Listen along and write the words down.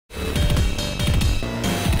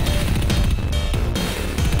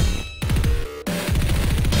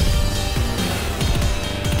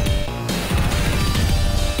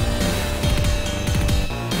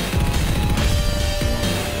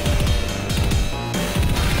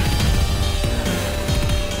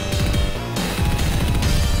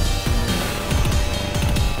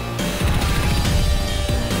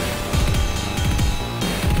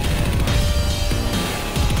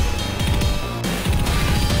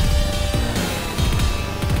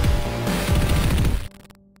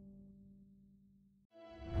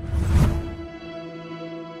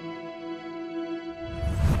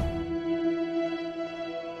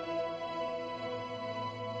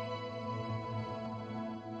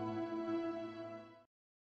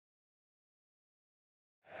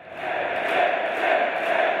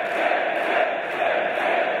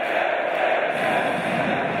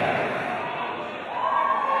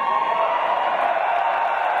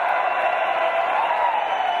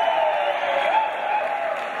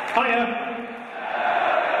Hiya.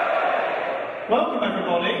 Welcome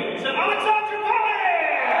everybody to Alexandra Palace!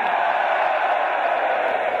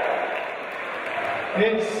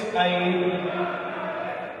 It's a...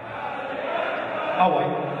 Oh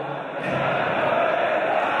wait.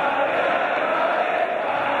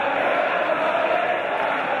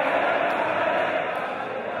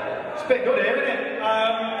 It's a bit good here, isn't it?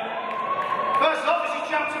 First off, this is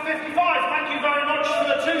chapter 55. Thank you very much for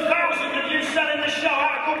the 2,000 of you selling the show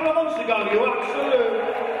out a couple of months ago. You absolute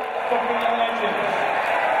fucking legends.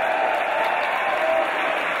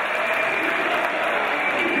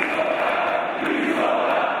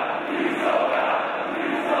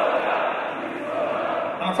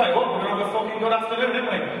 And I'll tell you what, we're going to have a fucking good afternoon,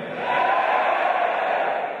 aren't we?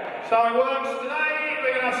 So it works today.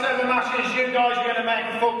 We're going to have 7 matches. You guys are going to make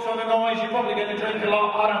a fuck ton of noise. You're probably going to drink a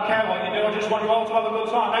lot. I don't care what you do. I just want you all to have a good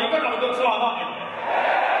time. Now, you're going to have a good time, aren't you?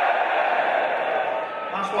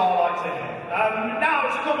 That's what I like to hear. Now,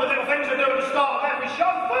 it's a couple of little things I do at the start of every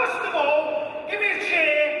show. First of all, give me a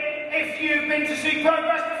cheer if you've been to see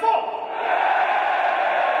Progress before.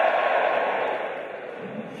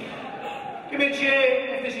 Give me a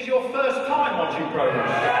cheer if this is your first time watching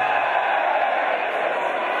Progress.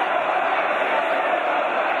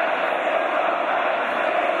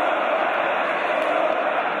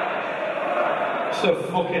 So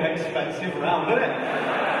fucking expensive round, isn't it?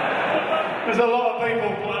 There's a lot of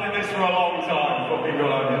people planning this for a long time. Fucking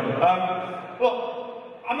good on you. Look,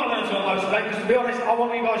 I'm not going to talk loads today because, to be honest, I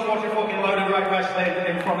want you guys to watch a fucking load of great wrestling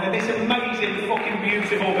in front of this amazing, fucking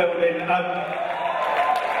beautiful building.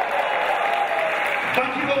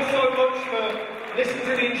 Thank you all so much for listening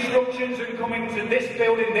to the instructions and coming to this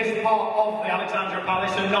building, this part of the Alexandra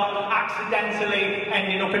Palace, and not accidentally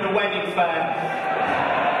ending up in a wedding fair.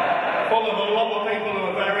 Full of a lot of people who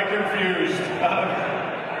are very confused.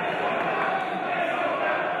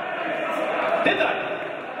 Did they?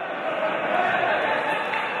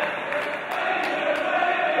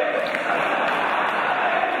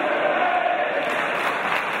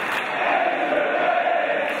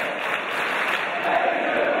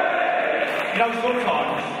 You know,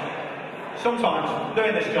 sometimes,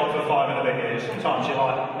 doing this job for 5 and a bit years, sometimes you're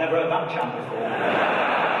like, never heard that chant before.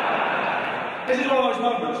 This is one of those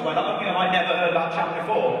moments when I never heard that chant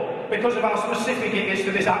before. Because of how specific it is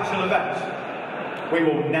to this actual event, we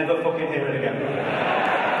will never fucking hear it again.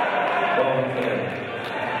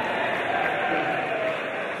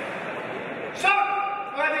 So,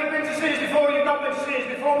 whether you've been to see us before or you've not been to see us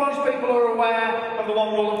before, most people are aware of the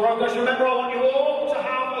one rule of progress. Remember, I want you all to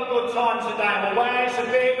have a good time today. I'm aware it's a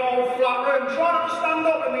big old flat room. Try not to stand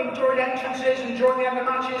up. I mean, during entrances and during the end of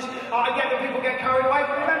matches, I get that people get carried away.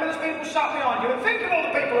 But remember, there's people sat behind you. And think of all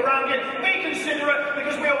the people around you. Be considerate,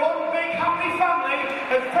 because we are one big happy family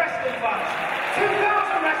of wrestling fans. 2,000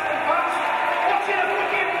 wrestling fans watching a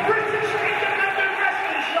fucking British independent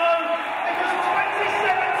wrestling show, because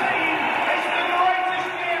 2017 is the greatest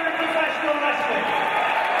year in professional wrestling.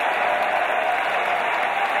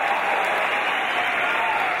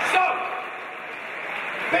 So,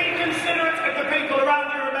 be considerate of the people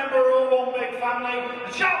around you. Remember, we're all one big family.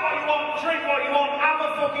 Shout what you want, drink what you want, have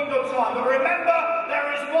a fucking good time. But remember,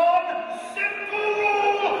 there is one simple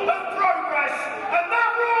rule of progress, and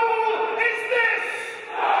that rule is this.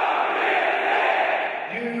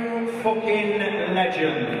 You fucking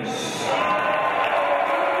legends.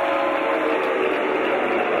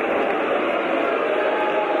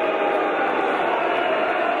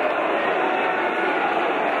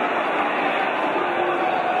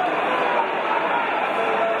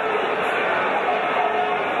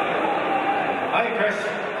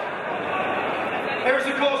 Here is,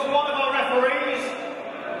 of course, one of our referees,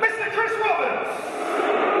 Mr. Chris Roberts.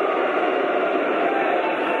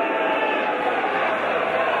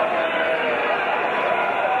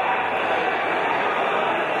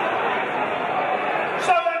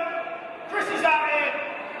 So then, Chris is out here,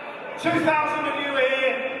 2,000 of you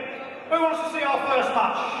here. Who wants to see our first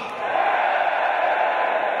match?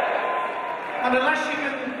 And unless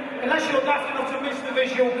you're daft enough to miss the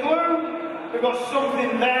visual clue, we've got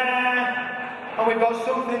something there. And we've got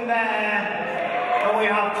something there, and we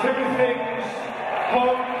have 2 things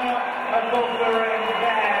hung above the ring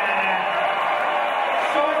there.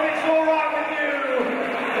 So if it's alright with you,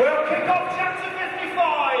 we'll kick off chapter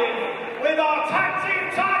 55 with our tag team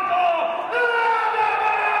title, Ladder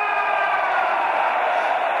Match!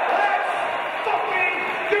 Let's fucking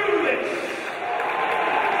do this!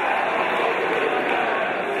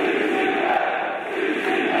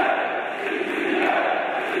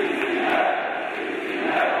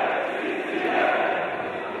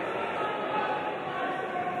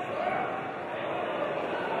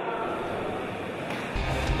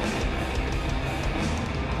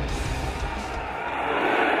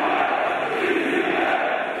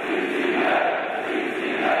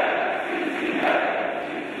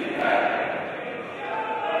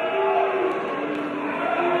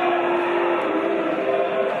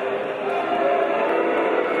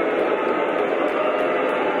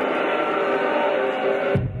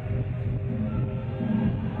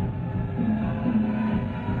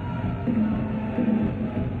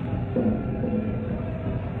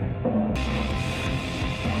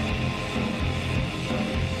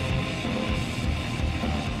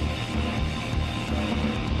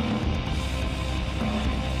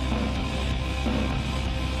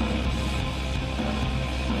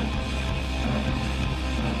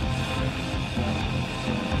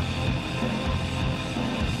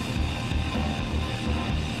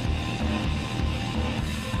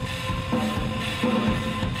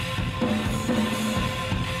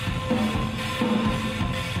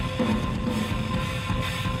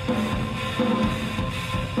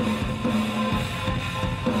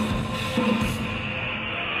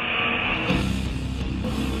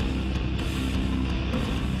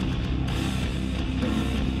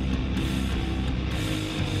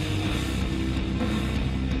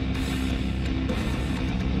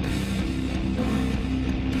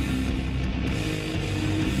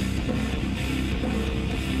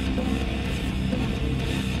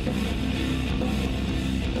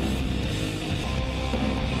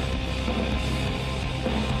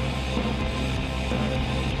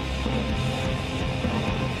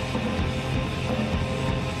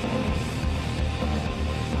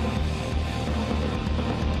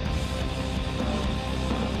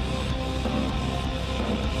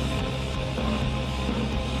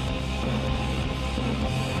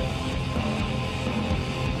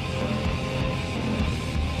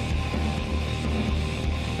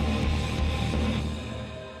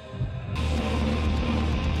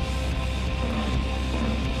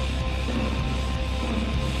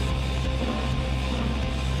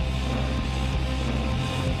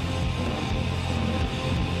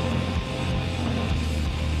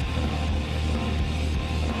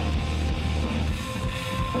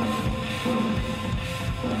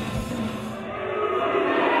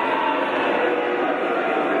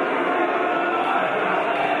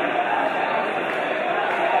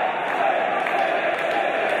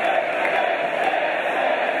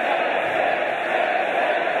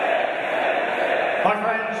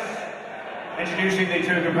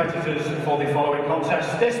 competitors for the following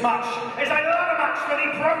contest. This match is a ladder match for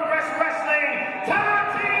the Progress Wrestling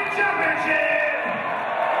Tag Team Championship.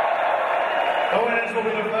 The winners will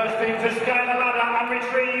be the first team to scale the ladder and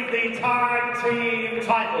retrieve the tag team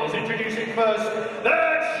titles. Introducing first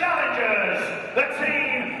the challengers, the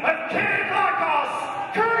team of Kid Lycos,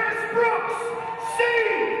 Chris Brooks,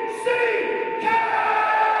 CCK.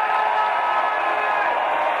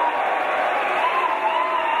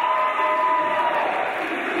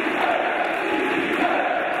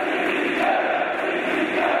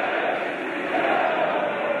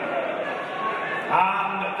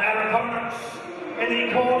 In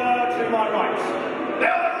the corner to my right, they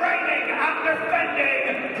are the reigning and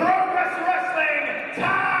defending Progress Wrestling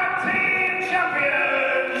Tag Team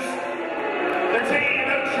Champions, the team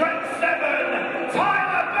of Trent Seven,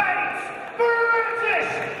 Tyler Bates,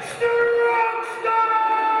 British Strongster.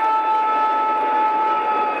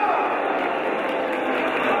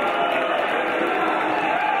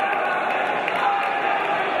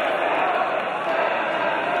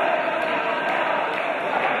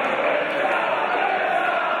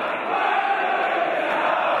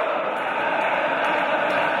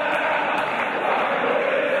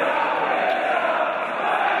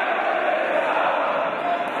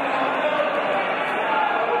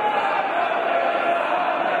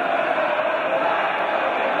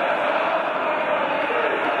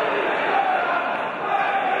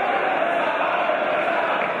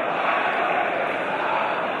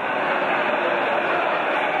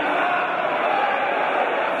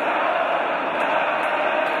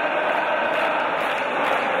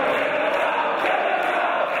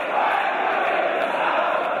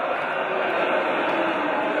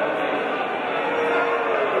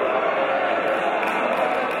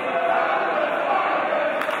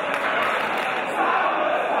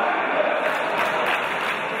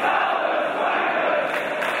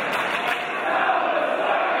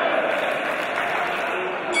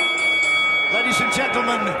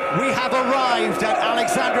 Gentlemen, we have arrived at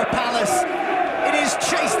Alexandra Palace. It is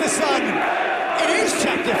Chase the Sun. It is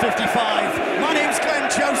Chapter 55. My name's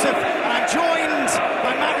Glenn Joseph, and I'm joined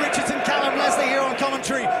by Matt Richards and Callum Leslie here on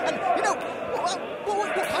commentary. And, you know,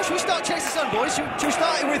 how should we start Chase the Sun, boys? Should we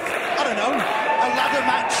start it with, I don't know, a ladder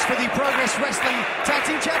match for the Progress Wrestling Tag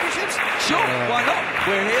Team Championships? Sure, why not?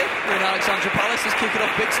 We're here, we're in Alexandra Palace. Let's kick it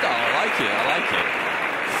off big style. I like it.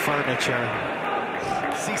 Furniture.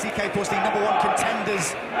 CCK posting #1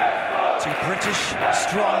 contenders to British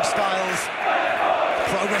Strong Styles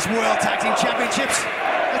Progress World Tag Team Championships.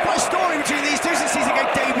 There's quite a story between these two since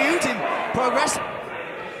CCK debuted in Progress.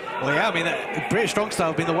 Well, yeah, I mean, British Strong Style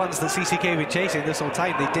have been the ones that CCK have been chasing this whole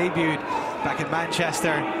time. They debuted back in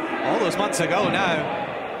Manchester all those months ago now,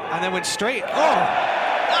 and then went straight...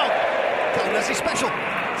 Callum Leslie special.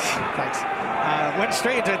 Thanks. Went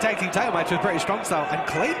straight into a tag team title match with British Strong Style and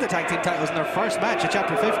claimed the tag team titles in their first match at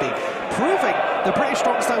Chapter 50, proving the British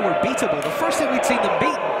Strong Style were beatable. The first time we'd seen them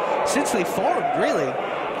beaten since they formed, really.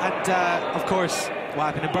 And, of course, what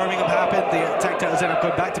happened in Birmingham happened. The tag titles ended up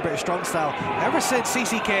going back to British Strong Style. Ever since,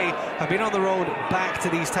 CCK have been on the road back to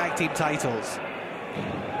these tag team titles.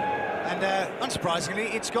 And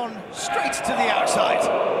unsurprisingly, it's gone straight to the outside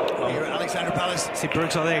here at Alexandra Palace. See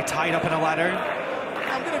Brooks all there tied up in a ladder.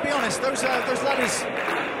 I'm going to be honest, those ladders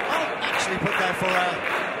aren't actually put there for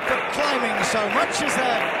climbing so much as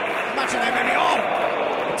imagine they maybe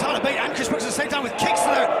Tyler Bates and Chris Brooks at the same time with kicks to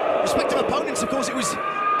their respective opponents. Of course, it was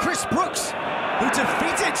Chris Brooks who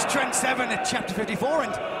defeated Trent Seven at Chapter 54,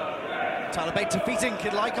 and Tyler Bates defeating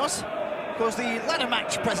Kid Lycos. Of course, the ladder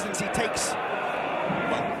match presidency takes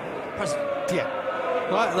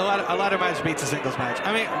a ladder match beats a singles match.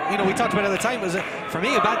 I mean, you know, we talked about it at the time. It was, for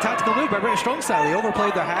me, a bad tactical move by British Strong Style. They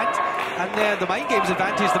overplayed their hand, and the mind games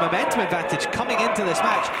advantage, the momentum advantage coming into this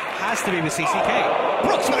match has to be with CCK.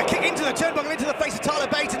 Brooks with a kick into the turnbuckle, into the face of Tyler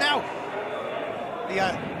Bates, and now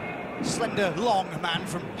the slender, long man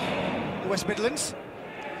from the West Midlands.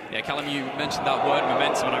 Yeah, Callum, you mentioned that word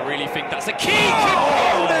momentum, and I really think that's a key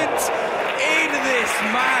component in this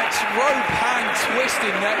match. Rope hang,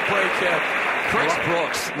 twisting neck breaker. Chris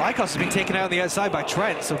Brooks. Lycos has been taken out on the outside by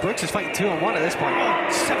Trent, so Brooks is fighting 2-on-1 at this point.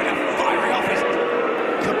 Stepping up, firing off his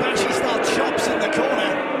Kobashi-style chops in the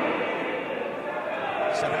corner.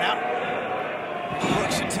 7 out.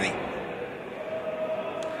 Brooks into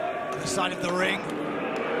the side of the ring.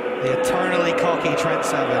 The eternally cocky Trent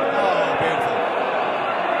Seven. Oh, beautiful.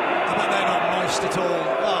 I bet they're not moist at all.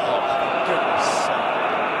 Oh, goodness.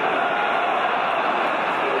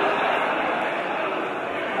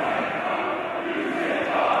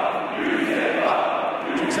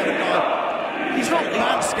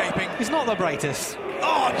 He's not the brightest.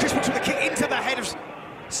 Oh, Chris Brooks with a kick into the head of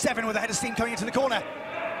Seven with a head of steam coming into the corner.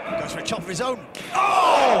 Goes for a chop of his own.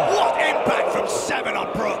 Oh, what impact from Seven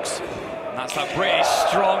on Brooks. And that's that British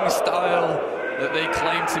strong style that they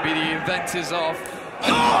claim to be the inventors of.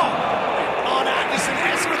 Oh! On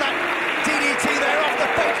Anderson-esque with that DDT there off the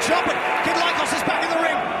fake chop, and Kid Lycos is back in the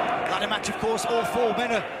ring. Ladder match, of course, all four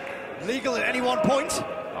men are legal at any one point.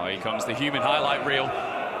 Oh, here comes the human highlight reel.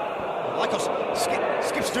 Lycos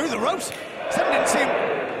skips through the ropes. Seven didn't see him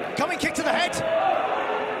coming, kick to the head.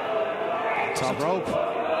 Top rope.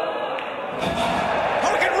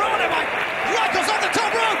 Hurricane Rona by Lycos on the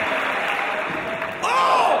top rope.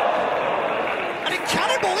 Oh! And it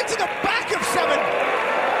cannonball into the back of Seven.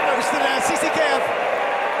 Notice that CCK have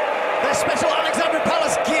their special Alexandra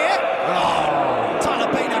Palace gear. Oh!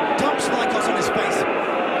 Tyler Bate now dumps Lycos on his face.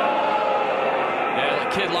 Yeah, the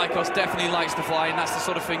Kid Lycos definitely likes to fly, and that's the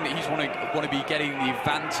sort of thing that he's want to be getting the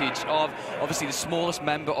advantage of. Obviously, the smallest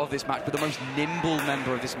member of this match, but the most nimble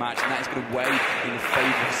member of this match, and that is going to weigh in the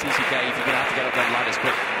favour of CCK if you're going to have to get up them ladders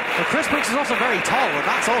quick. But Chris Brooks is also very tall, and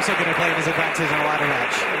that's also going to play in his advantage in a ladder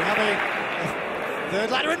match. We have a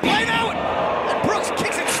third ladder in play now, and Brooks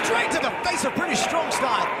kicks it straight to the face of British strong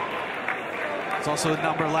style. There's also a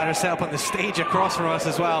number of ladders set up on the stage across from us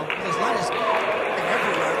as well. There's ladders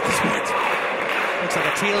everywhere at this point. Looks like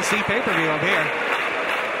a TLC pay-per-view up here.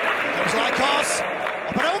 There's Lycos,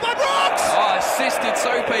 up and over by Brooks! Oh, assisted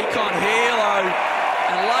Sope con Hilo,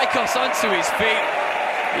 and Lycos onto his feet.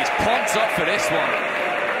 He's pumped up for this one.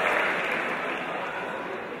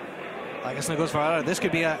 I guess no goes for either. This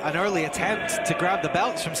could be an early attempt to grab the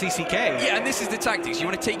belts from CCK. Yeah, and this is the tactics. You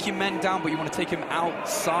want to take your men down, but you want to take them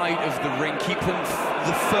outside of the ring. Keep them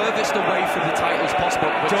the furthest away from the title as possible.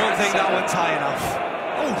 Don't think that one's high enough.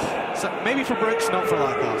 Oh, so maybe for Brooks, not for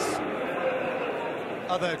Lycos.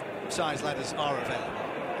 Other size ladders are available.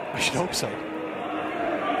 I should hope so.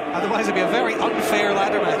 Otherwise, it'd be a very unfair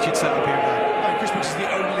ladder match you'd set up here now. Chris Brooks is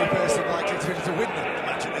the only person likely to win the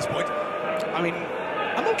match at this point. I mean,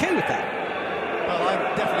 I'm okay with that. Well, I'm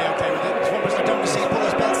definitely okay with it. There's one person I don't want to see pull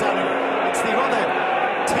those belts down, and it's the rather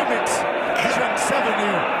timid Israel Seven,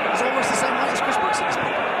 who is almost the same height as Chris Brooks at this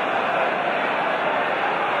point.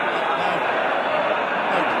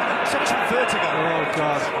 So much vertigo. Oh,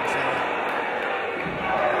 God.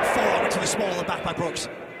 Forearm into the small of the back by Brooks.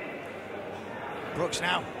 Brooks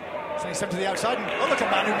now sending some to the outside, and oh, look, a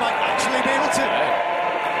man who might actually be able to.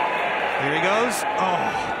 Here he goes.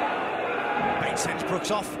 Oh. Bate sends Brooks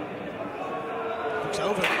off. Brooks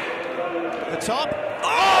over the top.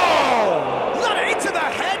 Oh! Ladder into the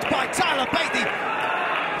head by Tyler Bate, the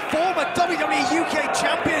former WWE UK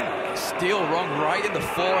champion. Steel rung right in the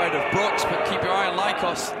forehead of Brooks, but keep your eye on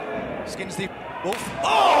Lycos. Skins the wolf.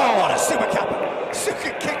 Oh! What a super cap. Super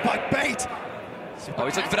kick by Bate. Oh,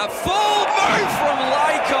 he's looking for that full move from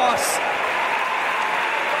Lycos.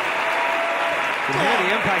 You hear the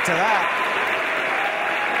impact of that.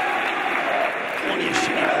 What are you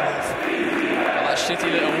shitty little wolf? Well, that shitty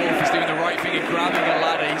little wolf is doing the right thing and grabbing a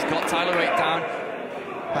ladder. He's got Tyler Bate down.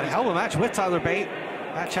 Had a hell of a match with Tyler Bate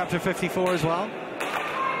at Chapter 54 as well.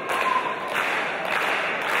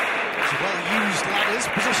 Well-used ladders,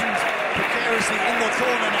 positioned precariously in the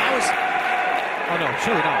corner now. Oh no,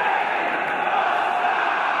 surely not.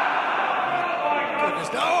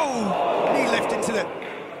 Goodness, no! Knee lift into the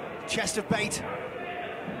chest of Bate.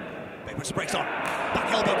 Bate puts the brakes on.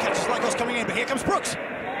 Back elbow catches Lycos coming in, but here comes Brooks.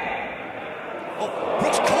 Oh,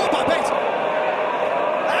 Brooks caught by Bate.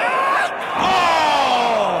 Ah!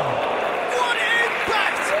 Oh! What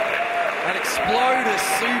impact! An exploder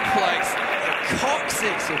suplex.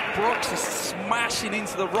 Coccyx of Brooks is smashing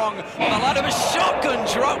into the rung on the ladder. A shotgun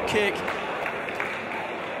drop kick.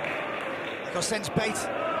 Lycos sends Bate.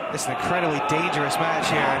 This is an incredibly dangerous match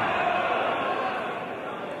here.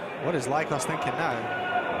 What is Lycos thinking now?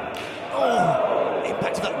 Oh!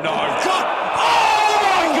 Impact of that. No. God! Oh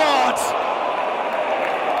my God!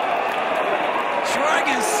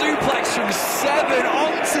 Dragon suplex from Seven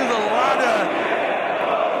onto the ladder.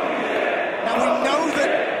 Now we know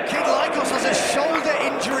that Kid Lycos has a shoulder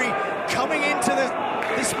injury coming into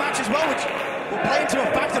this match as well, which will play into a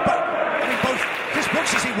factor. But I mean, both Chris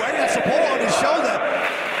Brooks, is he wearing that support on his shoulder?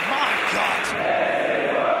 My God!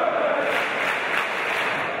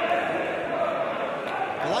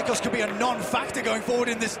 Well, Lycos could be a non-factor going forward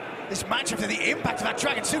in this match after the impact of that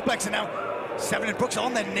Dragon suplex, and now Seven and Brooks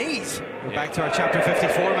on their knees. We're back to our Chapter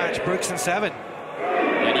 54 match, Brooks and Seven.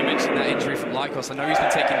 And you mentioned that injury from Lycos. I know he's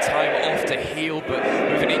been taking time off to heal, but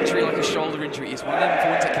with an injury like a shoulder injury, it's one of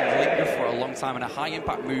them ones that can linger for a long time, and a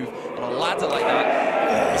high-impact move on a ladder like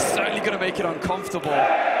that is certainly going to make it uncomfortable.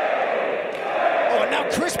 Oh, and now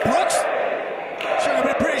Chris Brooks showing a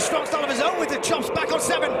bit of British strong style of his own with the chops, back on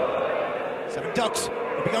 7. 7 ducks.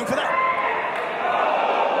 He'll be going for that.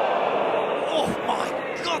 Oh my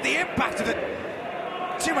God, the impact of the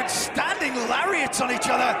two men standing lariats on each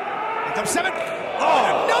other. Here comes 7.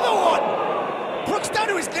 Oh, another one! Brooks down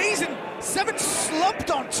to his knees and 7 slumped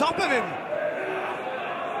on top of him.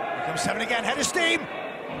 Here comes 7 again, head of steam.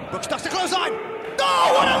 Brooks ducks the clothesline.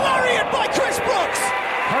 Oh, what a lariat by Chris Brooks!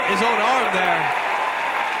 Hurt his own arm there.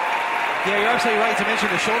 Yeah, you're absolutely right to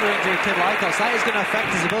mention the shoulder injury of Kid Lycos. That is going to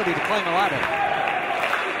affect his ability to climb a ladder.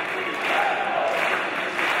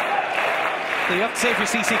 So you have to say for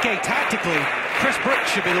CCK, tactically, Chris Brooks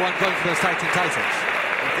should be the one going for those tag team titles.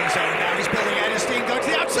 I think so. Now he's building head of steam, going to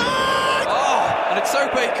the outside! Oh, and a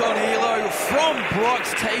tope con hilo from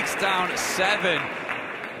Brooks takes down 7.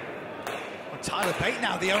 Well, Tyler Bate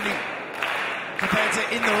now, the only competitor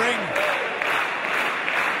in the ring.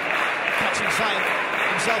 Catching sight of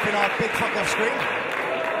himself in our big fuck off screen.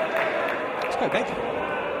 It's quite big.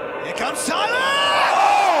 Here comes Tyler!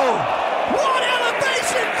 Oh! What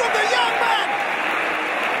elevation from the young man!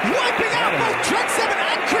 Wiping out both Trent 7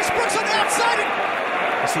 and Chris Brooks on the outside.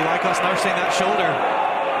 You see Lycos nursing that shoulder.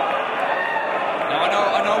 Now,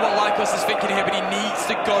 I know what Lycos is thinking here, but he needs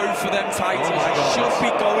to go for them titles. Oh He should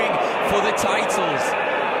be going for the titles.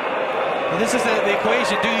 Well, this is the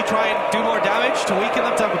equation. Do you try and do more damage to weaken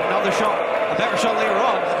them to have another shot, a better shot later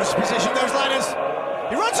on? Let's position those ladders.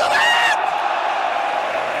 He runs on it!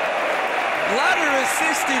 Ladder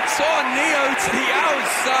assisted Tornado to the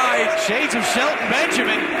outside. Shades of Shelton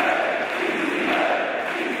Benjamin.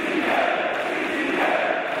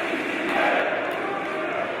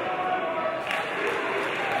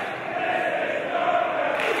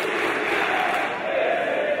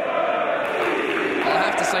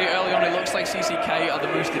 Like CCK are the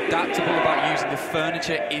most adaptable about using the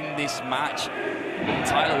furniture in this match.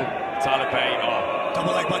 Tyler Bate, oh.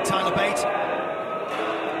 Double leg by Tyler Bate.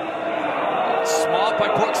 Smart by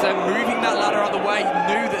Brooks there, moving that ladder out of the way. He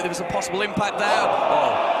knew that there was a possible impact there.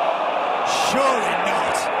 Oh. Surely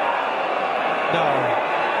not. No.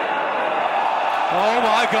 Oh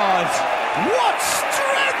my God. What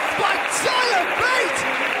strength by Tyler Bate!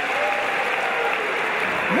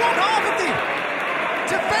 One half of the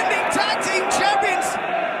defending tag team champions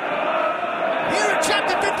here in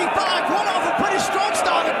Chapter 55, one half of British Strong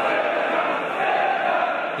Style.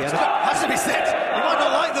 Yeah, has to be said. You might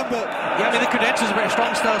not like them, but yeah, I mean the credentials of British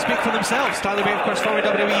Strong Style speak for themselves. Tyler Bate, of course, former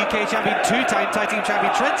WWE UK champion, 2-time tag team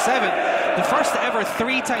champion. Trent 7, the first ever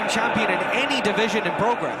 3-time champion in any division in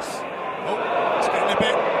Progress. Oh, it's getting a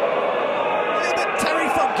little bit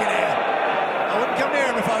Terry Funk in here. I wouldn't come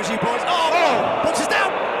near him if I was you boys. Oh! Brooks is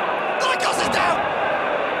down. Lycos is down.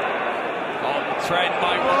 Trent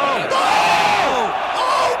might want to... Oh!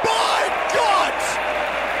 Oh my God!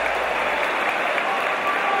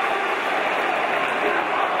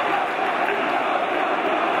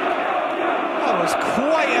 That was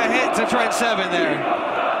quite a hit to Trent 7 there.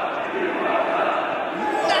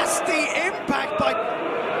 Nasty impact by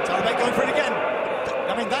Tyler Bate going for it again.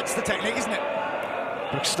 I mean, that's the technique, isn't it?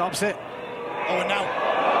 Brooks stops it. Oh, and now...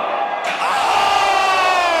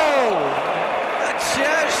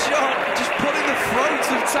 Chair shot, just putting the throat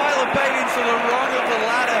of Tyler Bate into the rung of the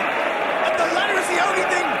ladder. And the ladder is the only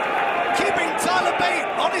thing keeping Tyler Bate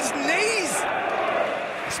on his knees.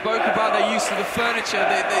 I spoke about their use of the furniture.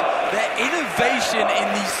 Their innovation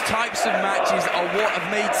in these types of matches are what have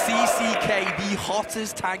made CCK the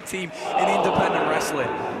hottest tag team in independent wrestling.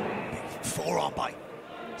 Big forearm by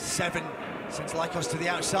 7, sends Lycos to the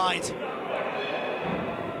outside.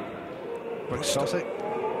 Brooks stops it.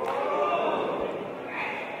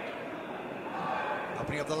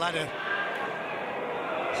 Opening up the ladder.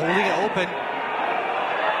 Holding it open.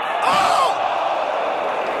 Oh!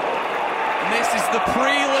 And this is the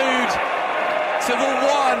prelude to the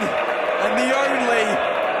one and the only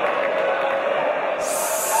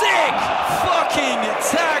sick fucking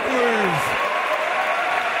tag move.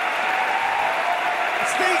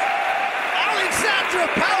 It's the Alexandra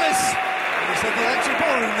Palace. You said the electric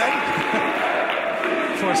ballroom then.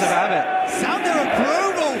 Force of habit. Sound their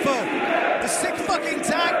approval for the sick fucking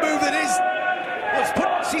tag move that is, well, it's put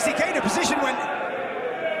CCK in a position when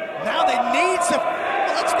now they need some,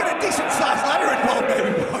 well, let's get a decent sized ladder involved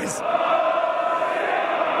maybe, boys.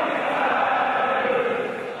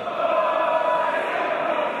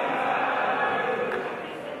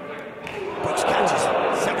 Brooks catches,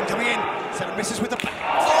 7 coming in, 7 misses with the back.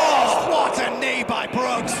 Oh, what a knee by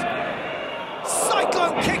Brooks.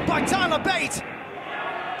 Cyclone kick by Tyler Bate.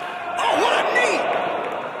 Oh, what a knee.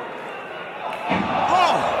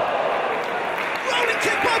 Oh! Rolling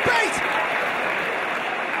kick by Bate!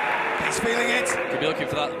 He's feeling it. Could be looking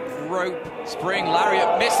for that rope. Spring,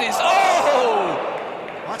 lariat, misses. Oh!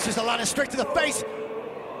 Launches the ladder straight to the face.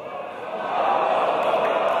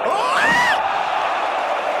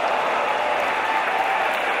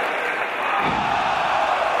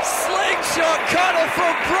 Slingshot cutter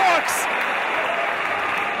from Brooks.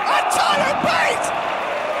 A Tyler Bate!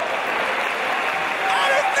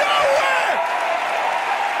 Out of nowhere!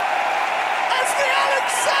 As the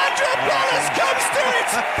Alexandra Palace comes to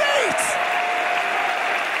its feet!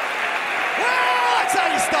 Well, that's how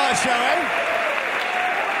you start a show, eh?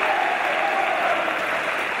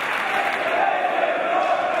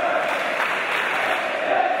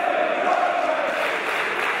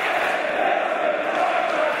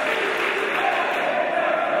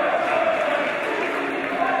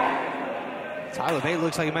 Tyler Bate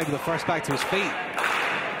looks like he might be the first back to his feet.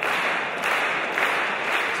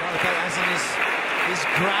 Tyler Bate has in his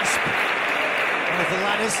grasp one of the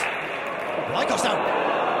ladders. Lykos now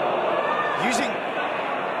using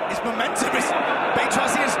his momentum. Bate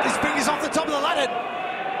tries to get his fingers off the top of the ladder.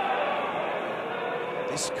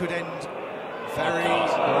 This could end very...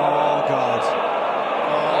 Oh, God.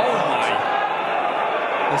 Oh, my.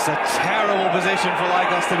 It's a terrible position for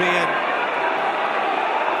Lykos to be in.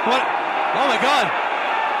 What? Oh my God!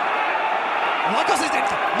 Lykos is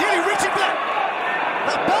nearly reaching for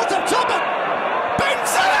that bolt up top of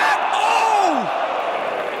Benson! Oh!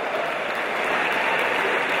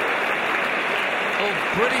 Oh,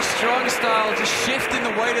 British strong style, just shifting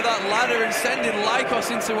the weight of that ladder and sending Lykos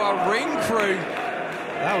into our ring crew.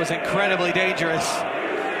 That was incredibly dangerous.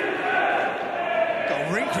 The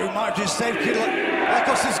ring crew might have just saved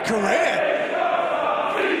Lykos' career.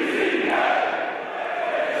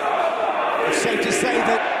 It's safe to say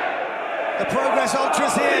that the Progress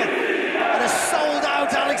Ultras here and a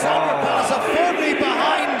sold-out Alexandra Palace are firmly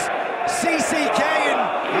behind CCK, and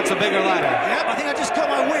That's a bigger ladder. yep, I think I just got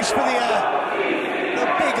my wish for the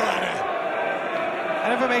big ladder.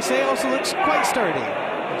 And if I may say, it also looks quite sturdy,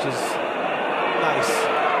 which is nice.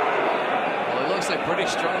 Well, it looks like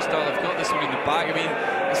British strong style have got this one in the bag. I mean,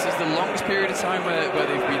 this is the longest period of time where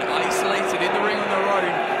they've been isolated in the ring on their own,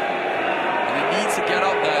 and they need to get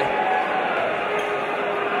up there.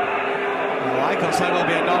 Lykos will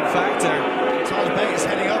be a non-factor. Tyler Bate is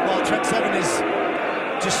heading up while Trent Seven is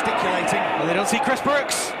gesticulating. Well, they don't see Chris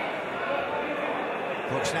Brooks.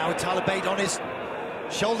 Brooks now with Tyler Bate on his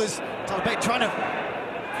shoulders. Tyler Bate trying to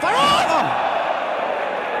fire on!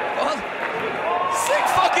 Well, sick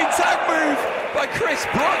fucking tag move by Chris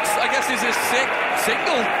Brooks. I guess it's a sick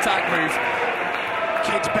single tag move.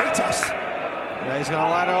 Kids bait us. Yeah, he's got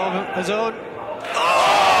a ladder of his own.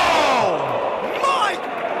 Oh! My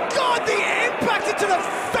God, the impact into the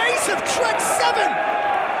face of Trent Seven!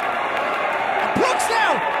 And Brooks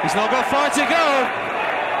now! He's not got far to go.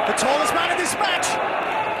 The tallest man in this match.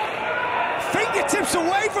 Fingertips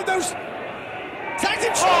away from those tag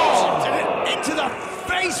team shots. And into the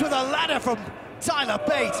face with a ladder from Tyler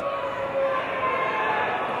Bate.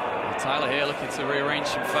 Tyler here looking to rearrange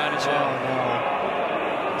some furniture. Oh,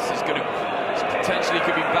 no. This is going to potentially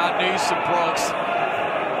could be bad news for Brooks.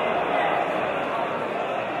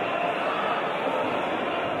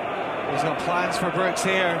 He's got plans for Brooks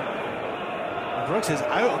here. And Brooks is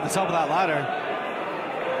out on the top of that ladder.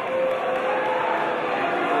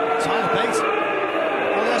 Tyler Bate,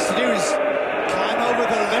 all he has to do is climb over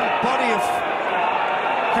the limp body of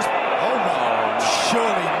Chris. Oh my,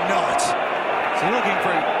 surely not. Is he looking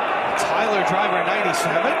for Tyler Driver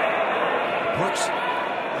 97? Brooks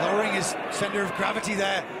lowering his center of gravity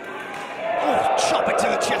there. Oh, chop it to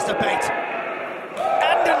the chest of Bate.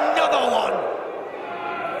 And another one.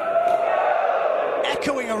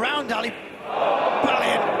 Echoing around Ali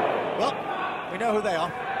Ballion. Well, we know who they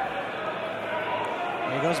are.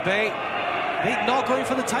 Here goes Bate. Bate not going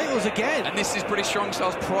for the titles again. And this is British Strong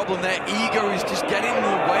Style's problem. Their ego is just getting in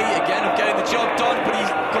the way again of getting the job done, but he's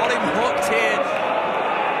got him hooked here.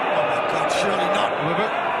 Oh my God, surely not.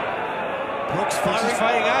 Brooks Brooks is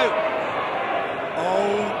fighting out.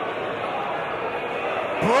 Oh.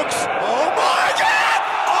 Brooks. Oh my God!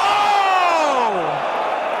 Oh!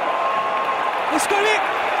 It's going to be...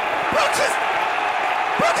 Brooks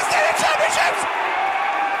is getting championships!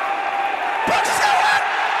 Brooks is going to win!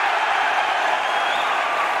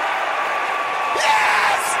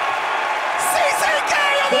 Yes! CCK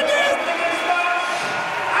on the new!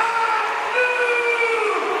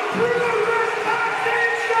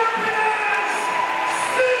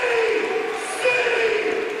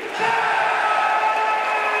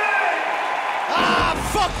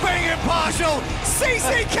 Fuck being impartial!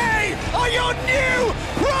 CCK are your new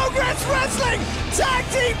Progress Wrestling Tag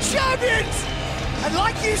Team Champions! And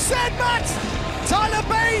like you said, Matt, Tyler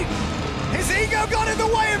Bate! His ego got in the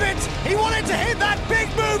way of it. He wanted to hit that big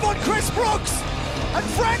move on Chris Brooks. And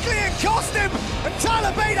frankly, it cost him. And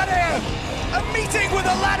Tyler Bate had a meeting with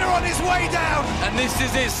a ladder on his way down. And this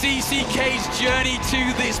is it. CCK's journey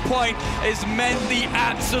to this point has meant the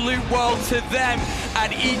absolute world to them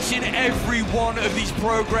and each and every one of these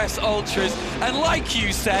Progress Ultras. And like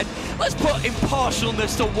you said, let's put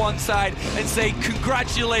impartialness to one side and say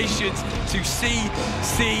congratulations to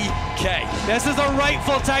CCK. This is a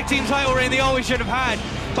rightful tag team title reign they always should have had.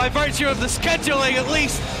 By virtue of the scheduling, at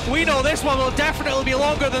least, we know this one will definitely be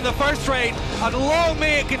longer than the first reign, and long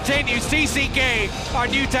may it continue. CCK, our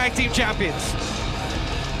new tag team champions.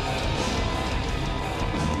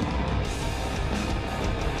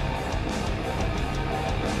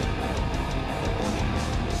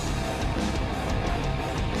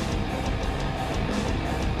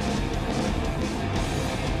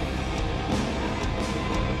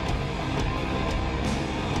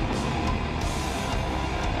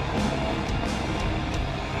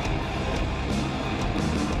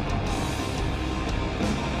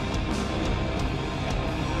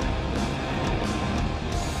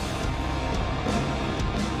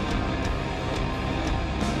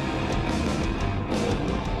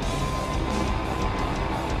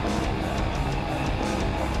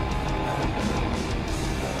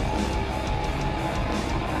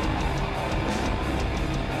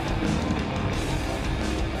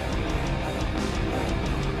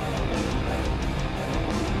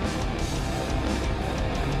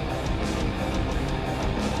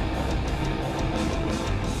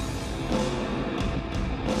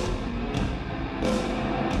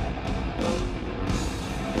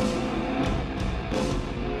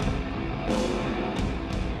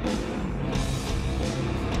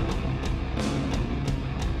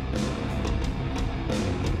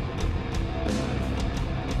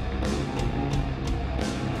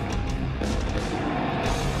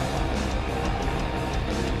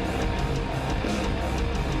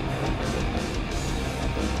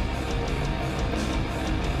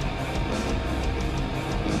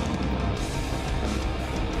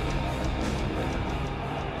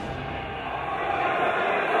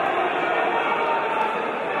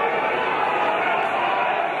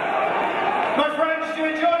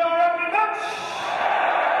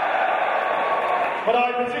 But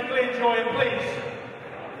I particularly enjoy it, please.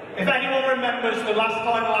 If anyone remembers the last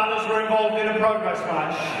time ladders were involved in a Progress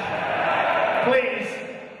match, please,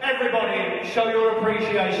 everybody, show your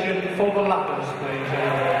appreciation for the ladders, please.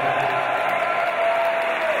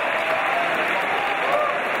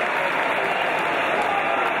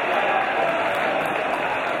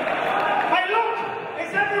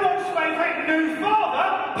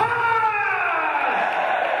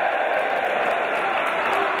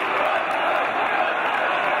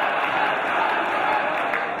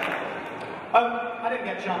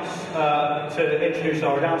 To introduce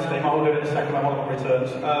our announce team. I will do it in a second when one of them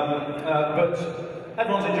returns. But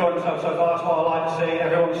everyone's enjoyed themselves so far, that's what I like to see.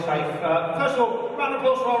 Everyone's safe. First of all, round of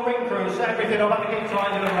applause for our ring crews. Everything I've had to keep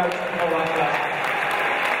trying to the road and all that stuff.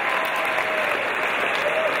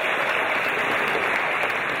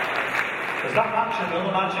 There's that match and the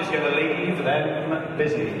other match is going to leave, they're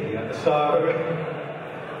busy. So.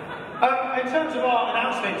 In terms of our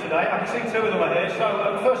announcement today, I can see two of them are here.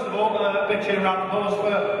 So, first of all, a big cheer round of applause for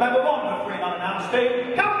member one of the three-man announce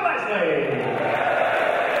team, Captain Leslie.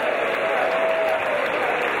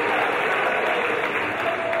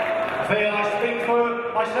 I feel I speak for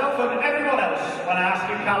myself and everyone else when I ask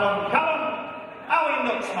you, Callum, how are you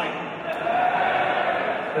nuts, mate?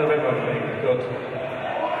 A little bit roughly, good.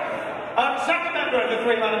 Second member of the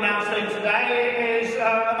three-man announce team today is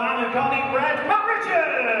a man who can't eat bread, Matt Richards.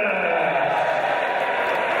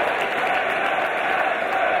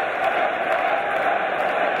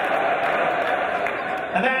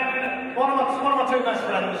 And then one of my two best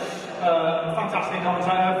friends, fantastic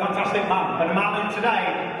commentator, fantastic man, and a man who today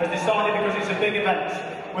has decided, because it's a big event,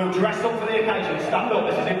 we'll dress up for the occasion. Stand up,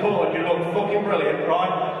 this is important, you look fucking brilliant,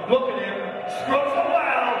 right? Look at him, scrubs up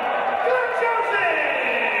well, good Josie!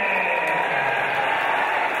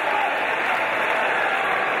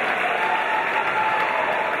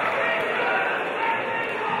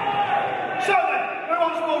 So then, who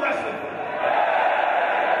wants more wrestling?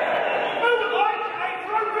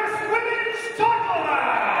 Title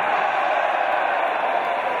match!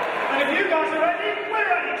 And if you guys are ready, we're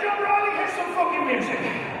ready. John Riley, hit some fucking music.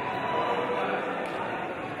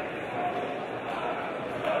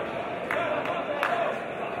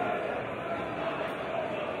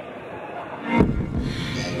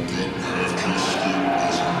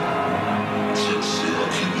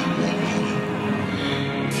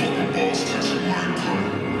 Fucking boss,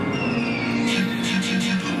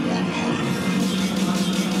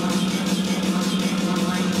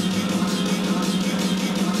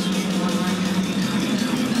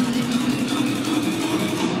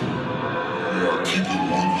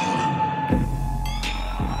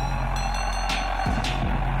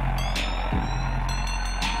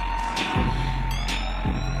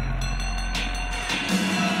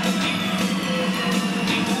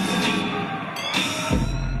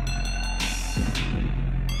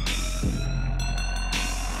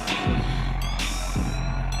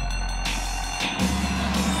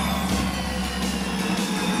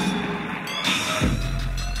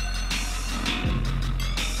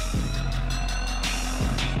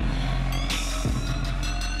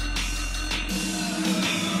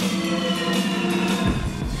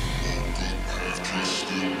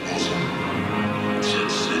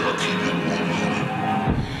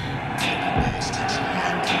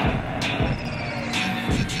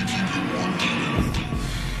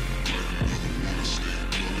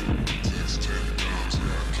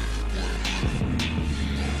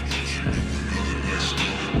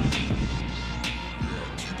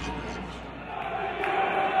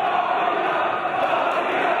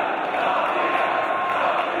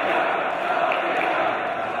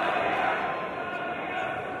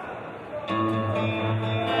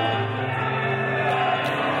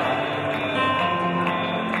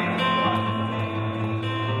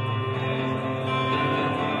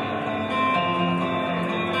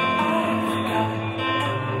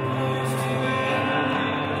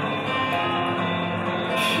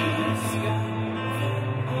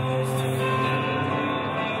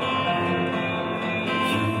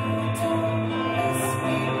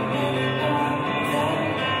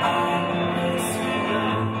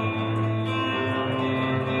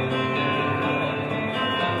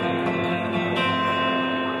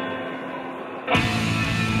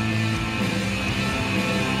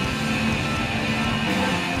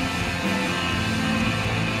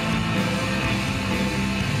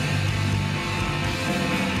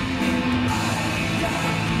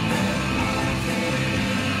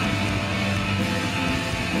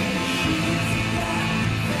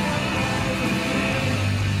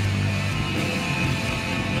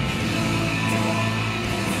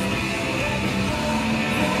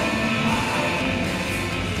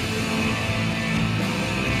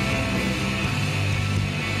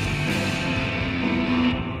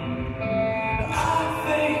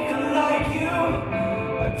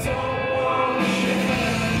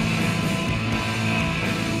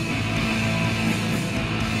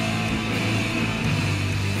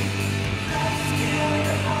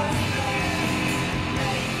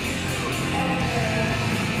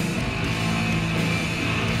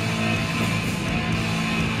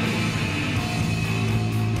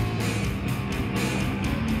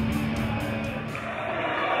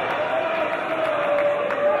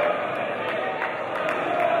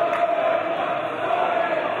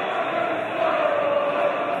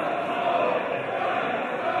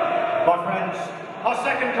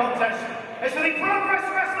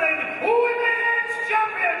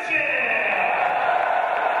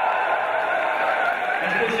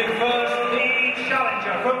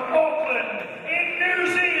 challenger from Auckland in New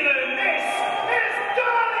Zealand, this is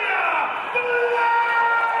Dahlia Black!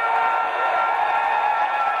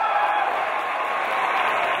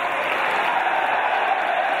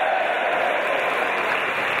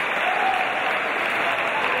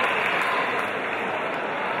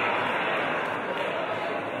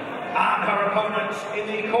 And her opponent in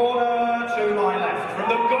the corner to my left, from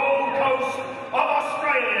the Gold Coast of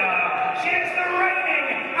Australia, she is the reigning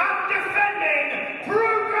and defending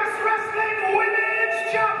Progress Wrestling Women's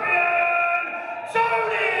Champion,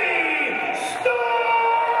 Toni Storm!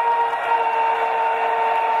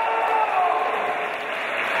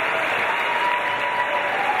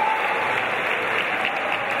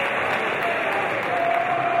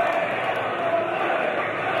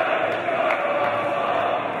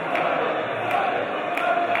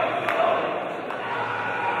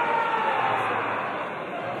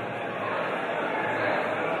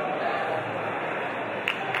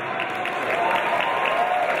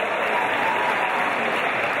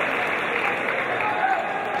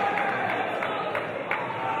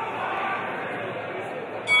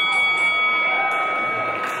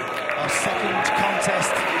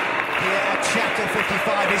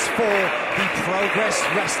 Is for the Progress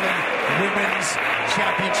Wrestling Women's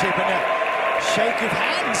Championship, and a shake of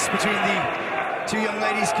hands between the two young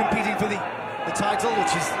ladies competing for the title,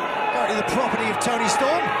 which is currently the property of Toni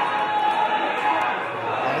Storm.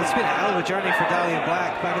 It's been a hell of a journey for Dahlia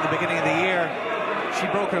Black. Back at the beginning of the year, she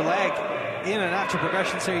broke her leg in a Natural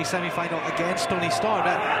Progression Series semi-final against Toni Storm.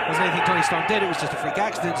 That wasn't anything Toni Storm did, it was just a freak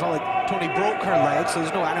accident. It's not like Toni broke her leg, so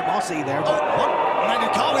there's no animosity there. But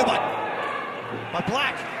one-handed cartwheel by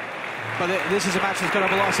Black. But this is a match that's going to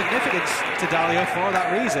have a lot of significance to Dahlia for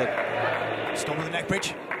that reason. Storm with the neck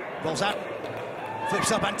bridge, rolls out,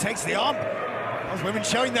 flips up and takes the arm. Those women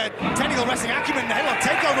showing their technical wrestling acumen. Headlock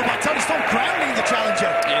takeover by Toni Storm, grounding the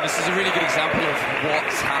challenger. Yeah, this is a really good example of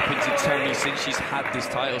what's happened to Toni since she's had this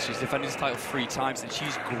title. She's defended this title 3 times, and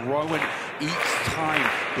she's grown each time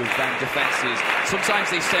with them defenses.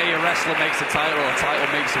 Sometimes they say a wrestler makes a title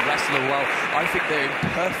makes a wrestler. Well, I think they're in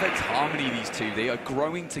perfect harmony, these two. They are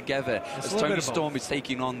growing together as Toni Storm is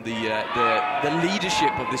taking on the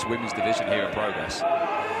leadership of this women's division here in Progress.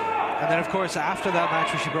 And then, of course, after that match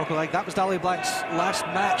where she broke her leg, that was Dahlia Black's last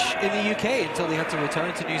match in the UK until they had to return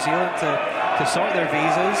to New Zealand to sort their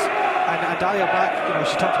visas. And Dahlia Black, you know,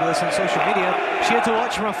 she talked about this on social media, she had to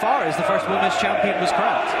watch from afar as the first women's champion was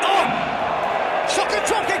crowned. Oh! Shotgun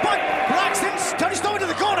dropkick by Black, sends Toni Storm into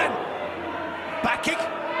the corner. Back kick,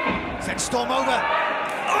 sends Storm over.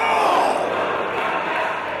 Oh!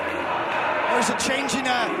 There's a change in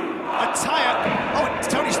attire. Oh, it's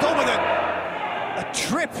Toni Storm with a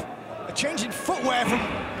trip. A change in footwear from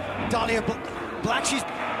Dahlia Black. She's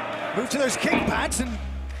moved to those kick pads, and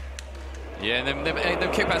yeah, and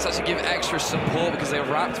them kick pads actually give extra support because they're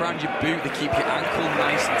wrapped around your boot. They keep your ankle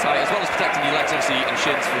nice and tight, as well as protecting your legs, obviously, and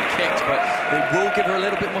shins from kicks. But they will give her a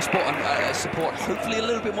little bit more support, hopefully a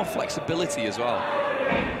little bit more flexibility as well.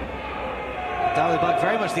 Dahlia Black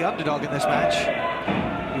very much the underdog in this match.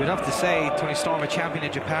 You would have to say Toni Storm, a champion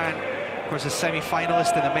in Japan, of course, a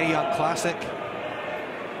semi-finalist in the Mae Young Classic.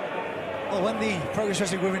 Well, when the Progress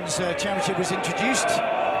Wrestling Women's Championship was introduced,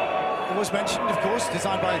 it was mentioned, of course,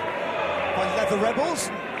 designed by Leather Rebels.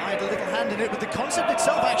 I had a little hand in it, but the concept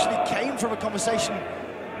itself actually came from a conversation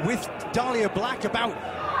with Dahlia Black about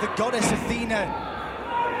the goddess Athena,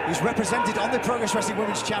 who's represented on the Progress Wrestling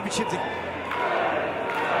Women's Championship, the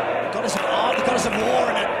goddess of art, the goddess of war,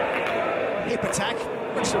 and a hip attack,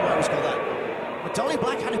 which I always call that. But Dahlia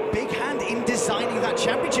Black had a big hand in designing that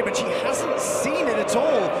championship, and she hasn't seen it at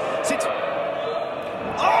all since...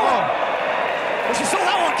 Oh! Well, she saw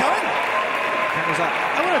that one coming.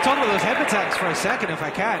 I want to talk about those hip attacks for a second, if I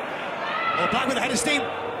can. Well, Black with a head of steam.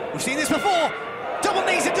 We've seen this before. Double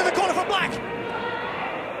knees into the corner for Black.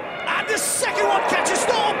 And the second one catches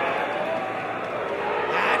Storm.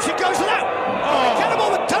 And she goes for that. Oh,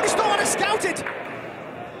 cannonball with Toni Storm had it scouted.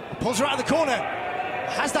 Pulls her out of the corner.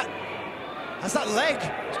 Has that leg.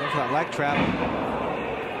 He's going for that leg trap.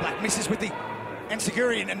 Black misses with the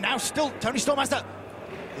enziguri, and now still Toni Storm has that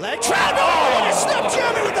leg trap. Oh, and a snap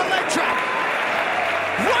German with the leg trap.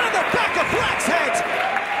 Right on the back of Black's head.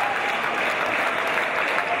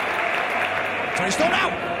 Toni Storm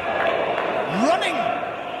now. Running.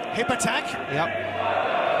 Hip attack. Yep.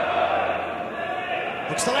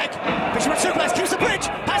 Hooks the leg. Fisherman suplex, keeps the bridge.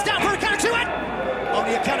 Pass down for a count of 2, and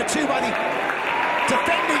only a count of 2 by the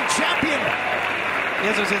defending champion.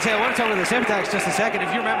 Yes, I was going to say, I want to talk about the hip attacks just a second. If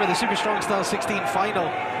you remember the Super Strong Style 16 final,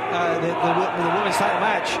 the women's title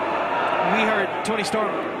match, we heard Toni Storm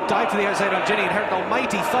dive to the outside on Ginny and heard an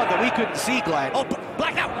almighty thud that we couldn't see, Glenn. Oh,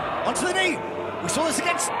 Black now, onto the knee. We saw this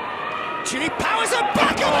against Ginny. Powers her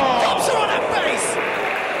back up and dumps her on her face.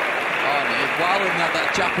 While in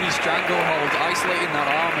that Japanese stranglehold, isolating that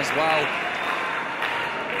arm as well.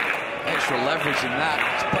 Extra leverage in that.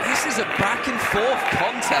 But this is a back and forth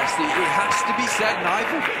contest. It has to be said,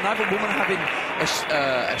 neither woman having a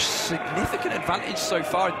significant advantage so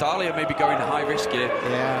far. Dahlia maybe going high risk here.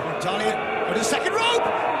 Yeah. Dahlia with the second rope.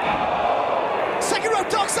 Second rope,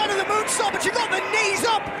 dark side of the moonsault, but you got the knees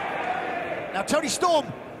up. Now Toni Storm.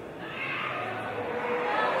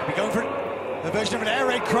 Be going for a version of an air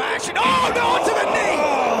raid crash. And oh no, onto the knee.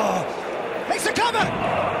 Oh. Makes the cover.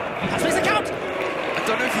 That makes the count. I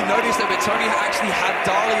don't know if you noticed that, but Toni actually had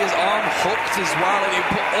Dahlia's arm hooked as well, and it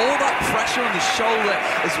put all that pressure on the shoulder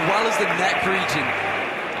as well as the neck region.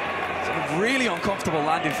 It's a really uncomfortable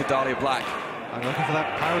landing for Dahlia Black. I'm looking for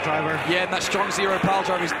that power driver. Yeah, and that strong zero power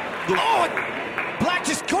driver is... Oh, Black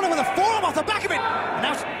just caught him with a forearm off the back of it. And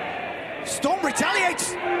now Storm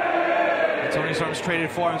retaliates. Toni Storm's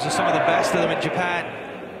traded forearms with some of the best of them in Japan.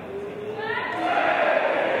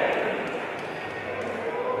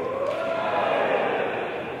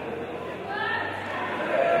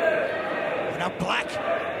 Now Black,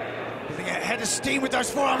 building a head of steam with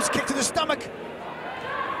those forearms, kick to the stomach.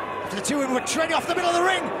 After the two of them were trading off the middle of the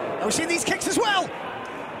ring. Now we're seeing these kicks as well.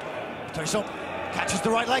 Toni Storm catches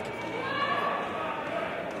the right leg.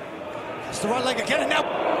 That's the right leg again, and now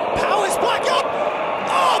powers Black up.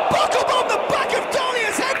 Oh, buckle bomb the back of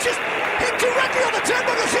Dahlia's head, just hit directly on the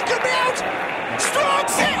turnbuckle. She could be out. Strong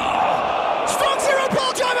zero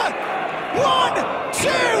pole driver. 1, 2,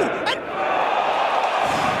 and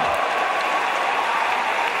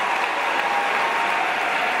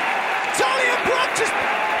Dahlia Black just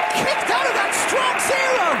kicked out of that strong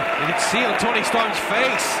zero. You can see on Toni Storm's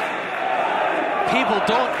face, people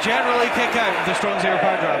don't generally kick out of the strong zero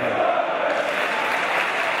power driver.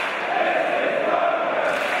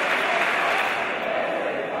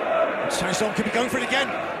 Toni Storm could be going for it again.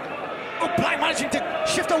 Oh, Black managing to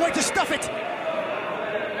shift her way to stuff it.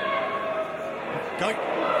 Going,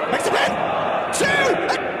 makes the pin. 2,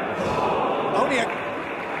 and only a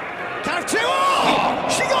count of 2. Oh,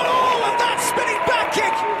 she got all of that spinning back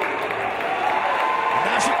kick. And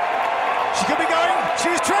now she could be going.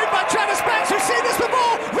 She was trained by Travis Banks, who's seen this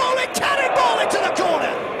before. Rolling cannonball into the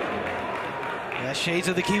corner. Yeah, shades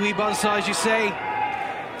of the Kiwi buzzsaw, as you say.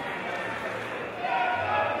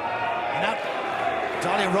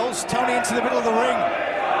 Dahlia rolls Toni into the middle of the ring.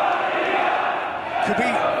 Could be.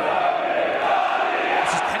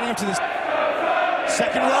 She's heading up to the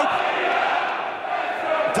second rope.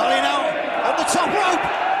 Dahlia now on the top rope.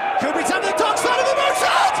 Could be time to the dark side of the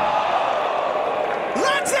moonsault.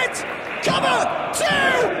 Lands it. Cover. 2.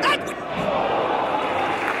 And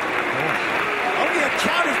only a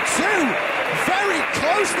count of 2. Very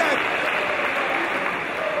close now.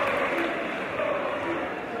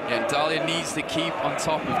 And Dahlia needs to keep on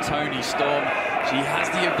top of Toni Storm. She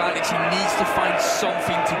has the advantage. She needs to find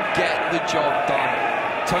something to get the job done.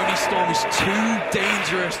 Toni Storm is too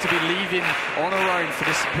dangerous to be leaving on her own for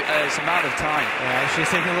this amount of time. Yeah,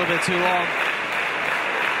 she's taking a little bit too long.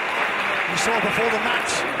 You saw before the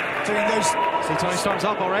match doing those. See, Toni Storm's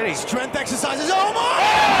up already. Strength exercises. Oh my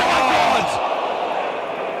God!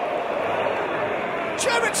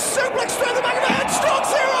 German suplex straight to the back of the head. Strong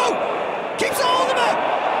zero. Keeps a hold of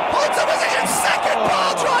her. Holds the position, second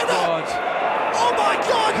pile driver! God. Oh my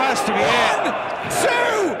God! Has to be 1,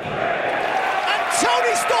 2! And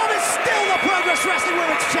Toni Storm is still the Progress Wrestling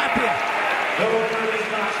Women's Champion! The winner of this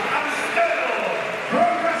match, and still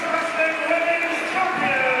Progress Wrestling Women's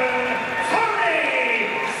Champion, Toni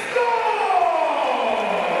Storm!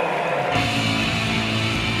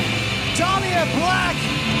 Dahlia Black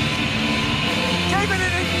gave it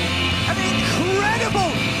an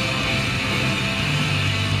incredible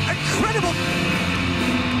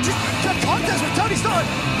just a contest with Toni Storm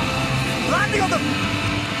landing on the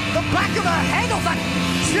back of her head off that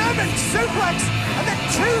German suplex and then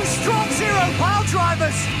 2 strong zero pile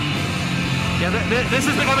drivers. Yeah, this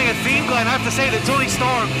is becoming a theme, Glenn. I have to say that Toni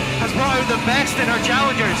Storm has brought out the best in her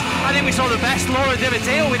challengers. I think we saw the best Laura Di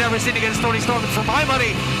Matteo we'd ever seen against Toni Storm, and for my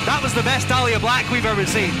money, that was the best Dahlia Black we've ever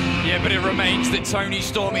seen. Yeah, but it remains that Toni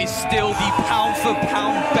Storm is still the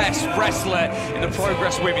pound-for-pound best wrestler in the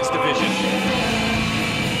Progress Women's division.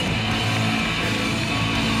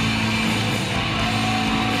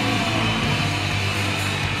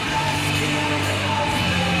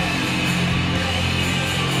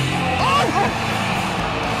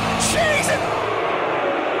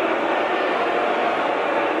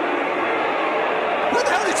 Where the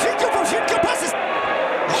hell did shouldn't go past this.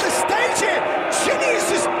 On the stage here, Ginny is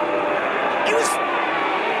just...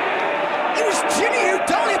 It was Ginny who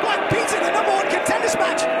Dahlia Black beat in the #1 contenders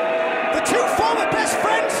match. The two former best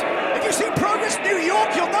friends. If you've seen Progress New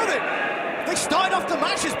York, you'll know that they started off the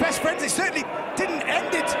match as best friends. They certainly didn't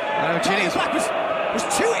end it. Dahlia Black was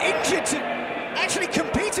too injured to actually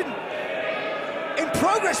compete in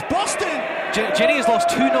Progress Boston. Ginny has lost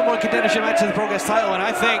 2 #1 contendership matches in the Progress title, and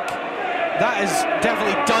I think that has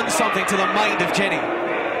definitely done something to the mind of Ginny.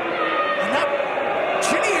 And that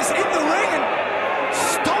Ginny is in the ring and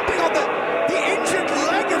stomping on the injured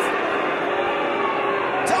leg of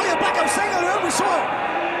Dahlia Black. I was saying earlier, we saw her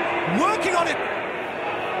working on it,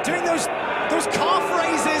 doing those calf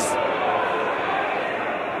raises.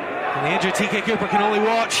 And the injured TK Cooper can only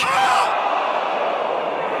watch. Oh!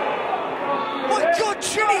 My God,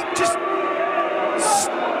 Ginny just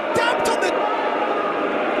stamped on the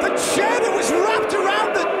chair that was wrapped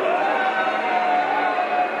around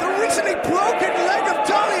the recently broken leg of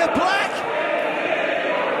Dahlia Black.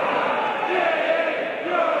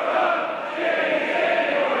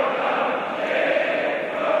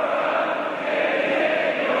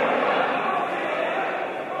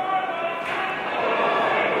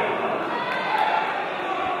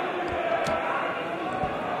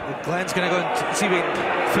 Glenn's going to go and see if we can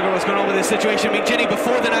figure out what's going on with this situation. I mean, Ginny,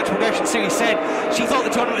 before the Natural Progression Series, said she thought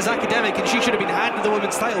the tournament was academic and she should have been handed the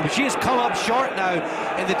women's title, but she has come up short now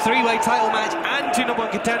in the 3-way title match and 2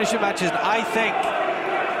 #1 contendership matches, and I think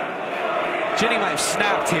Ginny might have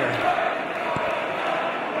snapped here.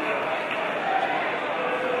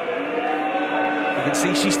 You can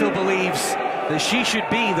see she still believes that she should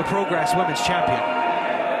be the Progress Women's Champion.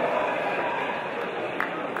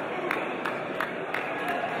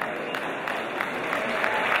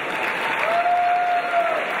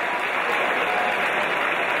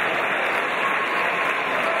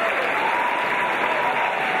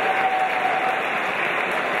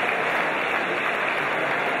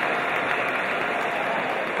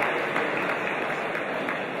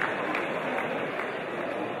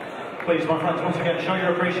 Please, my friends, once again, show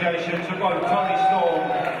your appreciation to both Toni Storm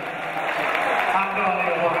and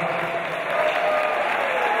Dahlia Black.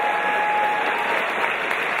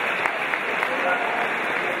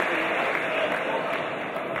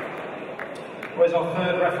 Where's our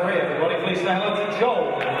third referee, everybody? Please say hello to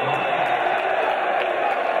Joel.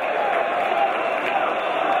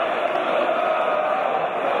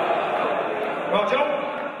 Right, Joel?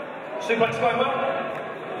 Suplex going well?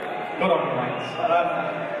 Good on you, mates.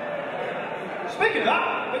 Speaking of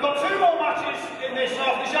that, we've got 2 more matches in this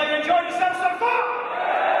half of the show. You enjoyed yourself so far?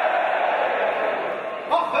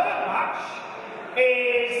 Our third match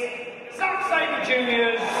is Zack Sabre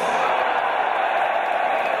Jr.'s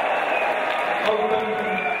Open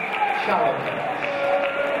Challenge.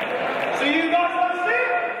 So you guys want to see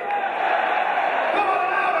it? Come on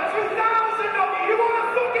now, 2,000 of you want to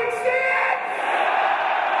fucking see it?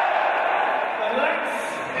 And let's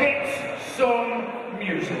hit some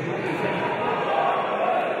music.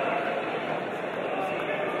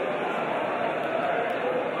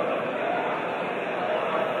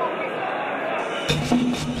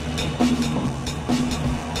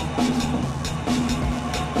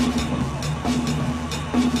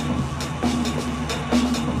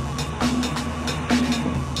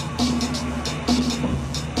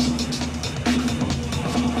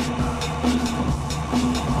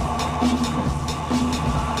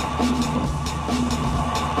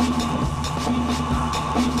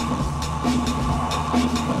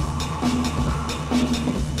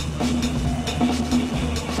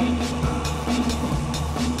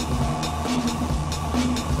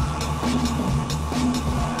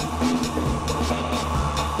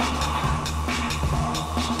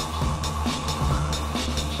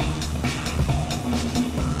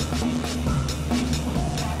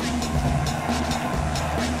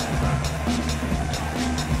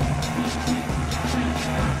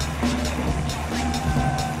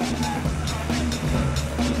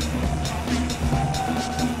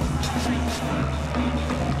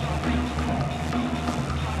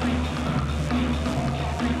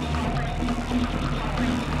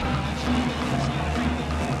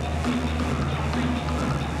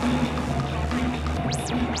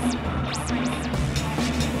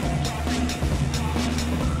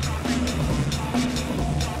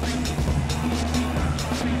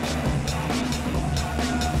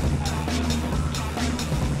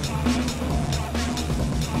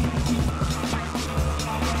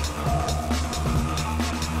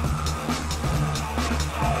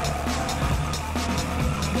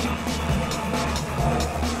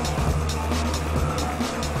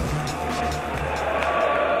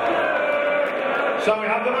 So we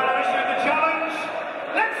have the man who issued the challenge.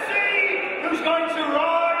 Let's see who's going to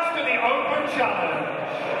rise to the open challenge.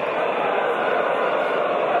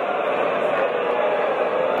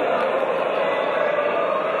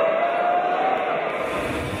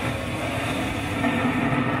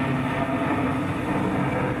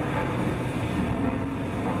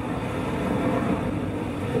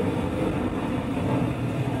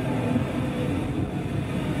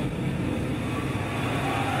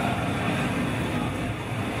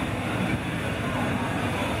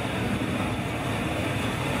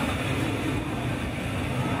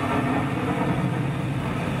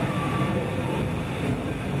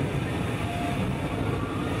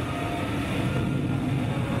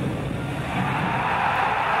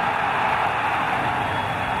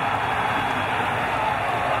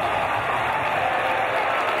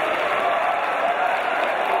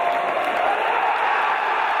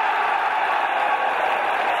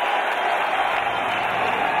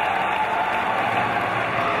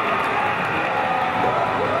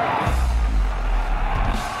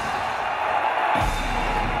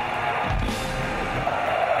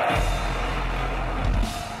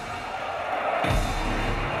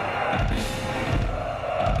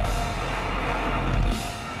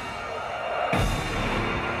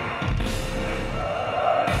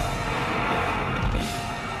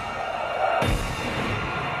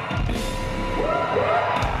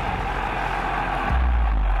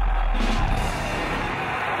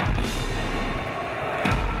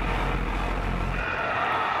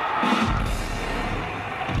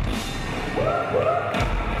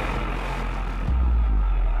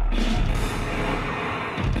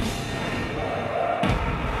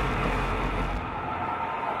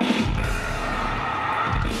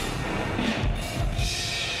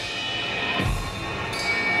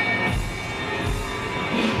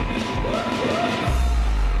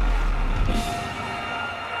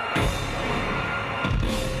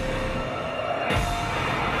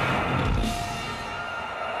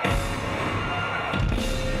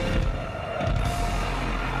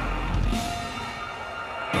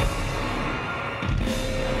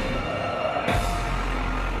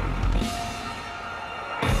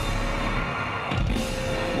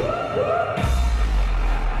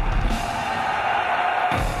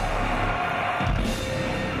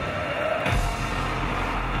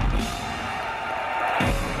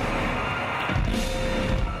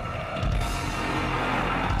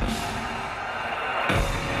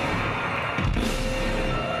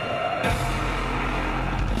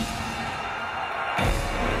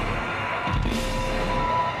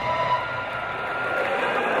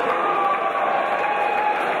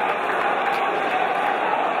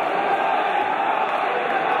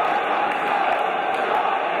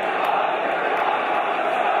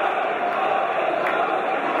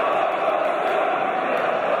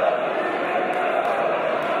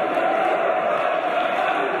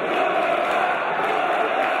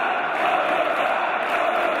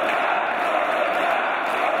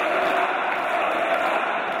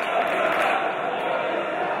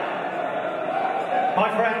 My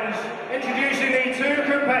friends, introducing the two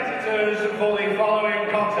competitors for the following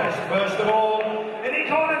contest. First of all, in the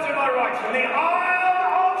corner to my right, from the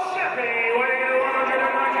Isle of Sheppey, weighing in at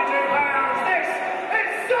 192 pounds, this is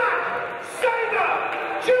Zack Sabre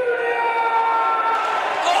Jr.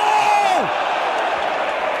 Oh!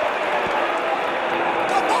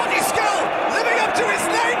 Got body skill, living up to his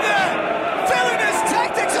name there. Villainous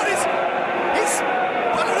tactics on his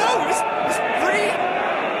I don't know, his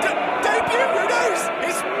debut, who knows?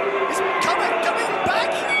 He's coming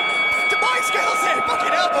back to my skills here.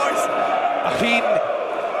 Fucking hell, boys. I mean,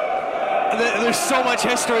 there's so much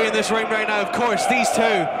history in this ring right now. Of course, these two,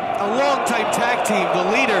 a long-time tag team,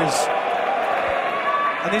 the leaders.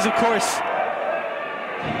 And these, of course,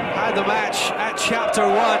 had the match at Chapter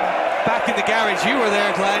 1 back in the garage. You were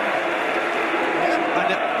there, Glenn.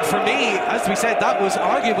 And for me, as we said, that was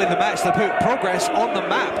arguably the match that put Progress on the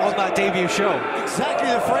map on that debut show. Exactly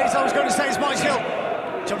the phrase I was going to say is Mike Hill.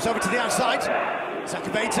 Jumps over to the outside.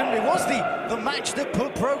 Zachabatum, it was the match that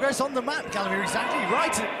put Progress on the map, Callum. You're exactly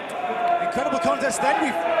right. Incredible contest then.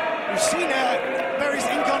 We've seen various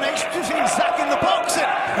incarnations. We've seen Zack in the box at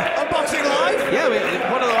Unboxing Live. Yeah,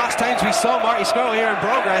 one of the last times we saw Marty Scurll here in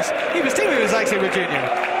Progress, he was teaming with Zack Sabre Jr.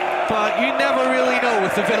 But you never really know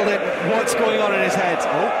with the villain what's going on in his head.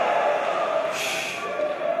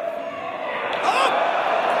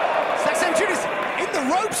 Zack Sabre Jr.'s in the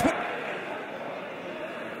ropes, but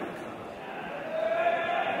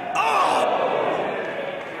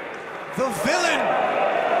the villain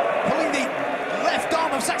pulling the left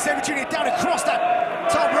arm of Zack Sabre Jr. down across that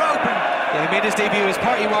top rope. Yeah, he made his debut as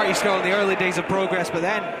Party Marty Skull in the early days of Progress, but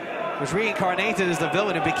then was reincarnated as the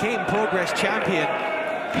villain and became Progress champion.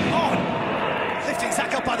 Oh, lifting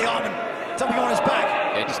Zack up by the arm and dumping on his back.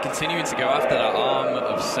 Yeah, just continuing to go after that arm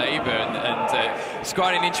of Sabre, and it's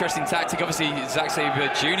quite an interesting tactic. Obviously, Zack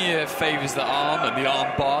Sabre Jr. favours the arm and the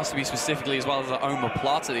arm bars to be specifically, as well as the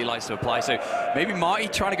omoplata that he likes to apply. So maybe Marty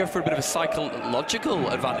trying to go for a bit of a psychological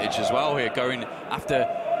advantage as well here, going after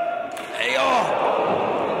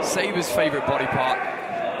Sabre's favourite body part.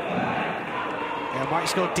 Yeah, Marty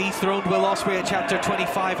Skull dethroned Will Ospreay at Chapter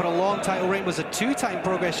 25 and a long title reign, was a two-time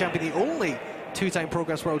Progress champion, the only two-time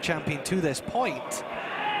Progress World Champion to this point,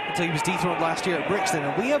 until he was dethroned last year at Brixton,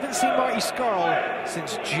 and we haven't seen Marty Skull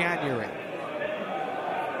since January.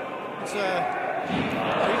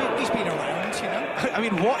 He's been around, you know. I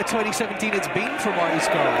mean, what a 2017 it's been for Marty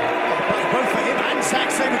Skull. Both for him and Zack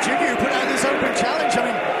Sabre Jr., who put out this open challenge. I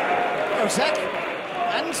mean, Zack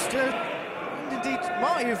and indeed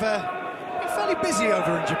Marty have been fairly busy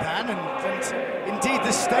over in Japan, and indeed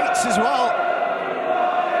the States as well.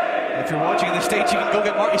 If you're watching in the States, you can go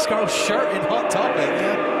get Marty Skull's shirt in Hot Topic.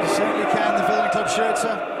 Yeah, you certainly can. The Villain Club shirts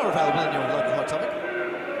are available in your local Hot Topic.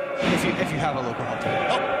 If you have a local Hot Topic.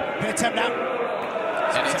 Oh, good attempt now.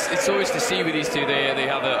 And it's always to see with these two, they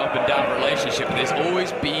have an up and down relationship, but there's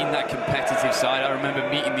always been that competitive side. I remember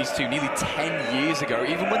meeting these two nearly 10 years ago,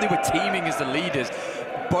 even when they were teaming as the leaders.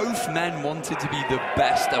 Both men wanted to be the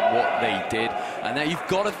best at what they did, and now you've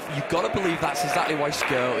got to believe that's exactly why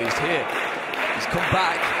Skull is here. He's come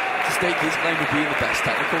back to stake his claim of being the best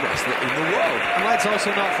technical wrestler in the world. And let's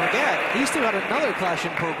also not forget, these two had another clash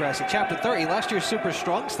in Progress at Chapter 30, last year's Super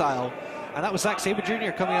Strong Style, and that was Zack Sabre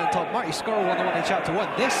Jr. coming out on top. Marty Skull won the one in Chapter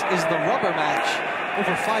 1. This is the rubber match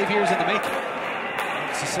over 5 years in the making.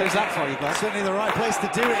 So there's that for you, Glenn. Certainly the right place to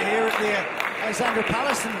do it here at the Alexandra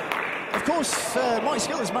Palace, and of course, Marty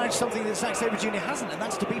Skull has managed something that Zack Sabre Jr. hasn't, and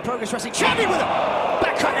that's to be Progress Wrestling champion with a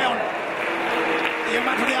back crack on. The young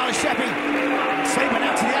man from the Isle of Sheppey. Sabre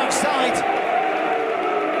now to the outside.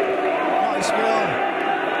 Marty Skull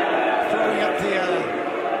throwing up the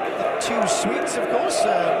two sweets, of course.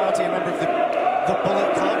 Marty, a member of the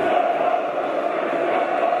Bullet Club.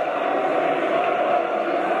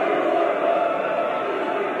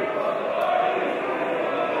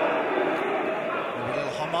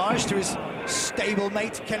 To his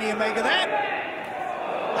stablemate Kenny Omega there,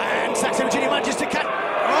 and Zack Sabre Jr. manages to catch.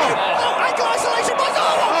 Ankle isolation!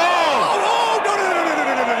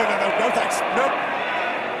 No, thanks, no.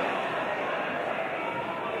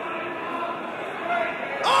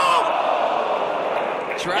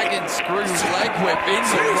 Dragon screws leg whip in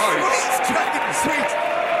the ropes. Dragon,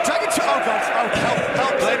 oh God,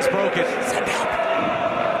 help! Leg's broken. Send help.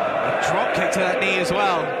 A drop kick to that knee as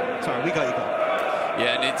well. Sorry, we got you, Glenn.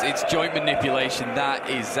 Yeah, and it's joint manipulation. That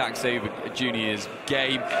is Zack Sabre Jr.'s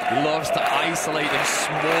game. He loves to isolate them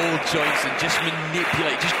small joints and just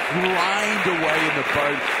manipulate, just grind away in the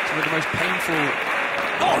bone. Some of the most painful.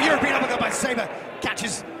 Oh, European uppercut by Sabre.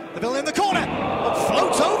 Catches the villain in the corner.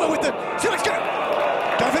 Floats over with the.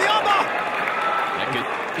 Go for the armbar. Yeah, good.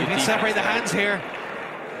 You can separate the hands here.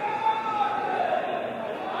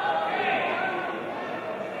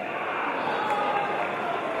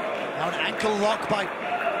 Ankle lock by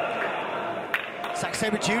Zack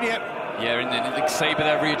Sabre Jr. Yeah, and Sabre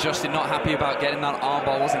there readjusted, not happy about getting that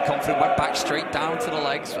armbar, wasn't confident, went back straight down to the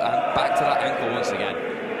legs and back to that ankle once again.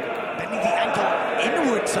 Bending the ankle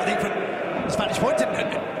inwards, I think, from his vantage point.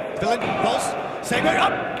 And villain rolls, Sabre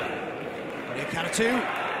up. Ready, count of two.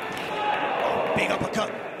 Big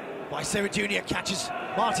uppercut by Sabre Jr. Catches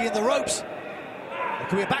Marty in the ropes. There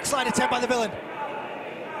could be a backslide attempt by the villain.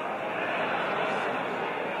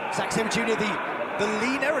 Zack Sabre Jr., the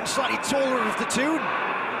leaner and slightly taller of the two.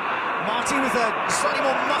 Marty with a slightly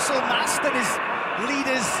more muscle mass than his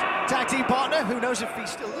leader's tag team partner. Who knows if he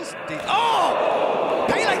still is indeed. Oh!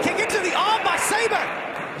 Pele kick into the arm by Sabre.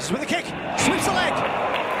 This is with a kick. Sweeps the leg.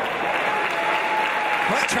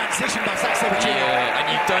 Great transition by Zack Sabre Jr. Yeah,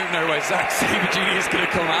 and you don't know where Zack Sabre Jr. is going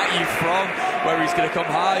to come at you from, where he's going to come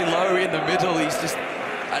high, low, in the middle. He's just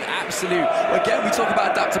an absolute. Again, we talk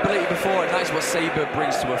about adaptability before, and that's what Sabre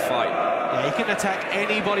brings to a fight. Yeah, he can attack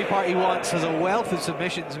any body part he wants, has a wealth of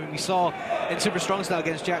submissions. I mean, we saw in Super Strong Style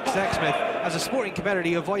against Jack Sexsmith, as a sporting competitor,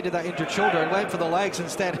 he avoided that injured shoulder and went for the legs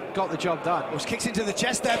instead, got the job done. Was kicks into the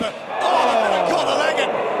chest there, but caught the leg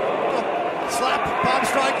and slap, palm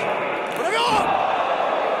strike.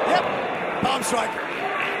 Yep, palm strike.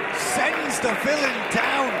 Sends the villain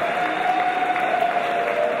down.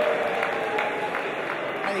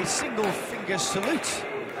 A single finger salute to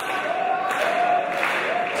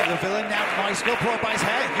the villain. Now Marty Skull pulled by his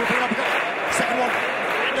hair. European uppercut. Second one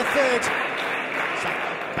and a third.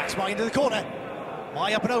 Backs Marty into the corner.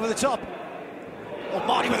 Marty up and over the top. Oh,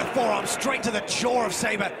 Marty with a forearm straight to the jaw of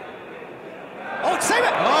Sabre. Oh, it's Sabre!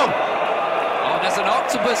 Oh, there's an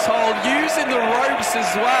octopus hold using the ropes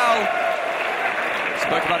as well.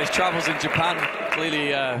 Spoke about his travels in Japan,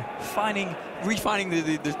 clearly refining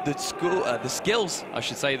the skills, I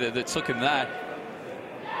should say, that took him there.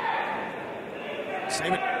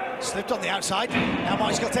 Sabre slipped on the outside. Now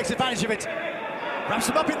Marty Scott takes advantage of it. Wraps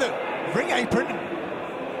him up in the ring apron.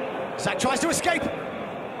 Zack tries to escape.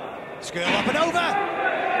 Skirl up and over.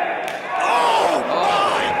 Oh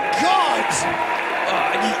my God!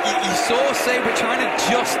 You saw Sabre trying to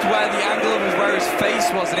adjust where the angle of where his face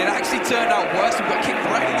was, and it actually turned out worse. He got kicked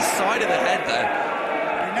right in the side of the head there.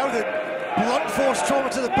 We know that blunt force trauma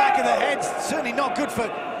to the back of the head certainly not good for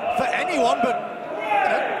anyone, but you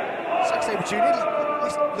know, Zack Sabre Jr. at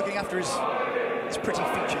least looking after his pretty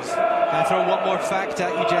features. I'll throw one more fact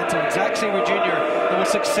at you, gentlemen. Zack Sabre Jr., the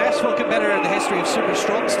most successful competitor in the history of Super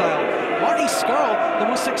Strong Style. Marty Scurll, the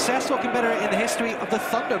most successful competitor in the history of the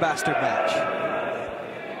Thunder Bastard match.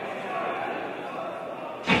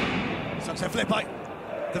 Sunset flip by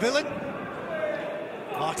the villain.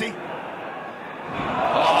 Marty.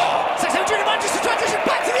 Zack Sabre Jr. manages to transition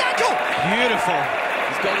back to the ankle. Beautiful.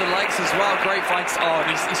 He's got the legs as well. Great fights. Oh,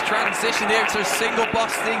 and he's transitioned here to a single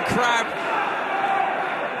Boston Crab.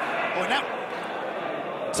 Oh, now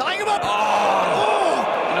tying him up. Oh.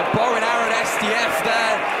 And a bow and arrow SDF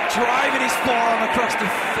there, driving his forearm across the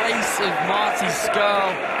face of Marty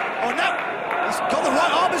Scurll. Oh, now he's got the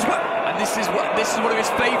right arm as well. And this is one of his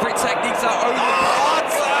favourite techniques out over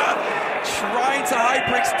Parter, trying to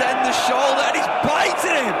hyperextend the shoulder, and he's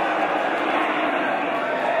biting him.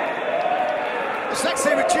 Zack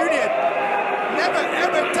Sabre Jr. never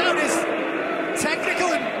ever doubt his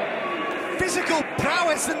technical and physical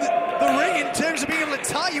prowess in the ring in terms of being able to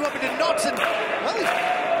tie you up into knots, and well, he's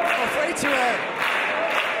not afraid to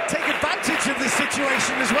take advantage of the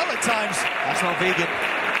situation as well at times. That's not vegan.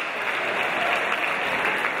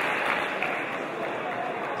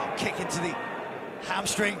 Kick into the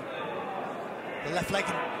hamstring, the left leg,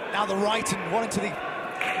 and now the right, and one into the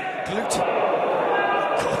glute.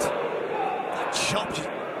 God, that chop just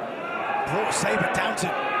brought Sabre down to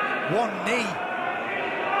one knee.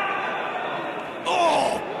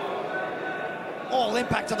 Oh! All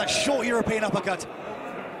impact on that short European uppercut.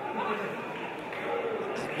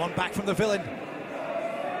 And one back from the villain.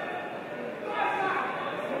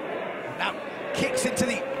 Now kicks into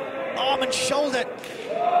the arm and shoulder.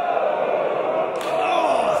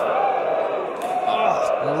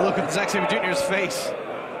 Look at Zack Sabre Jr.'s face.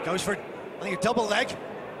 Goes for, I think, a double leg.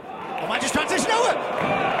 Oh, might just transition over.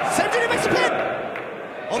 Sabre Jr. makes a pin.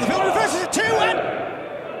 Oh, the villain reverses it too, and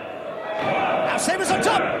now Sabre's on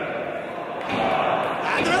top.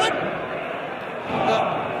 And the villain.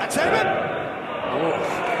 And Sabre. Yeah,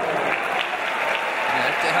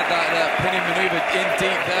 they had that pinning manoeuvre in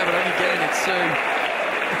deep there, but only getting it two.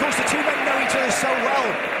 Of course, the two men know each other so well.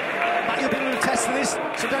 Matt, you'll be able to attest to this.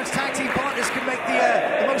 Sometimes tag team partners can make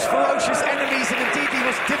the most ferocious enemies and indeed the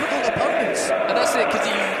most difficult opponents. And that's it, because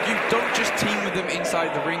you don't just team with them inside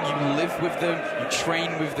the ring, you live with them, you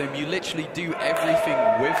train with them, you literally do everything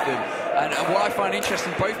with them. And what I find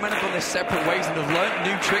interesting, both men have gone their separate ways and have learned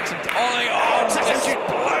new tricks. And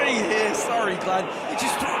display here, sorry, Glenn. He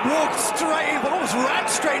just walked straight in, but almost ran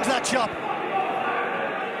straight into that chop.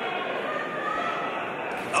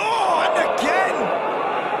 Oh, and again!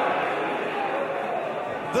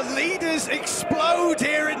 The leaders explode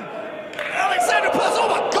here, and Alexandra Palace, oh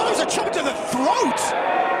my God, there's a chop into the throat!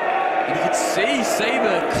 And you can see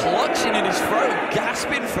Sabre clutching in his throat,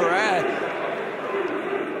 gasping for air.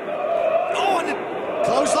 Oh, and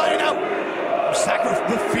clotheslining out. Zack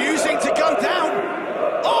refusing to go down.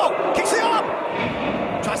 Oh, kicks the arm.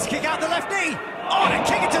 Tries to kick out the left knee. Oh, and a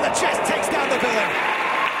kick into the chest takes down the villain.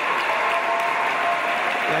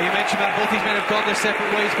 Yeah, you mentioned that both these men have gone their separate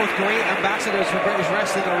ways, both great ambassadors for British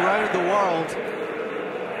wrestling around the world.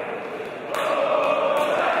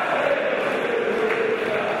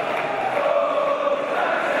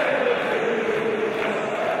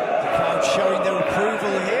 The crowd showing their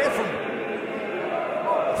approval here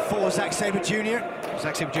for Zack Sabre Jr.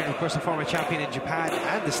 Zack Sabre Jr., of course, a former champion in Japan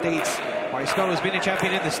and the States. Marty Scurll has been a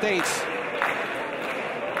champion in the States.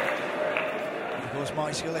 Of course,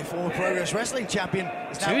 Marty Scurll, a former Progress Wrestling champion.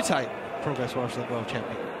 Two-time Progress Wrestling World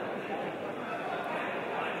Champion.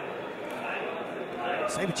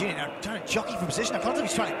 Sabre Jr. now trying to jockey for position. I can't tell if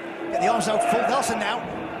he's trying to get the arms out full Nelson now.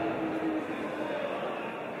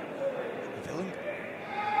 The villain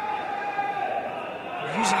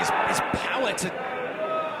using his power to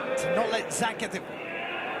not let Zack get the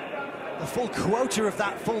the full quota of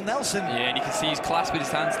that full Nelson. Yeah, and you can see he's clasping his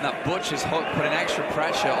hands in that butcher's hook, putting extra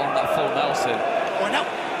pressure on that full Nelson. Oh, now,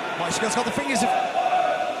 Marshall's got the fingers of...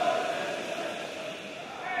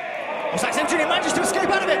 Oh, Zack Sabre Jr. manages to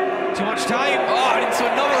escape out of it. Too much time. Oh, and into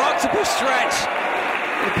another octopus stretch.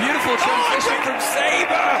 A beautiful transition from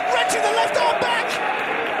Sabre. Wrenching the left arm back.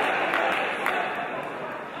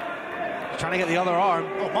 Trying to get the other arm.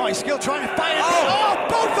 Oh, my skill trying to find it. Oh,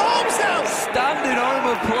 both arms now. Standing arm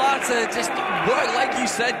of Plata, just work, like you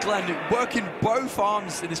said, Glenn, working both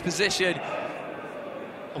arms in this position.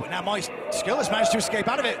 Oh, but now my skill has managed to escape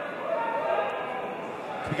out of it.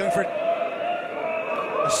 Could be going for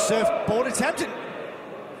a surfboard attempt.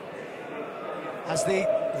 Has the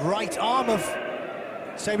right arm of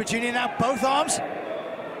Sabre Jr. now, both arms.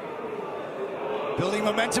 Building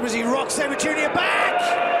momentum as he rocks Sabre Jr. back.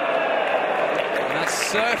 And that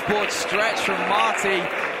surfboard stretch from Marty.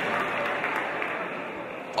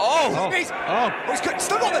 He's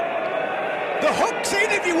still got the hooks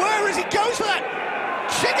in, if you were, as he goes for that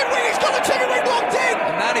chicken wing. He's got the chicken wing locked in.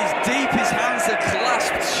 And that is deep. His hands are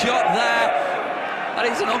clasped shut there. That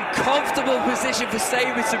is an uncomfortable position for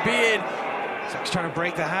Sabre to be in. Zack's trying to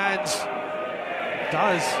break the hands.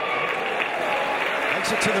 Does.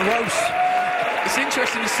 Takes it to the ropes. It's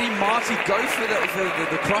interesting to see Marty go for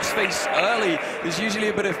the crossface early. There's usually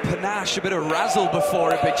a bit of panache, a bit of razzle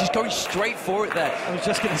before it, but just going straight for it there. I was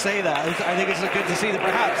just going to say that. I think it's good to see that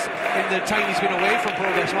perhaps in the time he's been away from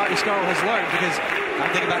Progress, Marty Scurll has learned, because I'm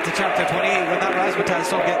thinking back to chapter 28 when that Razzmatazz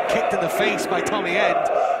saw get kicked in the face by Tommy End.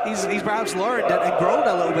 He's perhaps learned and grown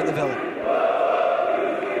a little bit, the villain.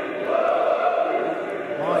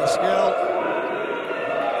 Marty Scurll.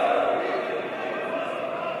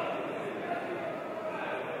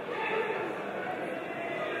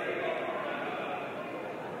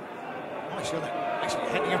 Actually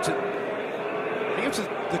heading up to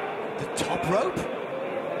the top rope.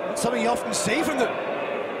 That's something you often see from the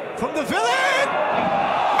villain.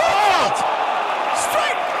 Oh!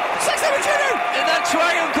 Straight! Zack Sabre Jr. And that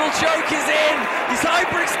triangle choke is in. He's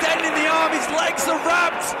hyperextending the arm. His legs are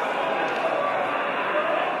wrapped.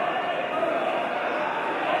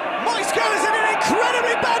 Marty Scurll is in an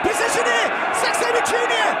incredibly bad position here. Zack Sabre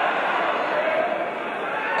Jr.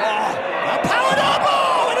 Oh, a powered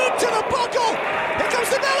elbow and into the buckle. Here comes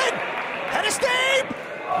the villain. Head of steam.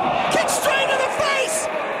 Kick straight to the face.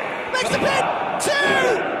 Makes the pin. 2.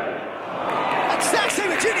 And Zack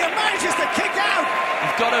Sabre Jr. manages to kick out.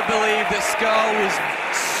 You've got to believe that Scurll was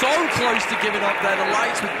so close to giving up there. The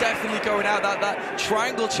lights were definitely going out. That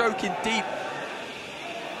triangle choking deep.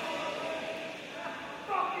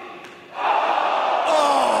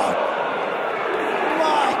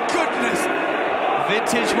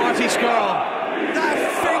 Vintage Marty Scurll. That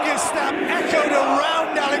finger snap echoed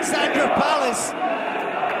around Alexandra Palace.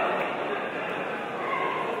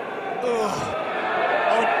 Oh,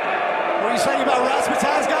 what are you saying about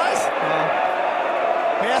Razzmatazz, guys?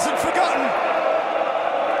 He hasn't forgotten.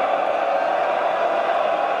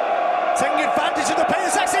 Taking advantage of the pain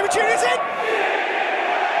that Zack Sabre Jr. is in.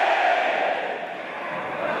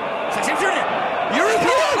 Zack Sabre Jr.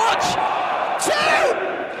 European clutch. 2.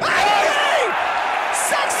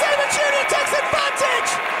 Zack Sabre Jr. takes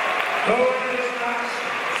advantage!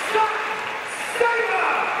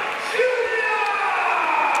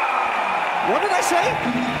 What did I say?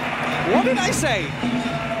 What did I say?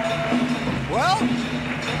 Well,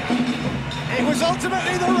 it was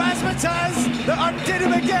ultimately the Razzmatazz that undid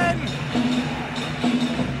him again.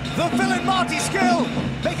 The villain Marty Scurll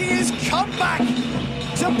making his comeback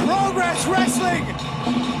to Progress Wrestling.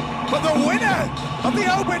 But the winner of the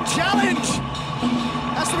Open Challenge,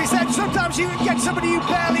 has to be said, sometimes you can get somebody you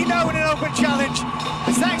barely know in an Open Challenge.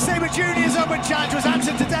 The Zack Sabre Jr.'s Open Challenge was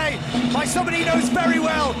answered today by somebody he knows very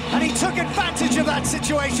well, and he took advantage of that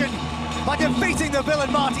situation by defeating the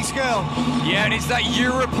villain Marty Scurll. Yeah, and it's that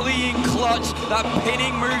European clutch, that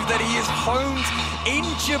pinning move that he has honed in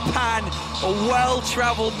Japan. A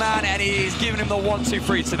well-travelled man, and he is giving him the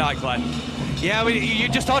 1-2-3 tonight, Glenn. Yeah, you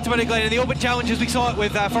just talked about it, Glenn. In the Open Challenges, we saw it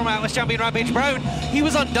with former Atlas champion Rampage Brown. He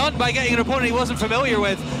was undone by getting an opponent he wasn't familiar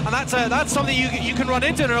with, and that's something you can run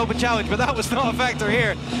into in an Open Challenge, but that was not a factor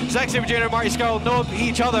here. Zack Sabre Jr. and Marty Scurll know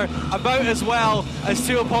each other about as well as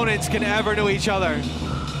two opponents can ever know each other.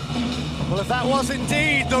 Well, if that was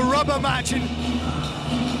indeed the rubber match in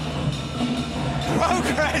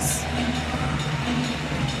Progress.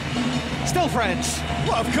 Still friends.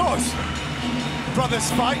 Well, of course.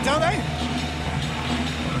 Brothers fight, don't they?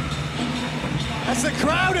 As the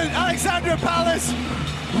crowd at Alexandra Palace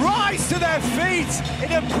rise to their feet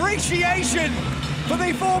in appreciation for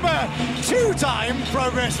the former 2-time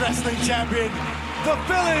Progress Wrestling champion, the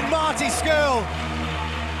villain, Marty Skrull.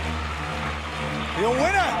 Your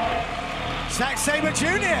winner, Zack Sabre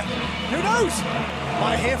Jr. Who knows?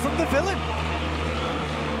 Might hear from the villain.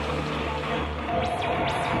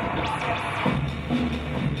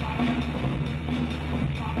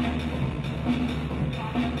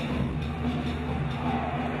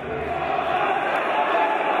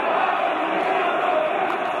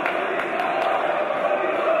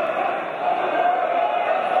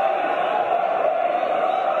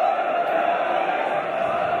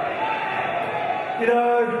 You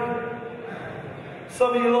know,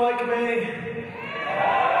 some of you like me.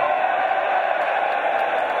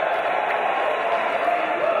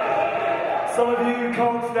 Some of you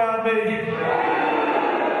can't stand me.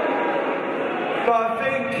 But I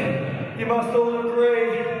think you must all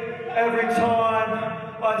agree, every time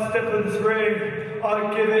I step in this ring,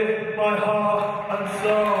 I give it my heart and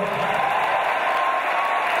soul.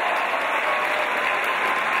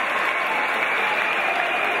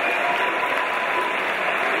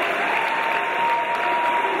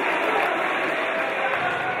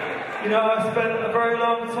 You know, I spent a very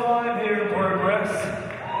long time here in Progress.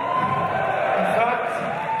 In fact,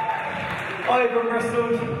 I even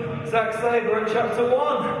wrestled Zack Sabre at Chapter 1.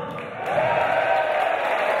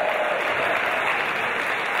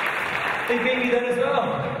 He beat me then as well.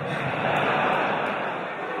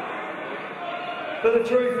 But the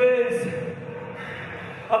truth is,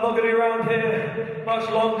 I'm not going to be around here much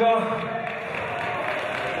longer.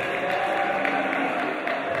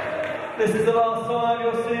 This is the last time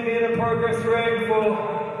you'll see me in a Progress ring for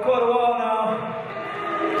quite a while now.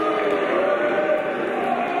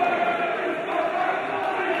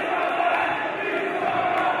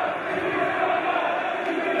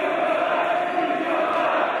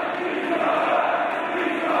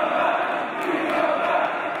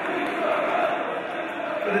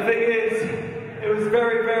 But the thing is, it was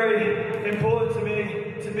very, very important to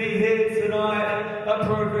me to be here tonight at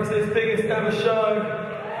Progress's biggest ever show.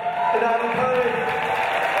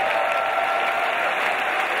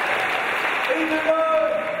 Even though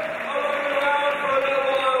I'm only around for a little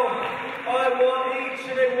while, I want each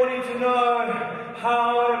and every one of you to know how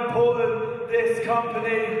important this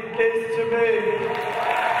company is to me.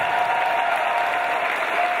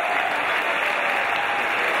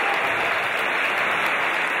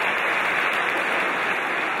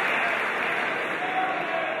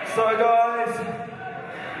 So guys,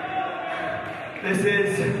 this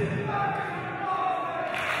is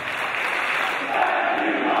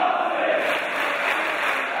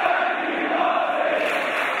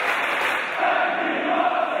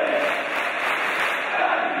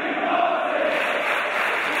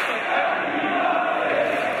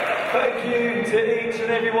to each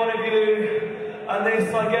and every one of you, and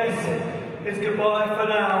this, I guess, is goodbye for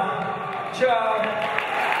now. Ciao.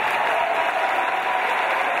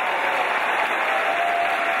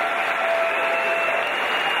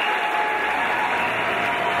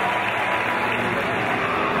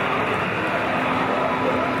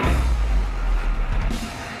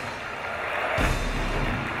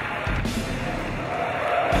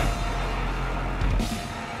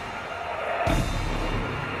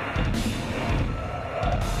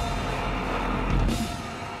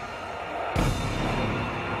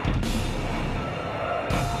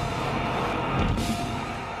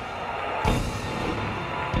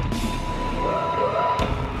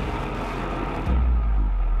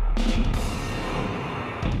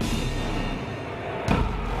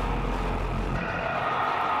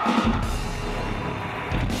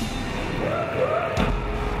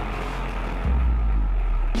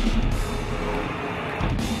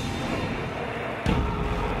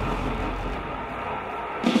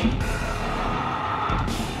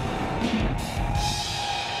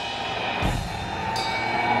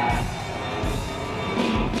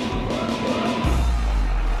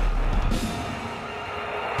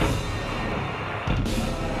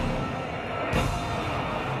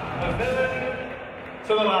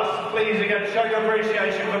 To the last, please again show your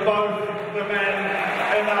appreciation for both the men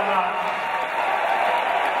in that match.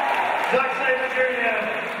 Zack Sabre Jr.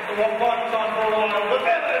 for one final time for a while, the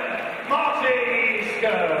villain, Marty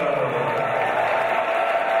Skrull.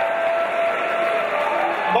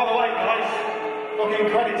 By the way, guys,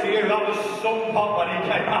 fucking credit to you, that was some pop when he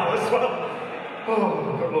came out as well.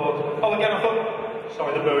 Oh, good lord. Oh, again, I thought,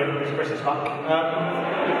 sorry, the booing, it's Chris's back.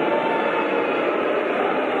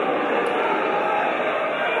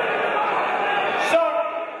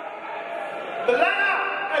 The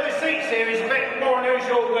ladder of the seats here is written more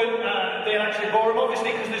unusual than the Electric Ballroom,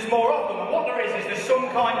 obviously, because there's more of them. And what there is there's some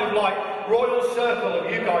kind of like royal circle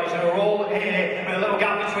of you guys who are all here with a little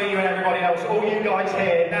gap between you and everybody else. All you guys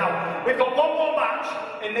here. Now, we've got one more match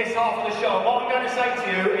in this half of the show. What I'm going to say to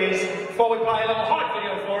you is, before we play a little hype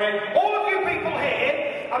video for it, all of you people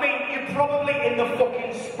here, I mean, you're probably in the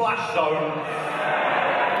fucking splash zone.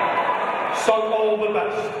 So all the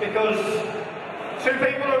best, because two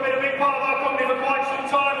people who have been a big part of our company for quite some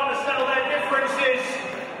time want to settle their differences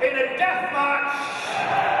in a death match.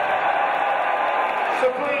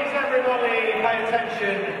 So please, everybody, pay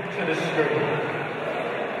attention to the screen.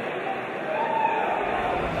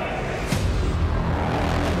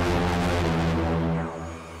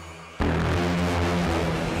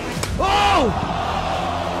 Oh!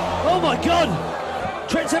 Oh my God!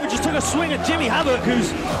 Trent Seven just took a swing at Jimmy Havoc,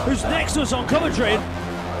 who's next to us on commentary.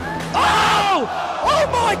 Oh! Oh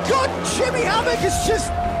my God! Jimmy Havoc has just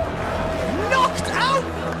knocked out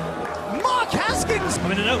Mark Haskins! I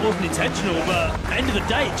mean, I know it wasn't intentional, but at the end of the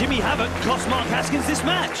day, Jimmy Havoc cost Mark Haskins this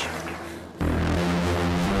match.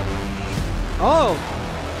 Oh!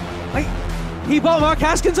 He bought Mark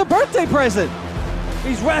Haskins a birthday present!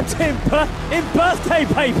 He's wrapped in birthday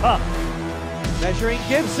paper! Measuring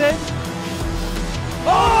Gibson.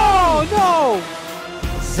 Oh, no!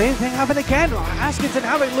 Same thing happened again. Haskins and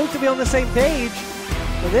Havoc looked to be on the same page.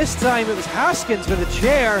 But this time it was Haskins with a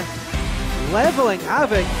chair, leveling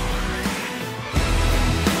Havoc.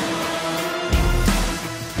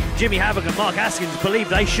 Jimmy Havoc and Mark Haskins believe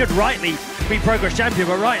they should rightly be Progress Champion,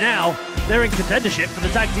 but right now they're in contendership for the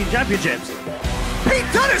Tag Team Championships. Pete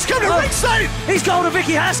Dunne has come to ringside! He's got hold of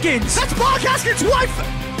Vicky Haskins! That's Mark Haskins' wife!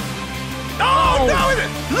 Oh,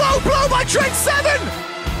 no! Low blow by Trent Seven!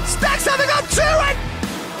 Stacks having up to it!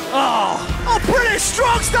 Oh! A British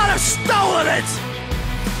strong style have stolen it!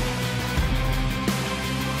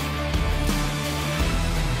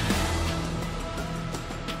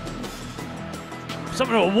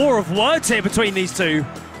 Something of a war of words here between these two.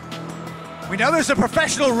 We know there's a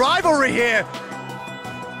professional rivalry here.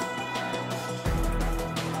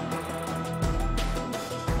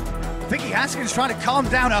 Vicky Haskins trying to calm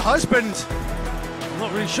down her husband. I'm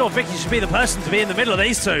not really sure Vicky should be the person to be in the middle of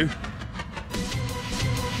these two.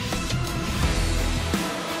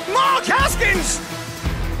 Mark Haskins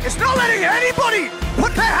is not letting anybody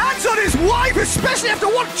put their hands on his wife, especially after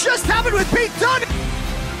what just happened with Pete Dunne.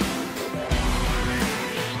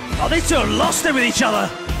 Oh, these two have lost it with each other.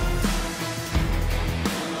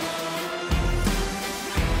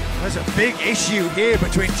 There's a big issue here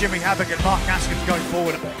between Jimmy Havoc and Mark Haskins going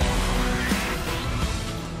forward.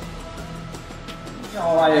 You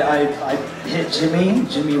know, I hit Jimmy.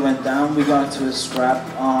 Jimmy went down. We got into a scrap.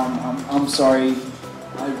 I'm sorry.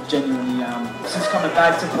 I genuinely since coming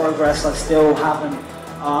back to Progress, I still haven't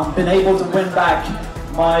been able to win back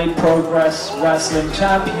my Progress Wrestling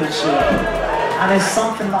Championship. And it's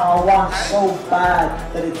something that I want so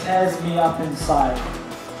bad that it tears me up inside.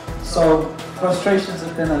 So frustrations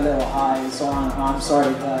have been a little high, so I'm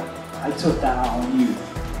sorry that I took that out on you.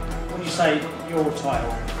 When you say your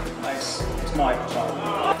title, it's my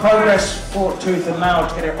title. Progress fought tooth and nail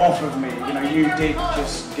to get it off of me. You know, you did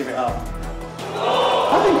just give it up.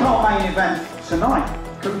 I think our main event tonight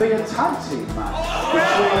could be a tag team match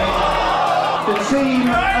between the team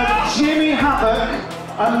of Jimmy Havoc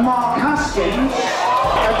and Mark Haskins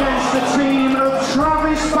against the team of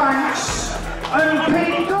Travis Banks and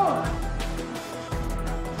Pete Dunne.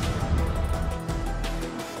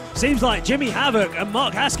 Seems like Jimmy Havoc and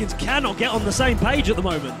Mark Haskins cannot get on the same page at the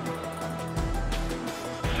moment.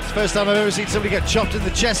 It's the first time I've ever seen somebody get chopped in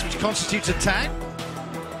the chest, which constitutes a tag.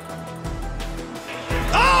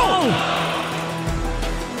 Oh!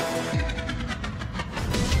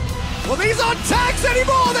 Well, these aren't tags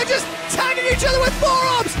anymore, they're just tagging each other with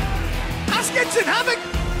forearms! Haskins and Havoc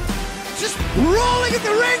just rolling in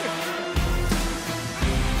the ring!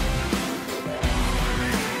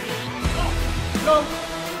 No!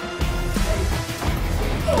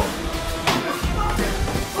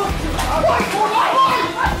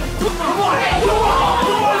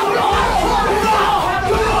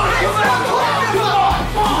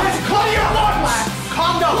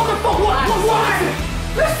 Calm down! What the fuck? What is it?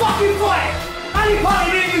 Let's fucking fight! Alley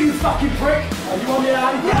party near you fucking prick! Oh, you want me to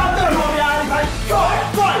alley? Yeah, I know you want me to alley, mate!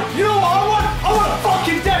 Fine! You know what I want? I want a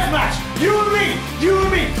fucking deathmatch! You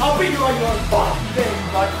and me! I'll beat you like your own fucking thing,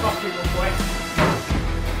 like fucking boy.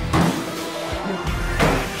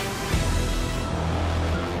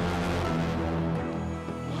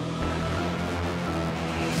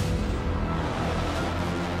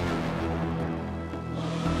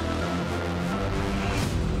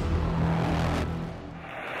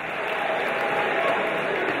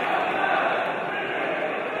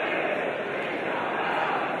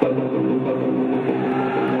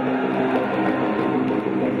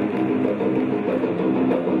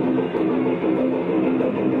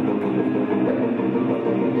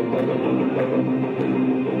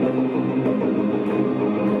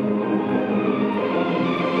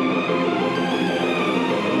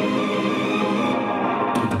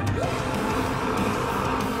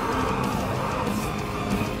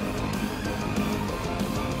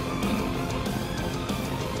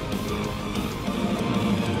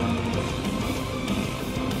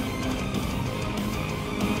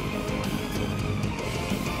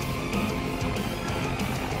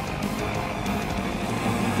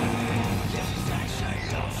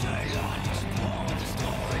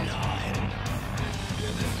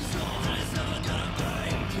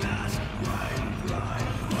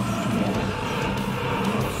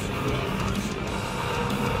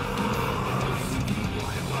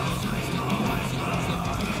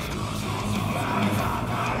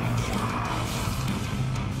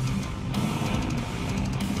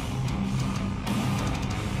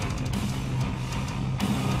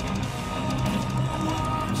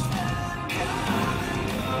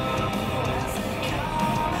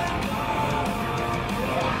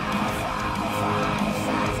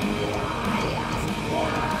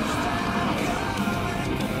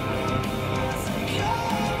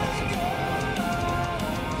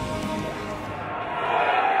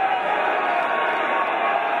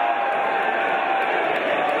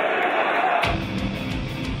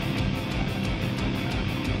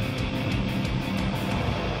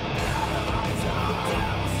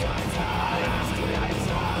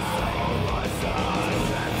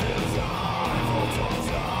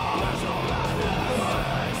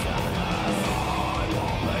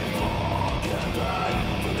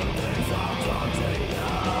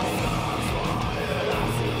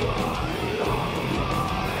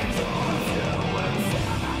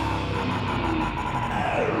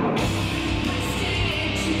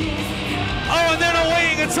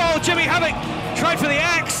 for the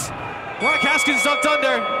axe. Mark Haskins ducked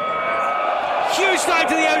under. Huge dive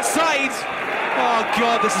to the outside. Oh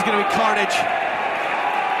God, this is going to be carnage.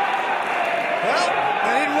 Well,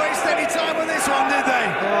 they didn't waste any time on this one, did they?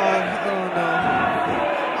 Oh no.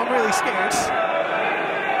 I'm really scared.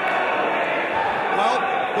 Well,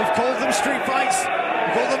 we've called them street fights.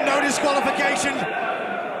 We've called them no disqualification.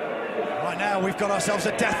 Right now, we've got ourselves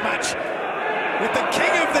a death match with the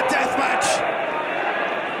king of the death match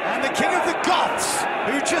and the king of the Goths,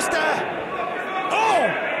 who just oh!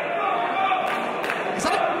 Is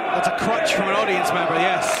that That's a crutch from an audience member,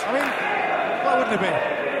 yes. I mean, why wouldn't it be?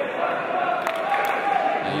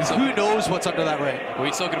 Who knows what's under that ring?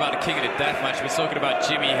 We're talking about the king of the death match. We're talking about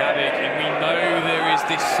Jimmy Havoc, and we know there is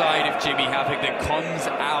this side of Jimmy Havoc that comes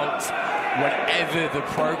out whenever the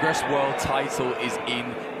Progress World title is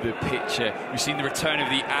in the picture. We've seen the return of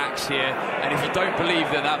the axe here, and if you don't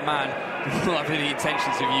believe that that man will have any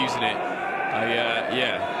intentions of using it, I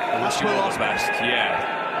wish you all the best.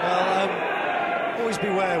 Yeah. Well, always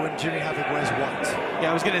beware when Jimmy Havoc wears white.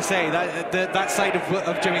 Yeah, I was going to say that side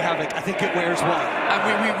of Jimmy Havoc, I think it wears white.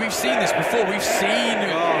 And we've seen this before. We've seen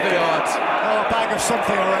a bag of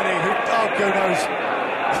something already. God knows.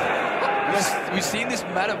 We've seen this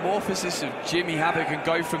metamorphosis of Jimmy Havoc and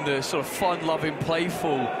go from the sort of fun-loving,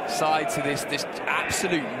 playful side to this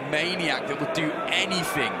absolute maniac that will do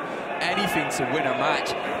anything to win a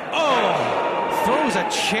match. Oh! Throws a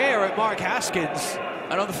chair at Mark Haskins.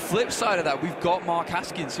 And on the flip side of that, we've got Mark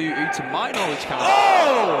Haskins, who to my knowledge, can't.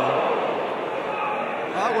 Oh!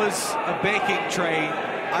 That was a baking tray.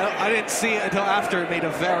 I didn't see it until after it made a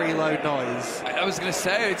very loud noise. I was going to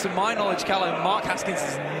say, to my knowledge, Callum, Mark Haskins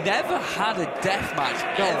has never had a death match,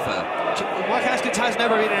 ever. Mark Haskins has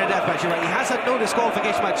never been in a death match, you're right. He has had no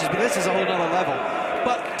disqualification matches, but this is a whole other level.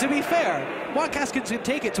 But to be fair, Mark Haskins can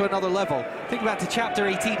take it to another level. Think back to Chapter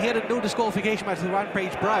 18. He had a no disqualification match with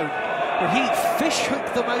Rampage Brown, where he fish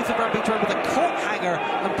hooked the mouth of Rampage Brown with a coat hanger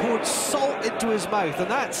and poured salt into his mouth, and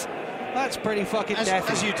that's pretty fucking deathy.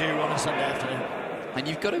 As you do on a Sunday afternoon. And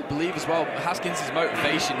you've got to believe as well, Haskins'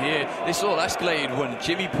 motivation here. This all escalated when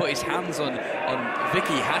Jimmy put his hands on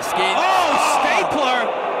Vicky Haskins. Oh, stapler!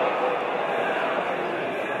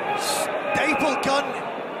 Staple gun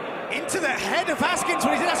into the head of Haskins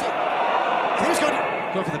when he did that. He was going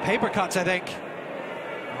for the paper cuts, I think.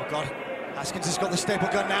 Oh God, Haskins has got the staple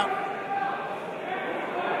gun now.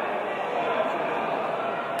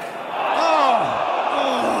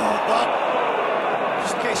 Well,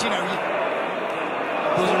 just in case you know.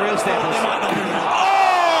 Those are real staples. They might not be real.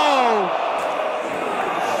 Oh!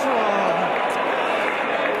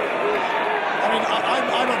 I mean,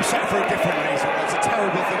 I'm upset for a different reason. That's a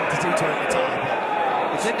terrible thing to do to him at the time.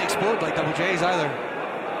 It didn't explode like Double J's either.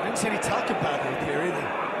 I didn't see any talcum powder appear either.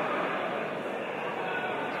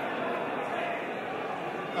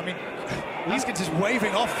 I mean, Haskins is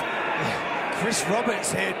waving off Chris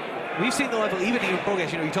Roberts here. We've seen the level, even in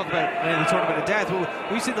Progress, you talk about the Tournament of Death,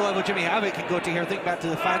 we've seen the level Jimmy Havoc can go to here. Think back to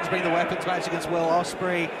the Fans Bring the Weapons match against Will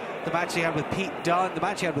Ospreay, the match he had with Pete Dunne, the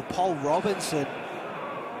match he had with Paul Robinson.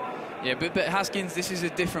 Yeah, but Haskins, this is a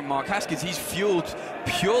different Mark Haskins. He's fueled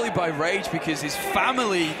purely by rage because his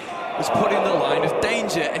family was put in the line of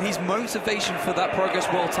danger, and his motivation for that Progress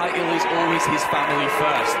World title is always his family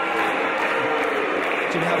first.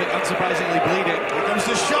 Jimmy Havoc unsurprisingly bleeding. Here comes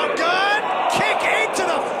the shotgun! Kick into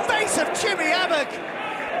the face of Jimmy Havoc!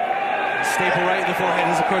 Staple right in the forehead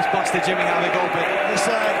has, of course, busted Jimmy Havoc open.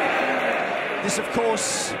 This of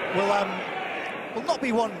course, will not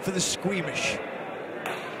be one for the squeamish.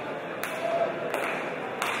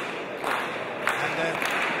 And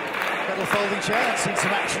metal folding chair, I've seen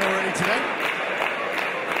some action already today.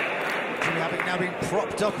 Jimmy Havoc now being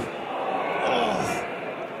propped up. Oh!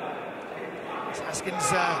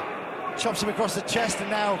 Haskins chops him across the chest, and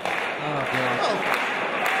now... Oh, God. Well,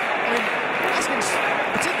 I mean, Haskins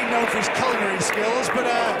particularly known for his culinary skills, but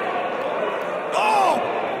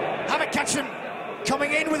Havoc catches him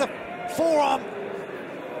coming in with a forearm.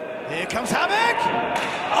 Here comes Havoc.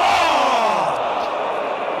 Oh!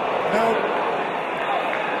 Nope.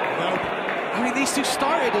 I mean, these two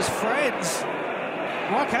started as friends.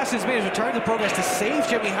 Mark Haskins made his return to Progress to save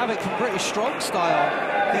Jimmy Havoc from British Strong Style.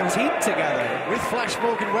 They teamed together. With Flash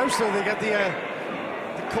Morgan Webster, they got the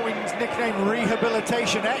coin's nickname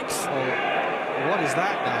Rehabilitation X. Oh, what is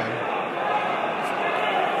that now?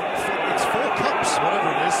 It's 4 cups,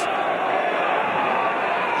 whatever it is.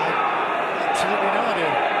 Absolutely no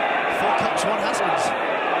idea. 4 cups, 1 Haskins.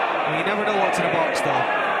 Well, you never know what's in a box, though.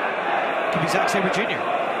 Could be Zack Sabre Jr.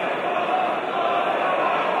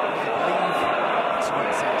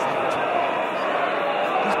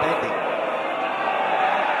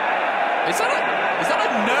 Is that it?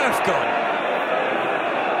 gun.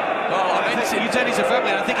 Oh, I mentioned... Uteni's a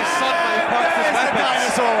family, and I think his son might have parked his weapons. The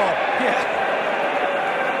dinosaur! Yeah.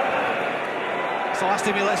 So last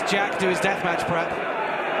time he lets Jack do his deathmatch prep.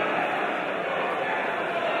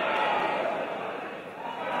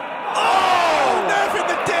 Oh! Nerve in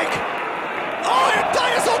the dick! Oh, a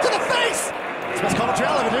dinosaur to the face! It's best commentary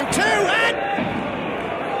I'll ever do. 2 and...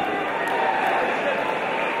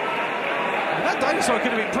 That dinosaur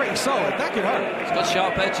could have been pretty solid. That could hurt. It's got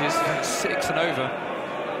sharp edges. 6 and over.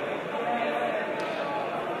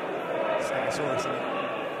 Stegosaurus, isn't it?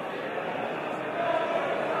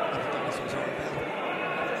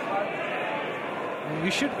 We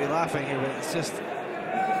shouldn't be laughing here, but it's just...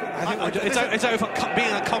 I think it's out for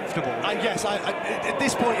being uncomfortable. Yes, at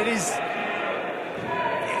this point it is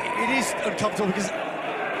uncomfortable because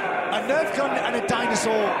a Nerf gun and a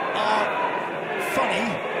dinosaur are funny.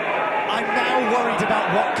 I'm now worried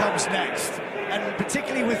about what comes next, and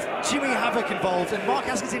particularly with Jimmy Havoc involved and Mark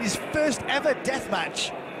Haskins in his first ever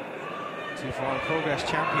deathmatch. Too far, Progress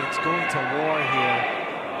champions going to war here.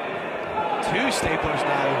 2 staplers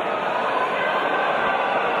now.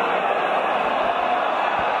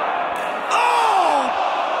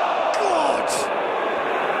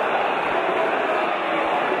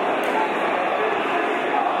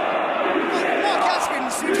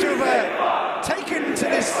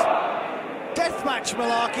 Deathmatch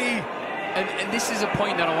malarkey. And this is a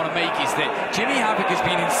point that I want to make, is that Jimmy Havoc has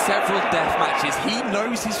been in several death matches. He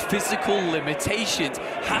knows his physical limitations.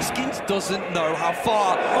 Haskins doesn't know how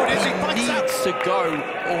far he needs to go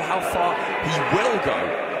or how far he will go.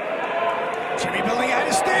 Jimmy building ahead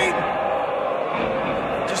of steam.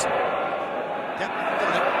 Just, yep.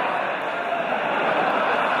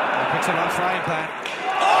 Picks up that frying pan.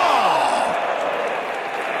 Oh!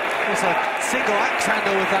 It's a single axe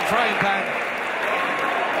handle with that frying pan.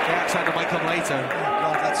 The axe handle might come later. Oh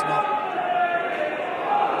God, that's not.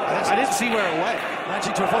 I didn't see where it went.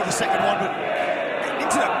 Managing to avoid the second one, but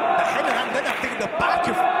into the head of that, and then I think the back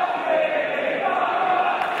of.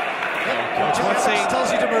 Sweatsing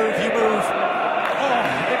tells you to move, you move.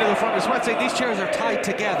 Oh, into the front of Sweatsing. These chairs are tied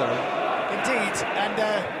together. Indeed, and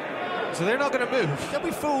so they're not going to move. Don't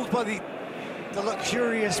be fooled by the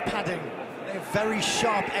luxurious padding. They have very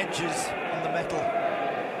sharp edges on the metal.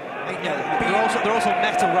 They're also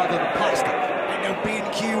metal rather than plastic. Ain't no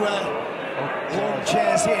B&Q lawn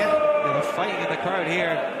chairs here. Yeah, they're fighting in the crowd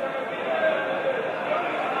here.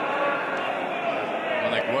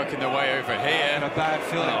 Well, they're working their way over here. Got a bad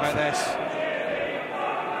feeling about this.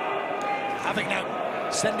 Havoc now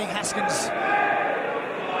sending Haskins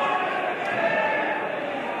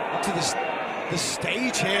onto the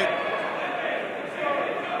stage here.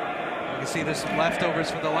 You can see there's some leftovers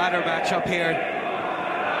from the ladder match up here.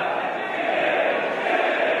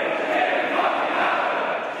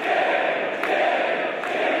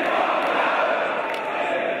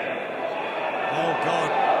 Oh God!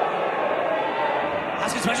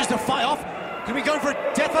 Haskins manages to fight off. Can we go for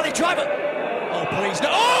a Death Valley driver? Oh please no!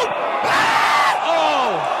 Oh! Ah!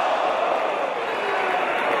 Oh!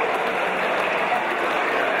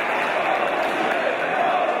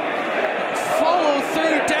 Follow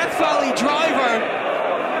through Death Valley driver.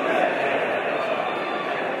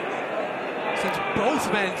 Sends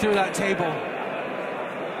both men through that table.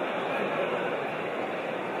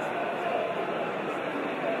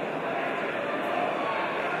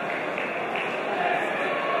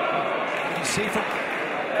 You can see from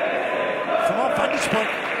our vantage point,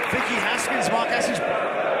 Vicky Haskins, Mark Haskins'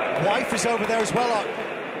 wife is over there as well.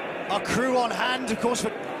 Our crew on hand, of course,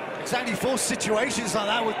 for exactly 4 situations like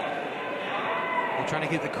that. They're trying to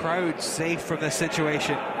keep the crowd safe from this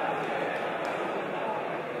situation.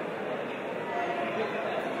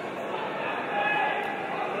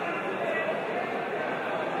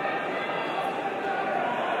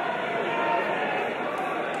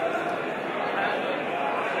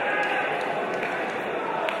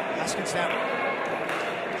 Haskins now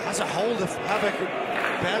has a hold of Havoc,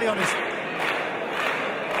 barely on his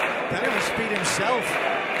feet himself,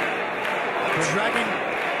 dragging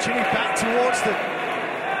Jimmy back towards the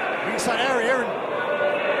ringside area, and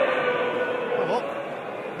well,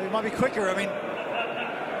 maybe it might be quicker. I mean,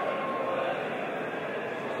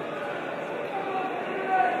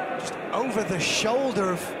 just over the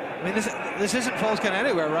shoulder of. I mean, this isn't falls count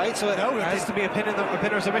anywhere, right? So it has to be a pin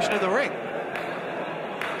or submission in the ring.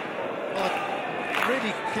 Well, I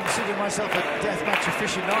really consider myself a deathmatch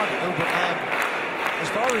aficionado, but as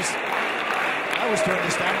far as I was to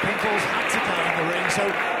understand, pinfalls had to count in the ring, so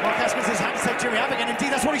Mark Haskins has had to take Jimmy Havoc, and indeed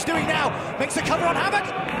that's what he's doing now. Makes the cover on Havoc,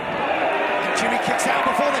 and Jimmy kicks out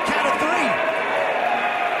before the count of 3.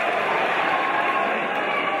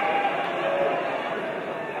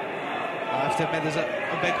 have to admit, there's a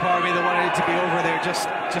big part of me that wanted it to be over there, just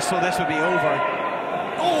so this would be over.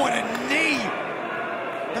 Oh, and a knee!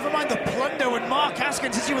 Never mind the plunder when Mark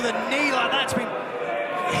Haskins hits you with a knee like that. It's been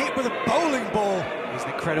hit with a bowling ball. He's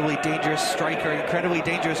an incredibly dangerous striker, incredibly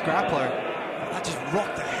dangerous grappler. That just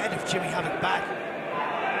rocked the head of Jimmy Havoc back.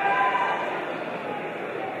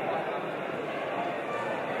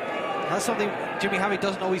 That's something Jimmy Havoc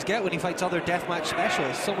doesn't always get when he fights other deathmatch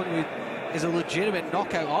specialists. Someone who is a legitimate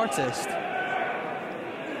knockout artist.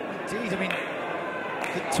 Indeed, I mean,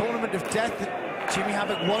 the Tournament of Death that Jimmy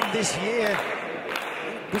Havoc won this year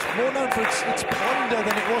was more known for its plunder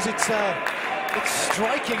than it was its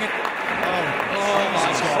striking. And, oh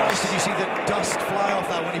my Christ, did you see the dust fly off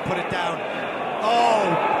that when he put it down? Oh,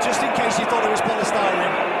 just in case you thought it was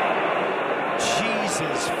polystyrene.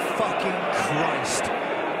 Jesus fucking Christ.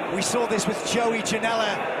 We saw this with Joey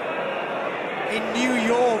Janela in New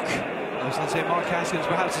York. I was going to say Mark Haskins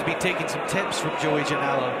perhaps has been taking some tips from Joey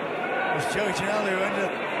Janela. It was Joey Janela who ended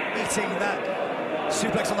up eating that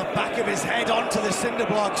suplex on the back of his head onto the cinder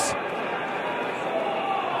blocks.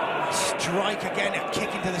 Strike again, a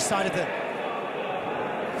kick into the side of the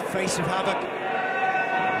face of Havoc.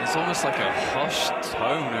 It's almost like a hushed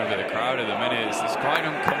tone over the crowd at the minute. It's quite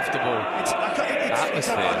uncomfortable. It's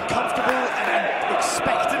uncomfortable and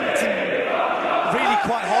expectant and really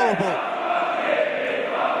quite horrible.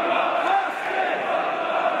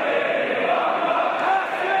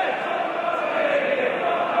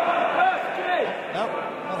 No,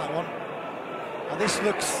 not that one. And this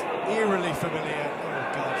looks eerily familiar.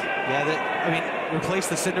 Oh, God. Yeah, I mean, replace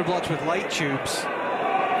the cinder blocks with light tubes,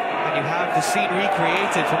 and you have the scene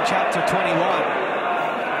recreated from Chapter 21.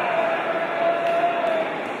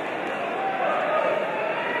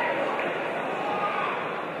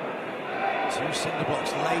 Two cinder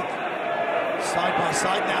blocks laid side by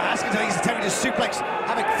side now. Haskins, I think he's attempting to suplex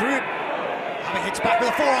Havoc through it. Havoc hits back with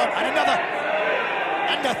a forearm, and another.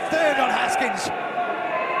 And a third on Haskins.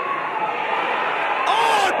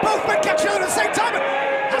 Oh, and both men catch each other at the same time.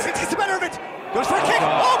 Haskins gets the better of it. Goes for a kick.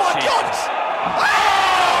 Oh my God!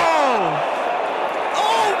 Oh!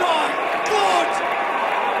 Oh my God!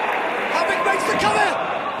 Havoc makes the cover.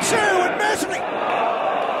 Two, and mercifully.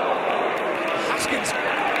 Haskins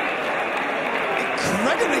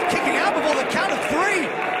incredibly kicking out before the count of three.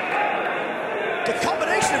 The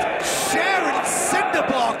combination of chair and cinder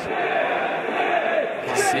block.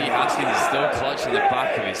 You see Haskins is still clutching the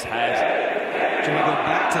back of his head. Jimmy going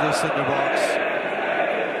back to the cinder blocks.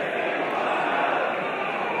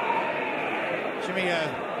 Jimmy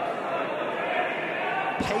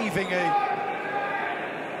paving a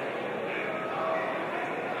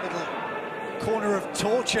little corner of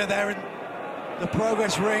torture there in the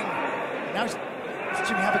Progress ring. Now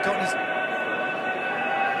Jimmy Havoc on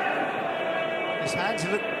his hands.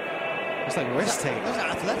 Look, it's like wrist tape. That's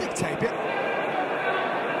athletic tape, yeah.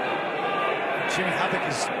 Jimmy Havoc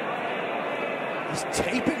is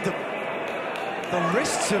taping the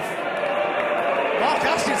wrists of Mark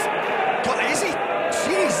Haskins. God, is he?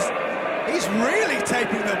 Jeez, he's really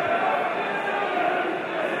taping them.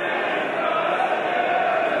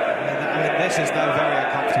 I mean, this is now very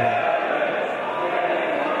uncomfortable.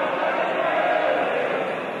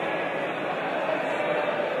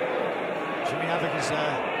 Jimmy Havoc is oh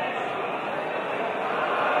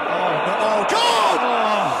no! Oh God!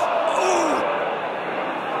 Oh!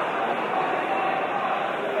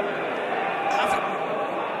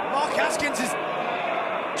 Mark Haskins is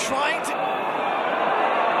trying to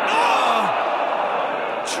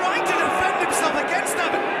defend himself against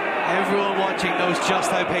them. Everyone watching knows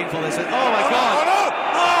just how painful this is. Oh my God! Oh no!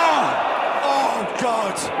 Oh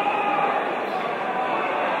God!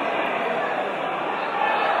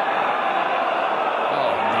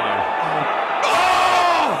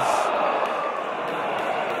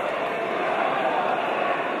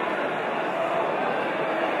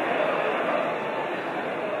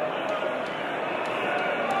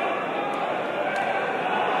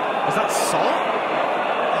 Is that salt?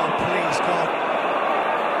 Oh, please, God.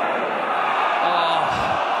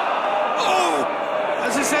 Oh!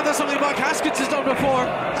 As I said, that's something Mark Haskins has done before.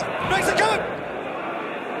 Makes it good!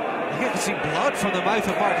 You can see blood from the mouth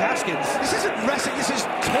of Mark Haskins. This isn't wrestling, this is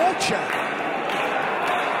torture.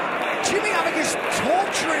 Jimmy Havoc is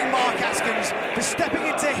torturing Mark Haskins for stepping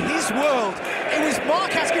into his world. It was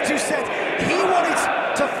Mark Haskins who said he wanted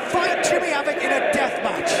to fight Jimmy Havoc in a death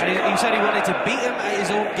match. And he said he wanted to beat him at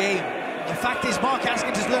his own game. The fact is, Mark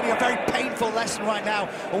Haskins is learning a very painful lesson right now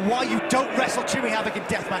on why you don't wrestle Jimmy Havoc in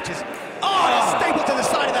death matches. Oh, and a staple to the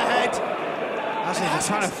side of the head. Haskins is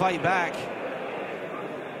trying to fight back.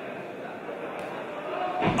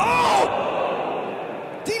 Oh!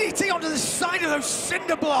 DDT onto the side of those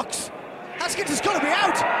cinder blocks. Haskins has got to be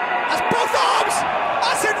out. That's both arms.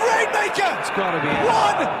 That's it, Rainmaker. It's got to be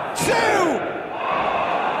out. 1, 2.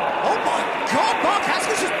 Oh my God, Mark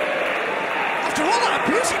Haskins just, after all that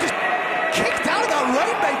abuse, he just kicked out of that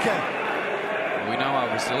Rainmaker. We know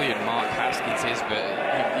how resilient Mark Haskins is, but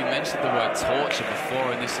you mentioned the word torture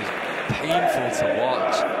before, and this is painful to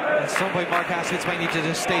watch. At some point, Mark Haskins might need to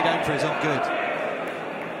just stay down for his own good.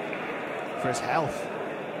 For his health.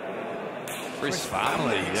 For his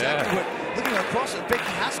family, exactly. yeah. We're looking across at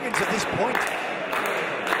Vicky Haskins at this point.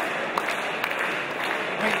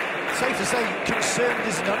 I mean, safe to say, concerned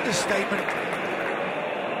is an understatement.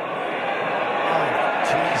 Oh,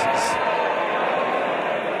 Jesus.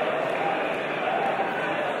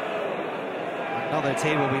 Another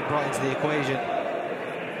table being brought into the equation.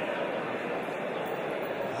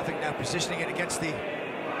 I think now positioning it against the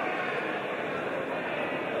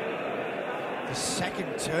second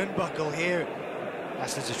turnbuckle here.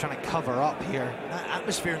 Haskins is trying to cover up here. That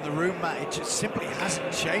atmosphere in the room, Matt, it just simply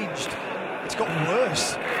hasn't changed. It's got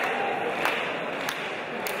worse.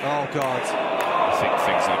 Oh, God. I think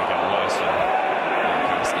things are going to get worse for Mark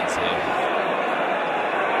Haskins here.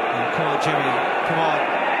 Oh, come on, Jimmy. Come on.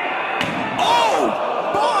 Oh,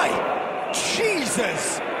 my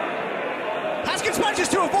Jesus! Haskins manages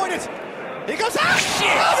to avoid it. He goes, ah, shit!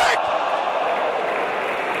 Havoc!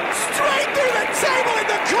 Straight through the table in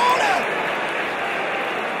the corner!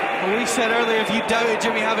 Well, we said earlier if you doubted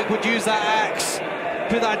Jimmy Havoc would use that axe,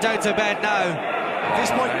 put that down to bed now. At this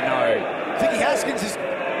point, Vicky Haskins is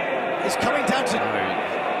coming down to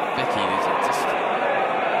Vicky just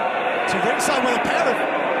ringside with a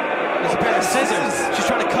pair of scissors. She's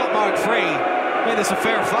trying to cut Mark free. Made this a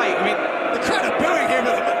fair fight. I mean, the crowd are booing here,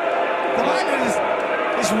 but the man with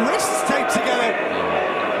his wrists taped together.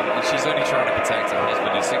 Yeah. And she's only trying to protect her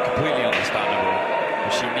husband. It's completely understandable,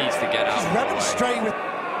 but she needs to get out. She's remonstrating with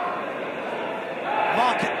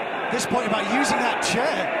Mark at this point about using that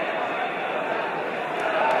chair.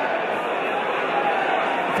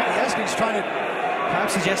 I think Haskins trying to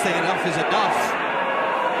perhaps suggesting enough is enough.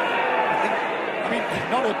 I mean,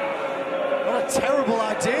 not a terrible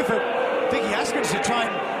idea for Vicky Haskins to try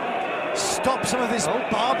and stop some of this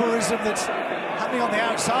barbarism that's happening on the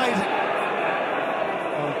outside.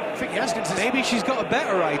 Vicky Haskins is... Maybe she's got a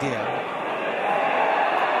better idea.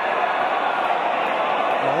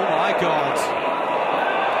 Oh my God.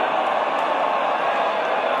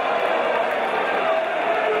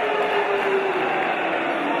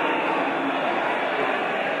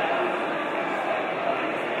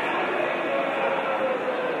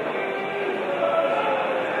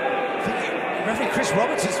 Chris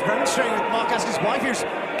Roberts is remonstrating with Mark Haskins' wife here.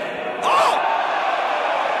 Oh!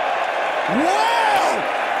 Wow!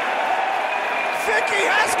 Vicky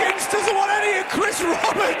Haskins doesn't want any of Chris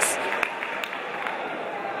Roberts.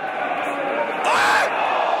 Ah!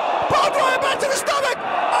 Barbed wire back to the stomach.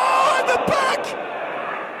 Oh, and the back.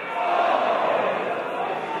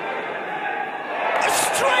 A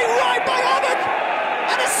straight right by Havoc.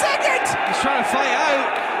 And a second. He's trying to fight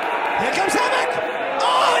out. Here comes Havoc.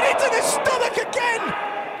 Oh, and into the stomach again!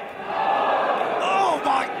 Oh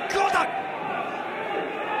my God!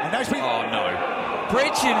 And now oh no!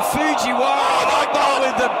 Bridging Fujiwara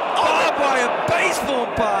with the barbed wire baseball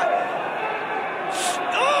bat.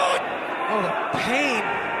 Oh, the pain!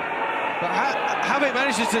 But Havoc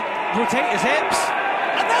manages to rotate his hips.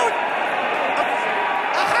 And now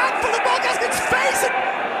a handful of Mark Haskins' face, and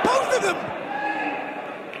both of them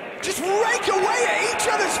just rake away at each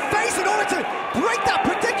other's face in order to break that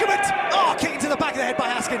predicament. Oh, kick into the back of the head by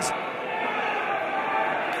Haskins.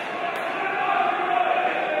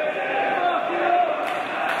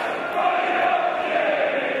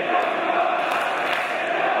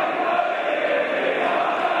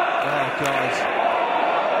 Oh, God.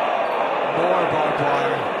 More barbed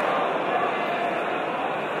wire.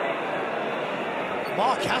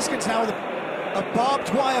 Mark Haskins now with a barbed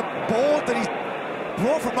wire board that he's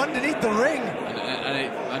brought from underneath the ring.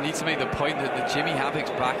 I need to make the point that Jimmy Havoc's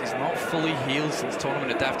back is not fully healed since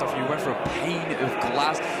Tournament of Death. He went for a pane of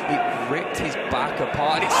glass. It ripped his back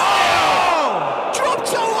apart. Oh! Drop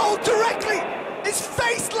toe hold directly. His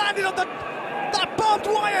face landed on that barbed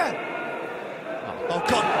wire. Oh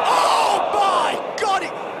God! Oh my God!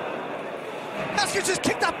 Haskins just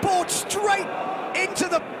kicked that board straight into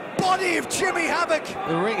the body of Jimmy Havoc.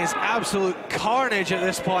 The ring is absolute carnage at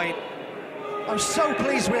this point. I'm so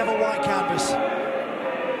pleased we have a white canvas.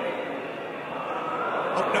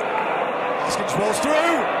 Oh no! Haskins rolls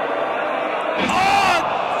through. Oh!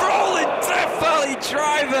 Rolling Death Valley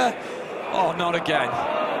driver. Oh, not again.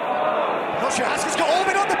 I'm not sure Haskins got all of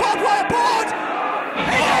it on the barbed wire board.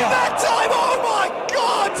 He got that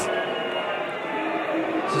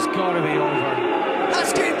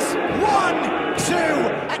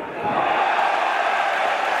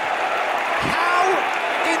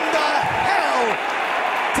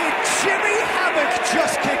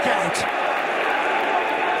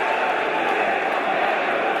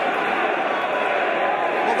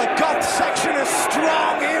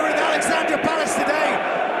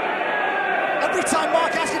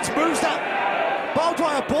moves that barbed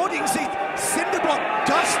wire board. You can see cinder block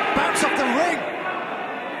dust bounce off the ring.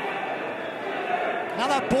 Now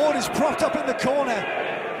that board is propped up in the corner.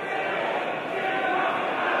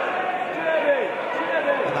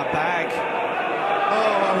 And that bag.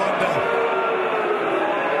 Oh, I wonder.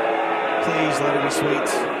 Please let it be sweet.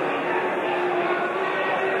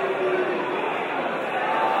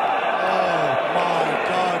 Oh my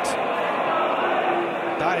God.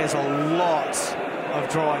 That is a lot of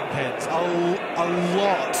drawing pins. A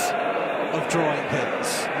lot of drawing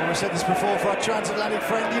pins. Well, we said this before for our transatlantic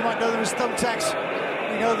friend. You might know there was thumbtacks.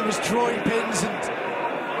 We know there was drawing pins, and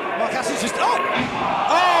Mark Haskins just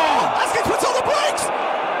Haskins puts on the brakes.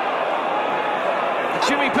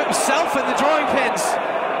 Jimmy put himself in the drawing pins.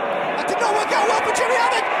 That did not work out well for Jimmy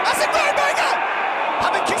Havoc. That's a Rainmaker.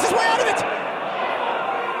 Havoc kicks his way out of it.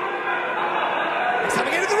 He's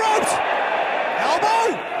having into the ropes.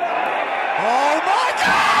 Elbow. Oh my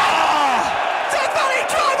God! Death Valley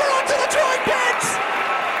driver onto the drawing pins.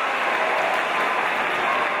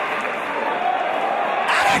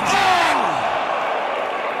 And again!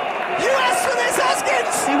 You asked for this,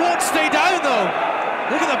 Haskins. He won't stay down though.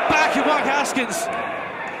 Look at the back of Mark Haskins.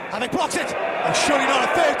 Havoc blocks it. Oh, surely not a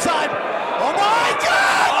third time. Oh my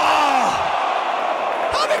God! Oh.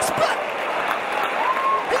 Havoc's back.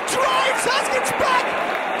 He drives Haskins back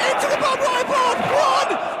into the barbed wire board.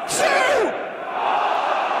 1, 2. Oh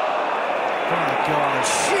my God.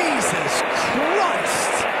 Jesus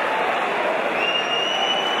Christ.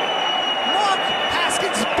 Mark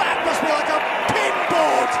Haskins' back must be like a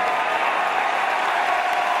pinboard.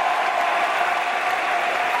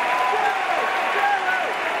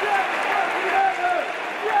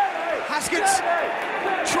 Haskins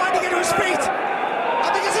trying to get to his feet.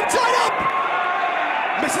 I think it's him tied up.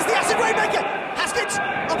 Misses the acid rainmaker. Haskins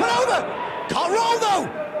up and over. Can't roll though.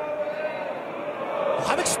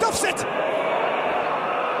 Havoc stuffs it.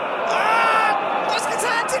 Haskins'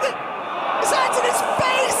 hands in it. His hands in his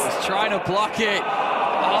face. He's trying to block it.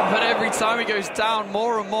 Oh, but every time he goes down,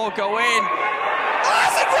 more and more go in.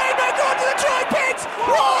 Acid rainmaker onto the dry pits.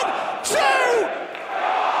 1, 2.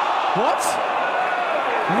 What?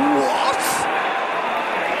 What?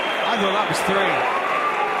 I thought that was 3.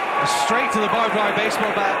 Straight to the barbed wire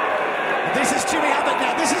baseball bat. This is Jimmy Havoc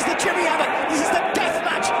now. This is the Jimmy Havoc. This is the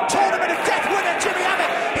Deathmatch Tournament of Death winner, Jimmy Havoc.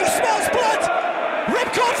 He smells blood.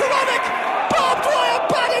 Ripcord from Havoc. Barbed wire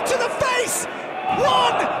bat into the face. 1,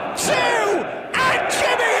 2, and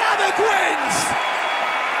Jimmy Havoc wins.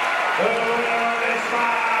 The winner of this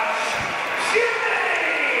match,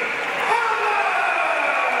 Jimmy Havoc!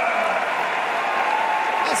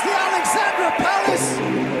 As the Alexandra Palace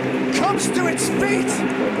comes to its feet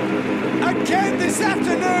again this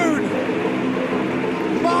afternoon.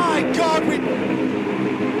 My God,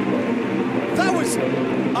 that was...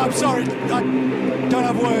 I'm sorry, I don't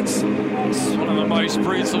have words. It's one of the most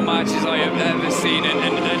brutal matches I have ever seen, and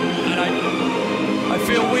I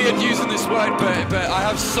feel weird using this word, but I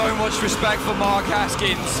have so much respect for Mark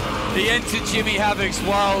Haskins. He entered Jimmy Havoc's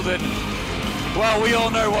world, and well, we all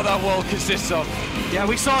know what that world consists of. Yeah,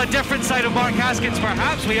 we saw a different side of Mark Haskins,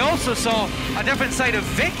 perhaps. We also saw a different side of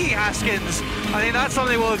Vicky Haskins. I think that's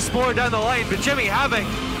something we'll explore down the line, but Jimmy Havoc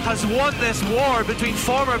has won this war between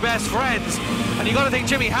former best friends. And you got to think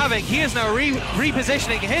Jimmy Havoc, he is now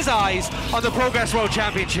repositioning his eyes on the Progress World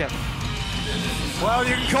Championship. Well,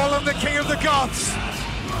 you can call him the king of the goths.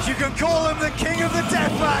 You can call him the king of the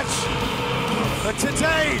deathmatch. But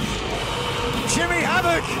today, Jimmy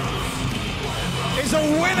Havoc is a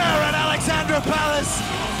winner at Alexandra Palace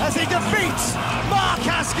as he defeats Mark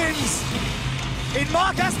Haskins in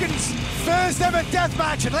Mark Haskins' first ever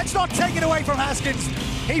deathmatch. And let's not take it away from Haskins.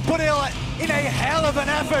 He put in a hell of an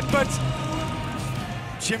effort, but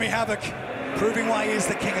Jimmy Havoc proving why he is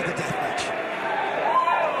the king of the deathmatch.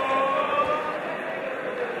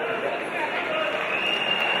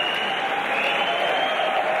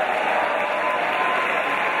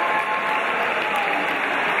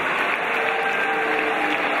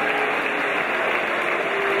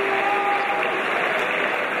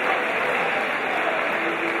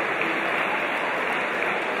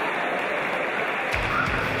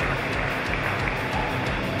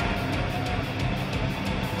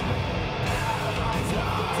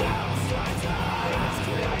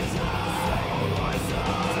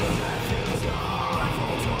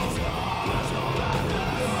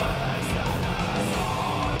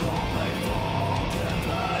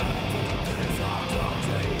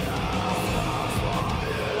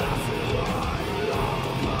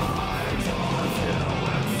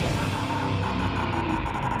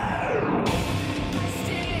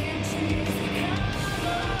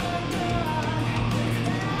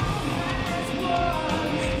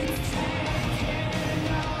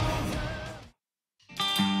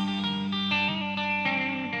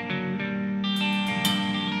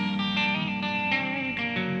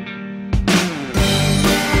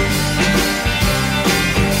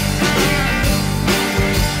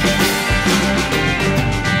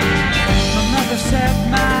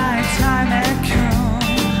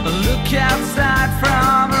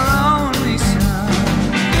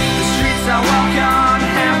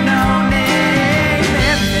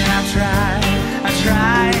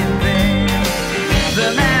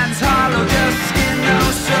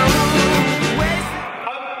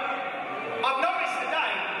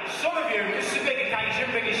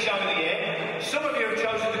 some of you have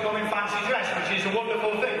chosen to come in fancy dress, which is a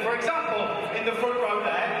wonderful thing. For example, in the front row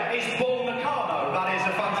there is Paul Nakano. That is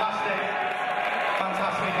a fantastic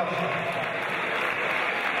option.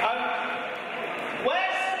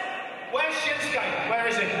 Where's Shinsuke? Where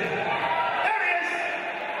is he? There he is!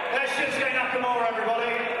 There's Shinsuke Nakamura, everybody.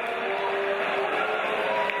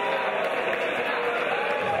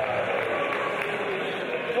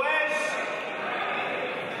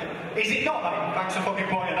 Is it not, mate? Thanks for fucking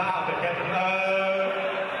pointing that out again.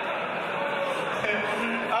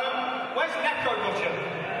 Where's Necro Butcher?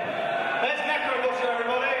 There's Necro Butcher,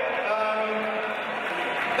 everybody.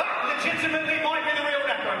 That legitimately might be the real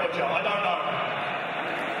Necro Butcher. I don't know.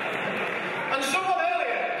 And someone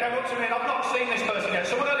earlier came up to me, and I've not seen this person yet.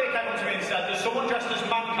 Someone earlier came up to me and said, "There's someone dressed as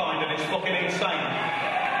Mankind, and it's fucking insane."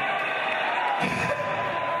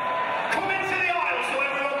 Come into the aisle so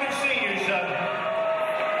everyone can see you, sir.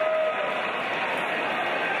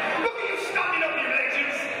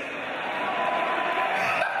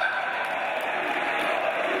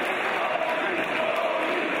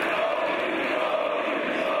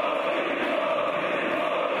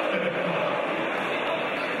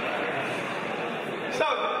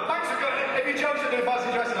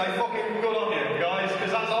 Fucking good on you, guys,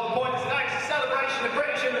 because that's the whole point of today. It's a celebration of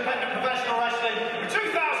British independent professional wrestling with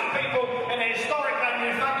 2,000 people in a historic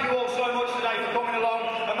venue. Thank you all so much today for coming along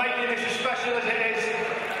and making this as special as it is.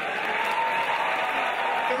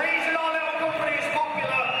 The reason our little company is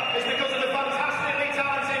popular is because of the fantastically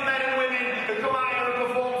talented men and women who come out here and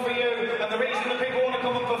perform for you, and the reason that people want to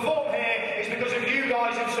come and perform here is because of you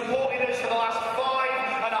guys who've supported us for the last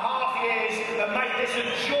 5.5 years and made this a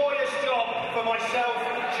joyous job for myself,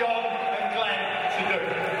 John and Glenn to do.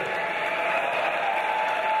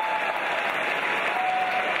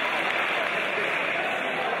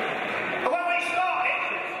 And when we started,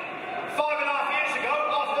 5.5 years ago,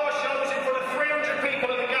 our first show was in front of 300 people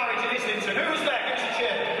at the garage in Islington. Who was there? Give us a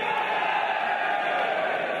cheer.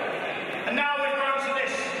 And now we've grown to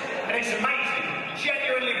this, and it's amazing,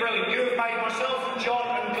 genuinely brilliant. You have made myself, John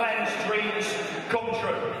and Glenn's dreams come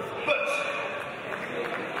true. But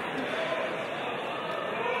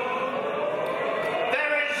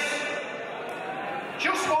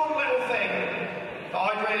just one little thing that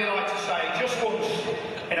I'd really like to say, just once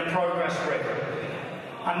in a progress ring.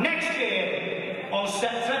 And next year, on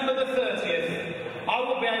September the 30th, I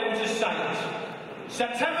will be able to say it.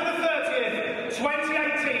 September the 30th,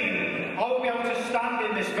 2018, I will be able to stand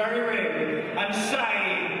in this very ring and say,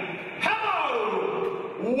 "Hello,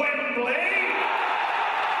 Wembley!"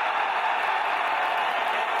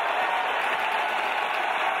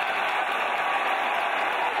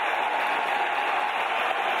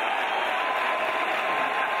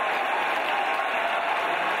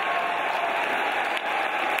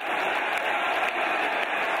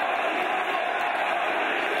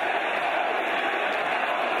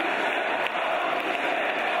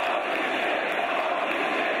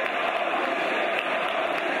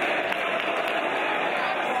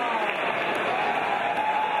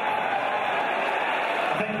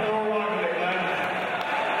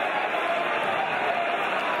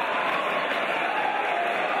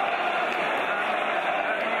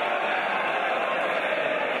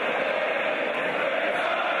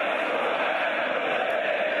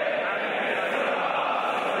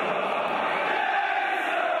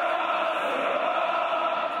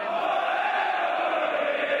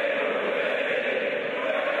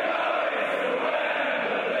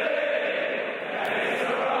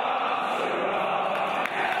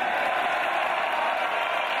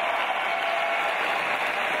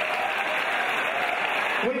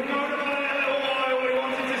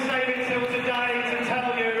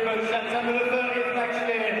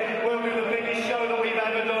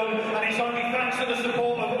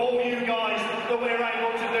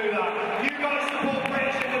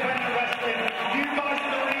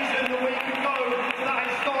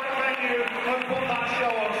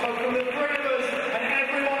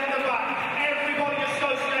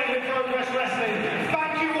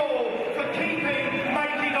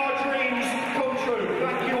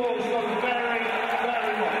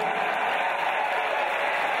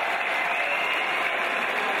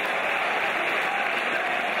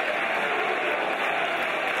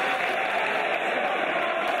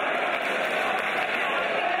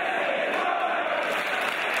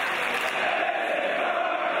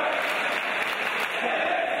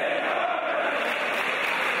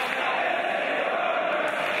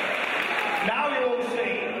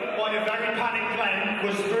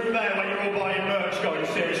 Was through there when you're all buying merch going,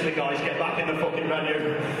 seriously guys, get back in the fucking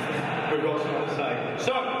venue. We've got something to say.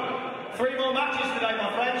 So, 3 more matches today,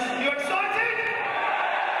 my friends. You excited?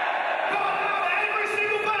 Come on now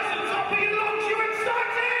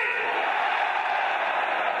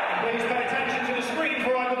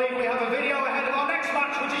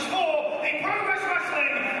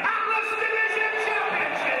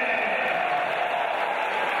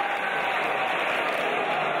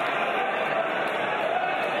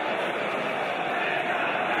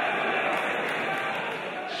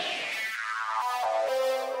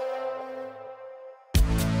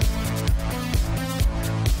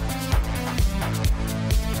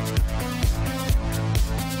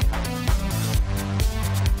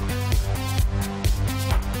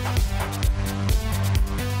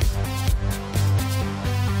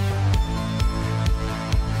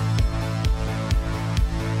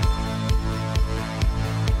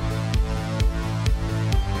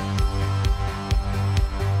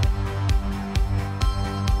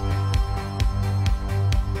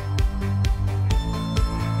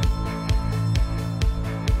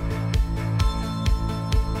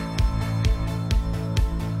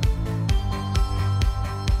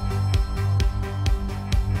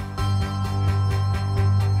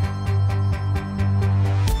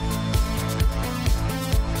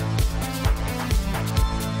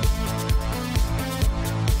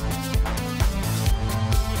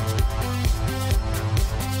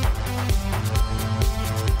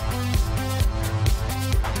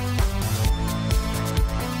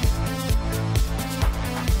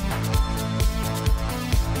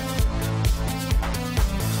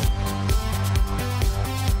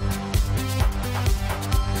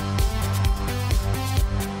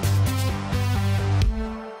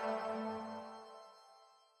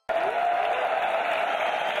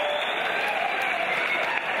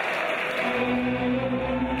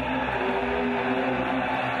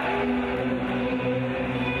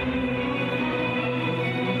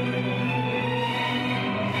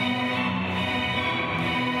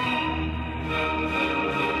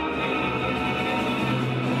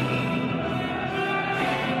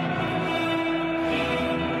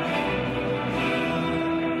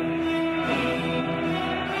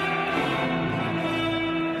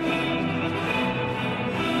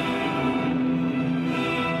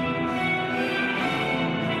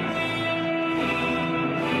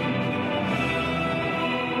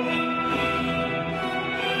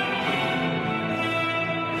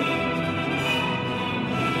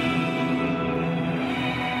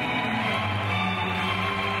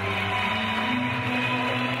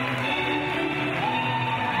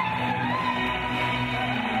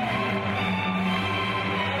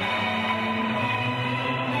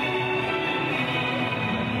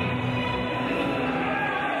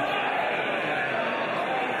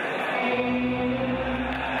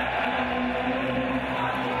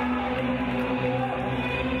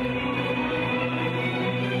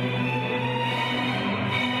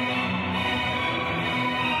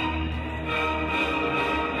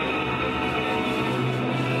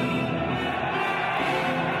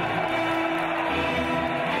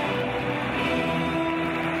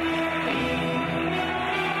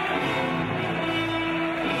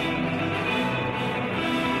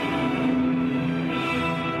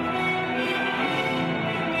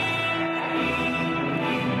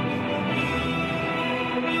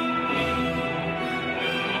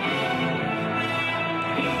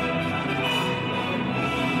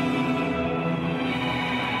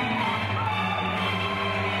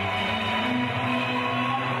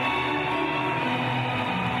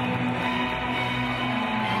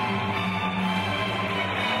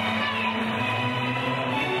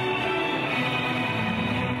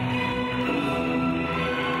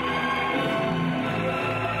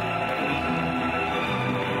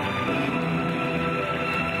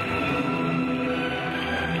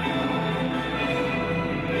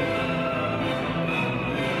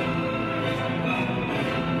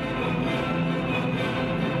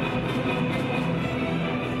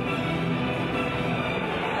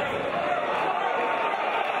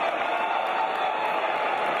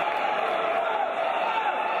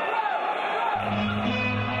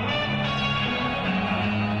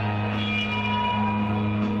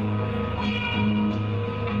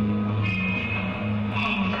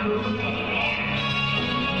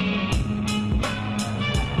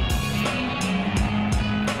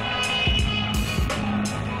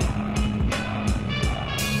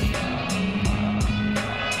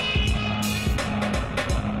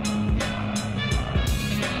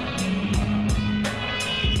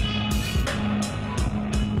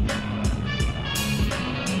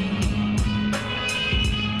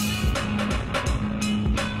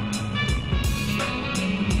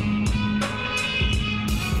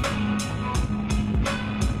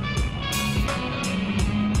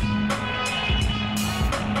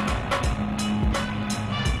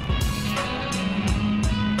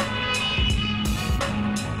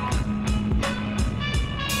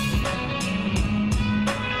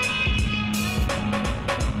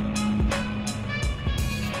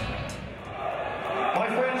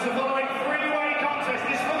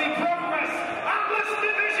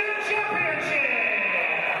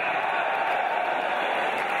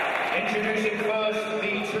Introducing first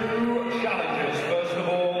the two challengers. First of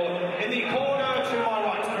all, in the corner to my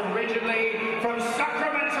right, originally from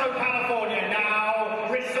Sacramento, California, now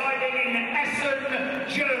residing in Essen,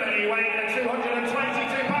 Germany, weighing at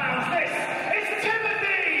 222 pounds. This is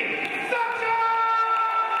Timothy Thatcher!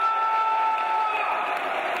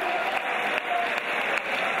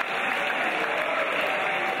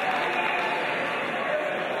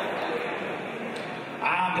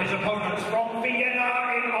 And his opponents from Vienna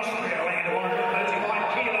in Austria, weighing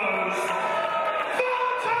 135 kilos.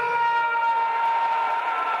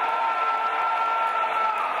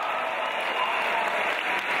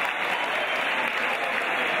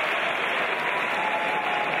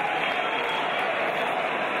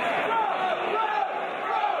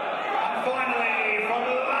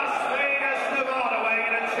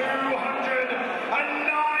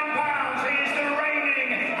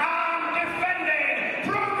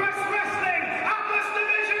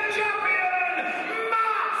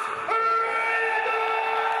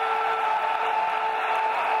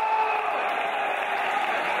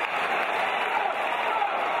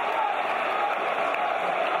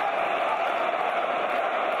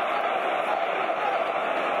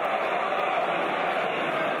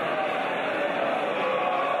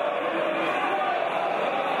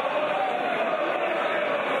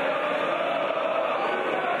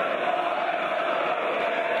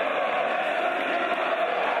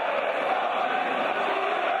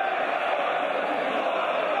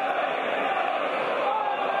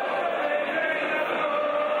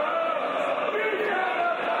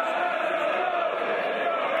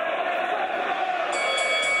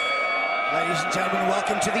 Ladies and gentlemen,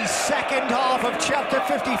 welcome to the second half of Chapter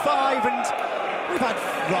 55, and we've had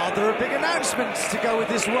rather a big announcement to go with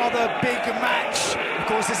this rather big match. Of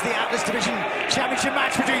course, this is the Atlas Division Championship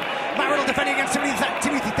match between Matt Riddle defending against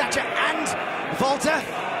Timothy Thatcher and Walter.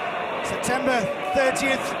 September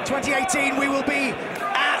 30th, 2018, we will be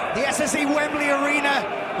at the SSE Wembley Arena.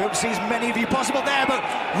 We hope to see as many of you possible there, but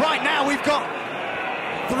right now we've got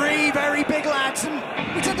three very big lads, and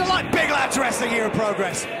we tend to like big lads wrestling here at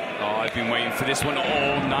Progress. Oh, I've been waiting for this one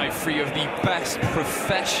all night. Three of the best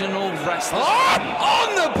professional wrestlers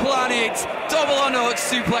on the planet. Double unorthodox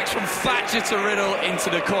suplex from Thatcher to Riddle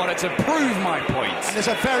into the corner to prove my point. And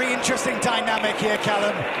there's a very interesting dynamic here,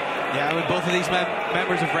 Callum. Yeah, with both of these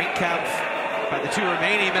members of Ring Camp, but the two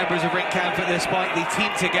remaining members of Ring Camp at this point, they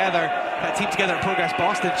team together. That team together at Progress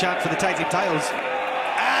Boston champ for the tag team titles.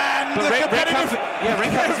 And but Ring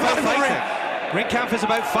Camp is about fighting. Ring Camp is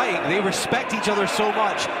about fighting. They respect each other so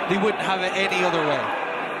much, they wouldn't have it any other way.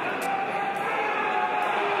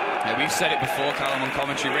 Yeah, we've said it before, Callum, on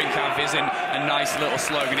commentary. Ring Camp isn't a nice little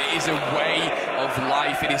slogan. It is a way of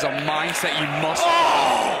life. It is a mindset you must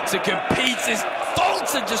to compete. As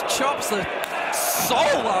Walter just chops the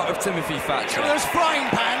soul out of Timothy Thatcher. Those frying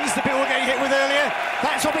pans that people were getting hit with earlier,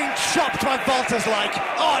 that's what being chopped by Walter's like.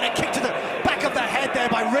 Oh, and a kick to the back of the head there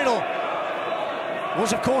by Riddle.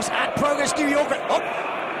 Was, of course, at Progress New York.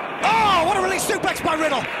 Oh, what a release suplex by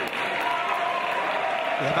Riddle.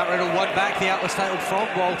 Yeah, Matt Riddle won back the Atlas title from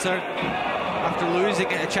Walter after losing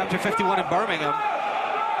it at Chapter 51 in Birmingham.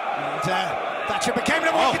 And Thatcher became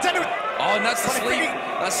number one contender. Oh, and that's the sleep.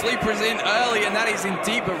 That sleeper is in early, and that is in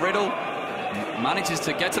deep, but Riddle manages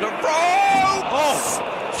to get to the rope. Oh,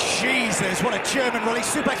 Jesus, what a German release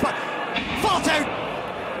suplex by Walter.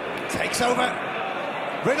 Takes over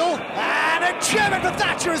Riddle, and a German for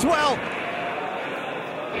Thatcher as well.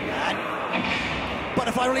 And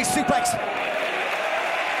butterfly release suplex.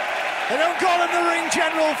 They don't call him the ring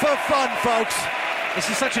general for fun, folks. This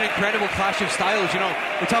is such an incredible clash of styles. You know,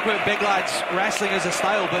 we talk about big lads wrestling as a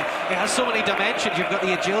style, but it has so many dimensions. You've got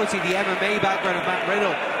the agility, the MMA background of Matt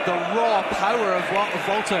Riddle, the raw power of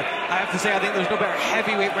Walter. I have to say, I think there's no better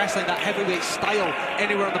heavyweight wrestling, that heavyweight style,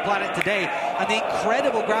 anywhere on the planet today. And the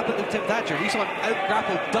incredible grappling of Tim Thatcher. We saw him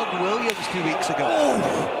out-grapple Doug Williams 2 weeks ago.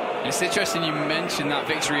 Oh. It's interesting you mentioned that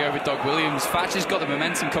victory over Doug Williams. Thatcher's got the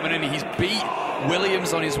momentum coming in. He's beat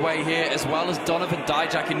Williams on his way here, as well as Donovan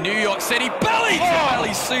Dijak in New York City.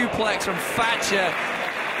 Belly-to-belly suplex from Thatcher.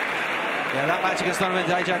 Yeah, that match against Donovan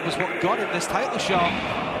Dijak was what got him this title shot.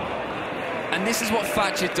 And this is what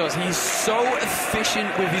Thatcher does. He's so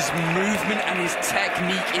efficient with his movement and his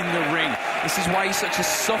technique in the ring. This is why he's such a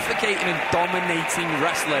suffocating and dominating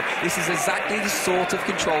wrestler. This is exactly the sort of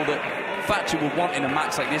control that Thatcher will want in a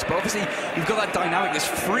match like this. But obviously, you've got that dynamic. There's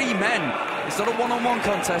 3 men. It's not a one-on-one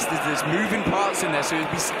contest. There's moving parts in there. So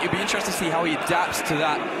it'd be interesting to see how he adapts to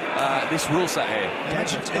that this rule set here. You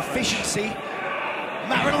mentioned efficiency.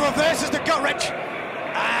 Matt Riddle reverses the gut wrench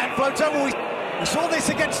and floats over. We saw this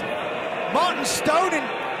against Martin Stone in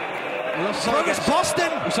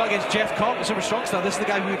Boston. We saw against Jeff Cobb, the Super Strong Style. This is the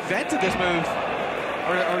guy who invented this move,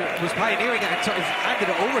 or was pioneering it, and sort of handed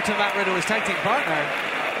it over to Matt Riddle, his tag team partner.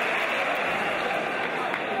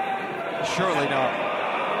 Surely not.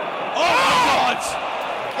 Oh my God!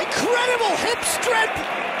 Incredible hip strength!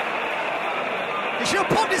 He should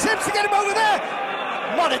have pumped his hips to get him over there.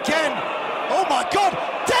 Not again. Oh my God!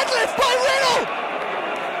 Deadlift by Riddle!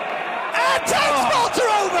 And takes Walter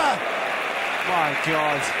over! My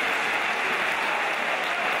God.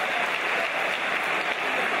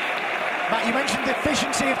 Matt, you mentioned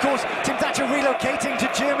efficiency, of course. Tim Thatcher relocating to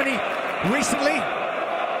Germany recently.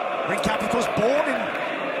 Ring cap, of course, born in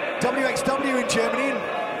WXW in Germany, and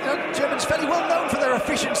you know, Germans fairly well known for their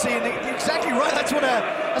efficiency, and you're exactly right. That's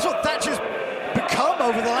what Thatcher's become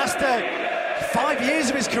over the last 5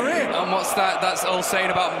 years of his career. And what's that? That's all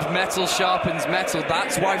saying about metal sharpens metal.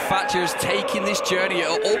 That's why Thatcher is taking this journey,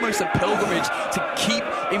 almost a pilgrimage, to keep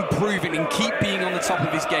improving and keep being on the top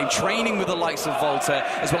of his game, training with the likes of Walter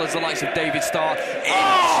as well as the likes of David Starr in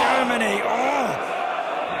Germany.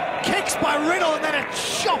 Kicks by Riddle, and then a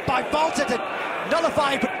shot by Walter to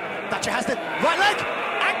nullify, but Thatcher has the right leg,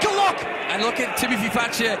 ankle lock. And look at Timothy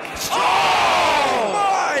Thatcher. Oh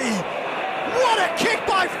my! What a kick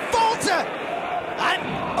by Walter!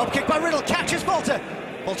 And up kick by Riddle, catches Walter.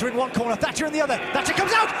 Walter in one corner, Thatcher in the other. Thatcher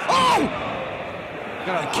comes out. Oh!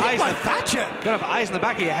 Got kick by Thatcher. Got to have eyes in the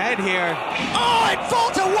back of your head here. Oh, and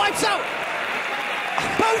Walter wipes out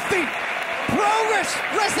both the Progress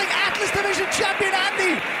Wrestling Atlas Division champion and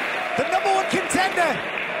the #1 contender.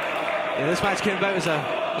 Yeah, this match came about as a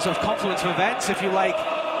sort of confluence of events, if you like.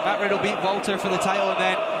 Matt Riddle beat Walter for the title, and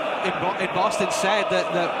then in Boston said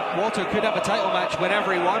that Walter could have a title match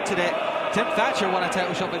whenever he wanted it. Tim Thatcher won a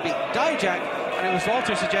title shot by beating Dijak, and it was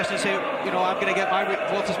Walter's suggestion to say, you know, I'm going to get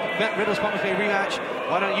Riddle's promised me a rematch.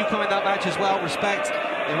 Why don't you come in that match as well? Respect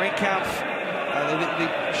the ring camp. They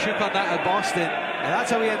shook on that at Boston, and that's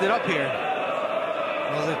how we ended up here.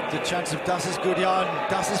 Well, the chance of Das's good yarn,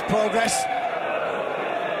 Das's Progress.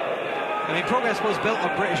 I mean, Progress was built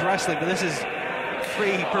on British wrestling, but this is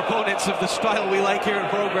 3 proponents of the style we like here in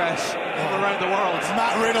Progress all around the world.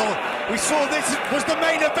 Matt Riddle, we saw this was the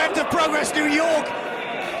main event of Progress New York.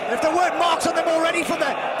 If there weren't marks on them already from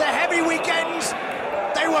the heavy weekends,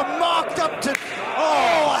 they were marked up to...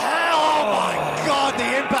 Oh, hell! Oh, my God,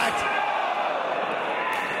 the impact.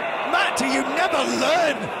 Matt, do you never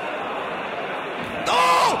learn?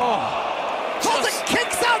 Oh! Walter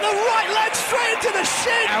kicks out the right leg straight into the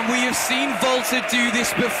shin. And we have seen Walter do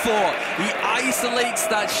this before. He isolates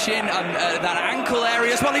that shin and that ankle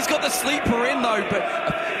area as well. He's got the sleeper in though, but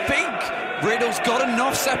I think Riddle's got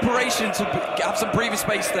enough separation to have some breathing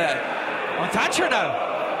space there. On Thatcher now.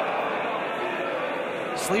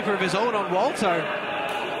 Sleeper of his own on Walter.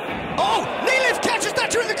 Oh, knee lift catches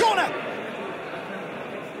Thatcher in the corner.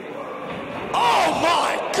 Oh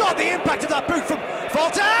my God, the impact of that boot from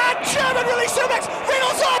Walter. German release suplex.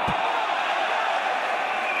 Riddle's up.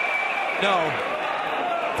 No.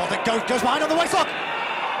 Walter goes behind on the waistlock.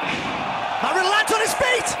 Matt Riddle lands on his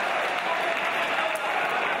feet.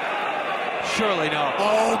 Surely not.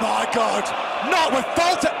 Oh my God. Not with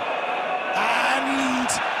Walter. And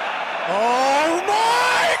oh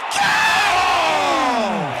my God.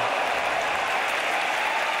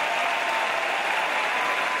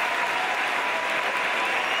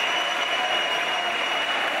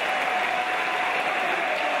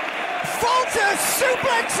 Walter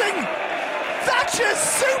suplexing! Thatcher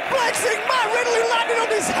suplexing Matt Riddle, who landed on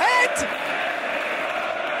his head!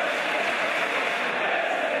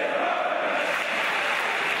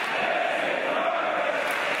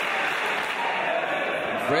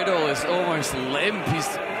 Riddle is almost limp. He's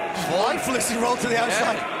lifeless. He rolled to the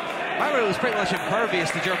outside. Yeah. Matt Riddle was pretty much impervious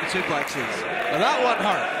to German suplexes. But that one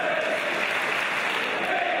hurt.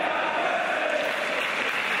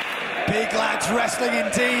 Big lads wrestling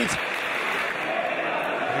indeed.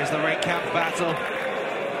 Here's the ring camp battle.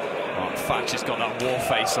 Oh, Thatcher's got that war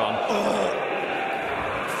face on.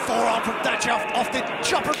 Forearm from Thatcher off the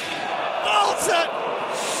chopper. Walter!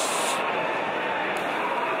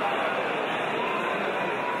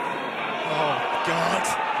 Oh, God.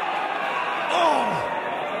 Oh!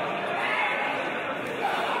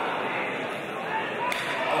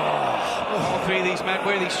 All three of these men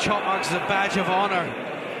wear these chop marks as a badge of honor.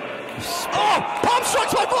 Oh! Palm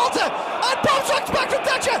strikes by Walter! And palm strikes back from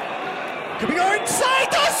Thatcher! Could be going inside.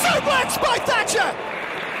 The suplex by Thatcher!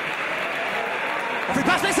 Every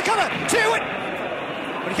pass makes the cover. 2 and...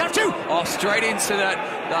 But he can't do. Oh, straight into that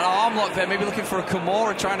arm lock there. Maybe looking for a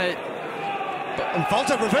Kimura, trying to... And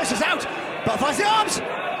Walter reverses out. Butterflies the arms.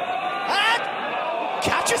 And...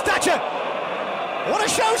 catches Thatcher. What a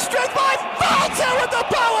show strength by Walter with the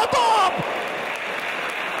power bomb!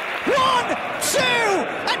 1, 2,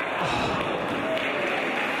 and...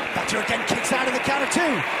 Thatcher again kicks out of the counter 2.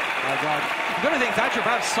 My God. I'm going to think Thatcher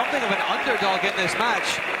perhaps something of an underdog in this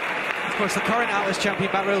match. Of course, the current Atlas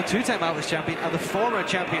champion, Matt Riddle, 2-time Atlas champion, and the former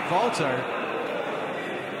champion, Walter.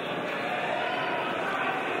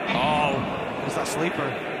 Oh. There's that sleeper.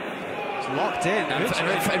 It's locked in.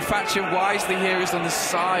 And Thatcher wisely here is on the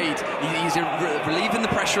side. He's relieving the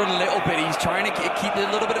pressure a little bit. He's trying to keep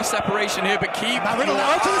a little bit of separation here, but keep... Matt Riddle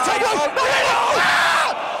now to the table. Matt Riddle!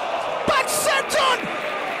 Ah! Back senton!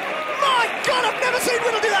 My God, I've never seen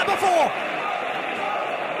Riddle do that before.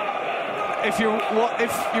 If you're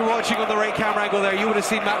watching on the right camera angle there, you would have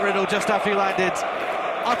seen Matt Riddle just after he landed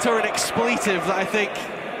utter an expletive that I think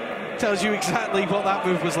tells you exactly what that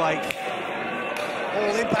move was like.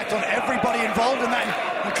 All impact on everybody involved in that,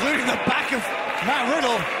 including the back of Matt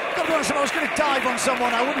Riddle. Got to be honest, if I was going to dive on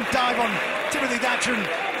someone, I wouldn't dive on Timothy Thatcher and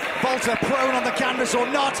Walter prone on the canvas or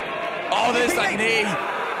not. Oh, there's that knee.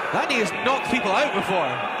 That knee has knocked people out before.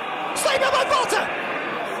 Sleeper by Walter!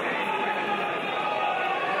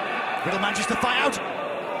 Riddle manages to fight out.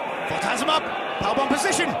 Walter has him up. Powerbomb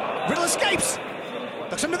position. Riddle escapes.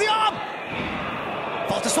 Ducks him to the arm.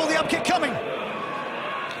 Walter saw the up kick coming.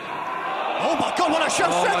 Oh my God, what a show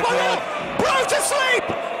strength by Riddle! Bro to sleep!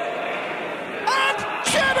 And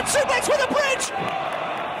German suplex with a bridge!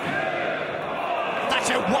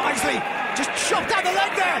 Thatcher wisely just chopped out the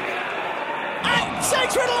leg there. And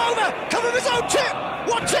takes Riddle over. Cover of his own 2.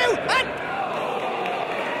 1, 2, and...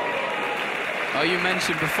 Oh, you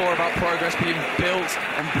mentioned before about progress being built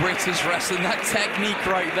on British wrestling. That technique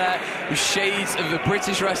right there with shades of the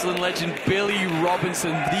British wrestling legend Billy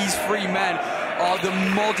Robinson. These 3 men are the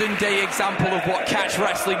modern day example of what catch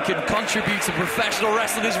wrestling can contribute to professional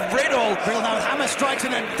wrestling. Is Riddle. Riddle now with hammer strikes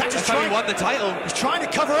and then Thatcher's trying. He won the title. He's trying to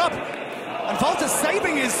cover up. And Walter's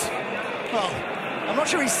saving his... Well, I'm not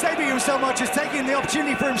sure he's saving him so much as taking the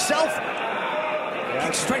opportunity for himself.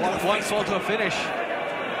 Kicks straight to the one face. fall to a finish.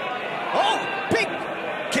 Oh, big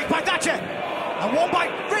kick by Thatcher. And one by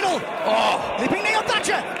Riddle. Oh, leaping knee on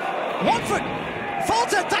Thatcher. 1 foot.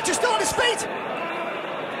 Walter. Thatcher still on his feet.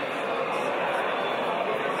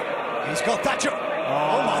 He's got Thatcher.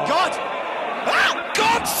 Oh my God. Ah!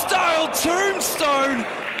 God-style tombstone.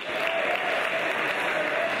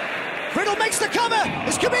 Riddle makes the cover.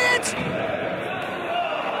 This could be it.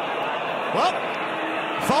 Well,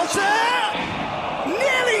 Walter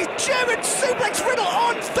nearly German suplex Riddle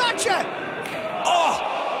on Thatcher. Oh,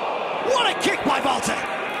 what a kick by Walter.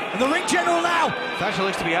 And the ring general now. Thatcher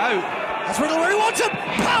looks to be out. That's Riddle where he wants him.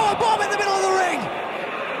 Power bomb in the middle of the ring.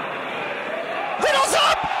 Riddle's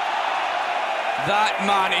up. That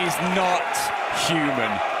man is not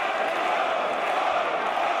human.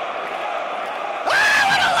 Ah,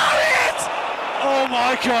 what a lariat! Oh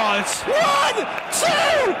my God. 1,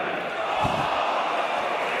 2.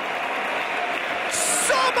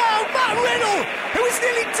 Somehow Matt Riddle, who was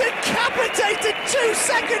nearly decapitated 2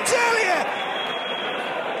 seconds earlier.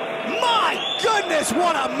 My goodness,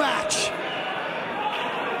 what a match.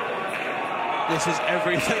 This is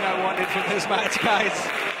everything I wanted from this match, guys.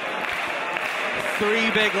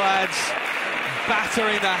 3 big lads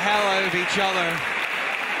battering the hell out of each other.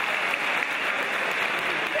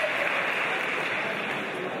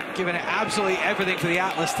 Giving it absolutely everything for the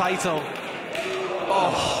Atlas title.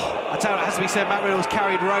 Oh, that's how it has to be said. Matt Riddle was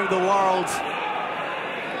carried around the world.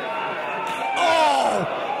 Oh!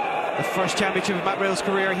 The first championship of Matt Riddle's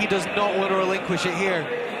career. He does not want to relinquish it here.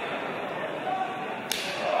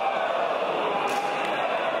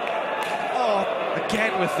 Oh,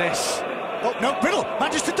 again with this. Oh, no, Riddle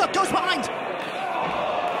manages to duck, goes behind.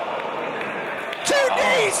 2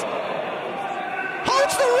 knees!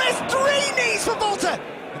 Holds the wrist, 3 knees for Walter.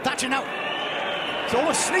 And Thatcher now, he's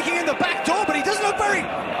almost sneaking in the back door, but he doesn't look very...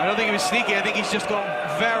 I don't think he was sneaky, I think he's just got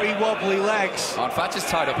very wobbly legs. Oh, and Thatcher's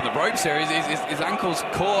tied up in the ropes here. His ankle's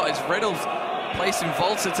caught as Riddle's placing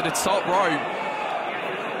Walter to the top rope.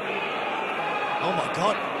 Oh my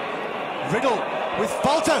God. Riddle with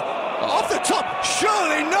Walter off the top,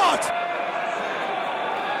 surely not!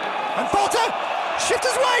 And Walter shifts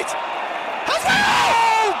his weight! Has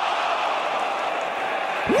Riddle!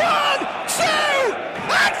 1, 2,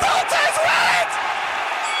 and Walter's won it!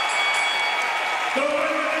 The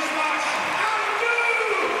winner of this match, and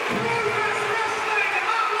new Progress Wrestling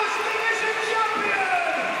Atlas Division Champion,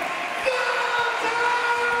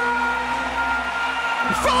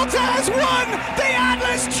 Walter has won the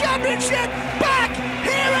Atlas Championship back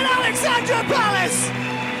here at Alexandra Palace!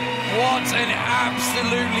 What an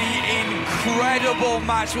absolutely incredible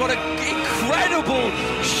match. What an incredible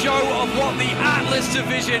show of what the Atlas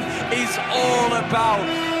division is all about.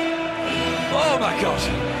 Oh my God.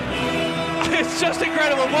 It's just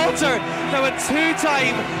incredible. Walter, now a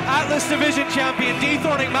 2-time Atlas division champion,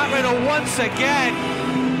 dethroning Matt Riddle once again.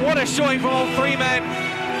 What a showing from all 3 men.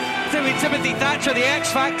 Timothy Thatcher, the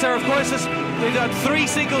X Factor, of course, we've done 3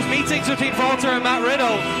 singles meetings between Walter and Matt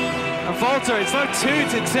Riddle. And Walter, it's now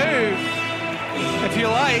 2-2, if you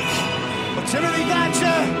like. But Timothy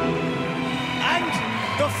Thatcher and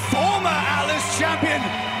the former Atlas champion,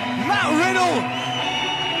 Matt Riddle.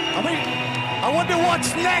 I mean, I wonder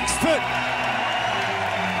what's next for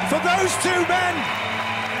those 2 men.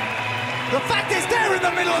 The fact is, they're in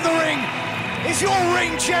the middle of the ring. Is your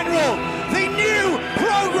ring general, the new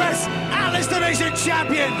Progress Atlas Division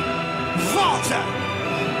champion, Walter.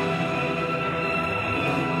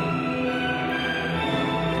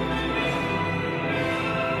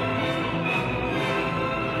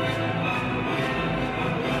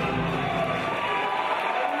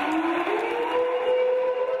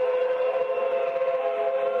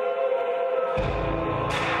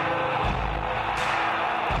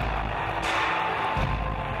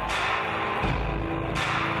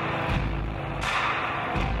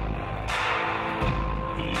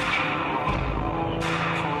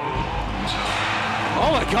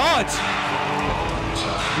 Oh my God!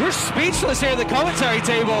 We're speechless here at the commentary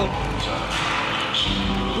table.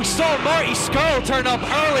 We saw Marty Scurll turn up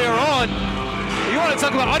earlier on. You want to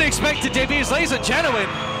talk about unexpected debuts, ladies and gentlemen?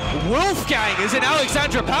 Wolfgang is in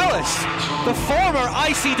Alexandra Palace, the former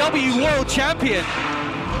ICW World Champion.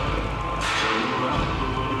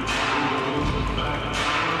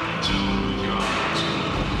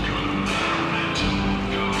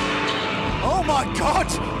 Oh my God!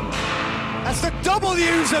 As the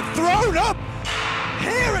W's are thrown up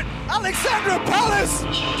here at Alexandra Palace!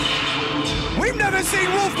 We've never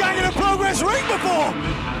seen Wolfgang in a Progress ring before!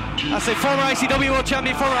 That's a former ICW World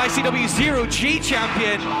Champion, former ICW Zero G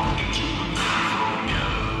Champion.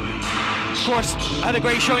 Of course, had a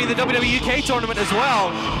great showing in the WWE UK tournament as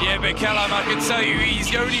well. Yeah, but Callum, I can tell you,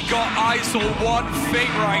 he's only got eyes on one thing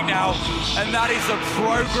right now, and that is the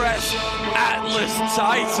Progress Atlas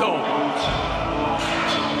title.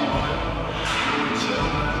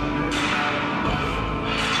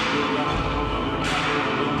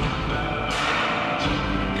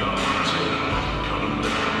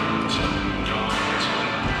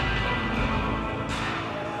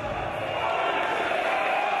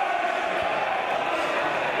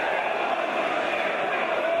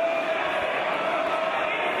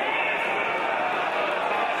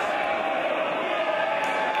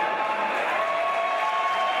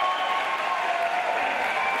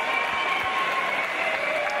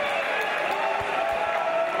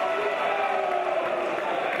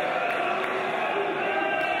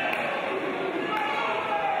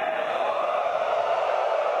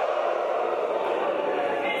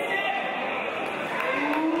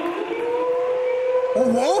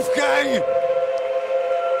 Wolfgang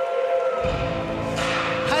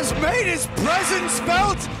has made his presence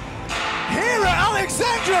felt here at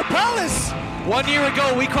Alexandra Palace. 1 year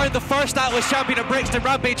ago, we crowned the first Atlas champion at Brixton,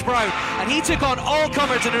 Rampage Brown, and he took on all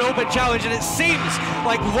comers in an open challenge, and it seems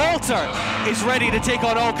like Walter is ready to take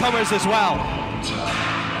on all comers as well.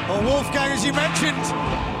 Well, Wolfgang, as you mentioned,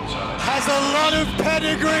 has a lot of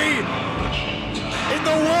pedigree in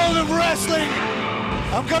the world of wrestling.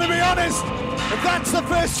 I'm going to be honest, if that's the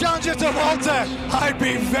first challenger to Walter, I'd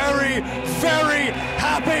be very, very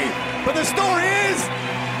happy. But the story is,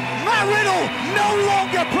 Matt Riddle, no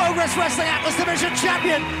longer Progress Wrestling Atlas Division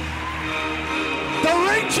champion. The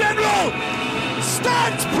ring general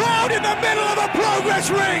stands proud in the middle of a Progress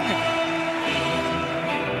ring.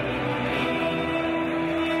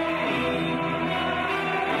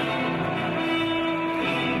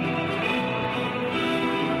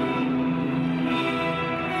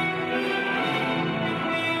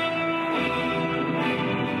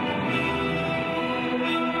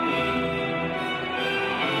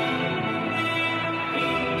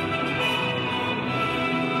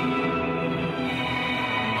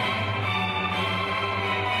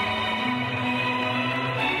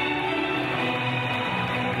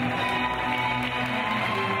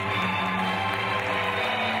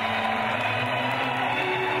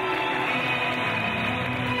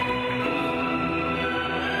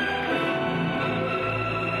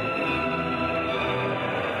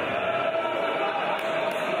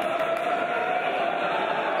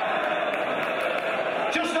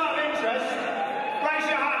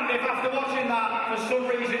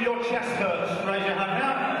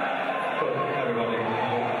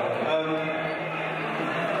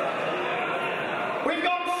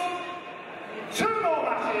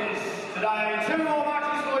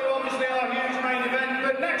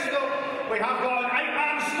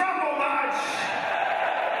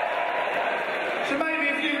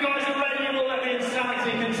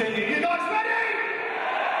 brutality continue. You guys ready?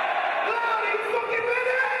 Are you fucking ready?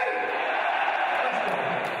 Let's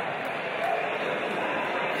go.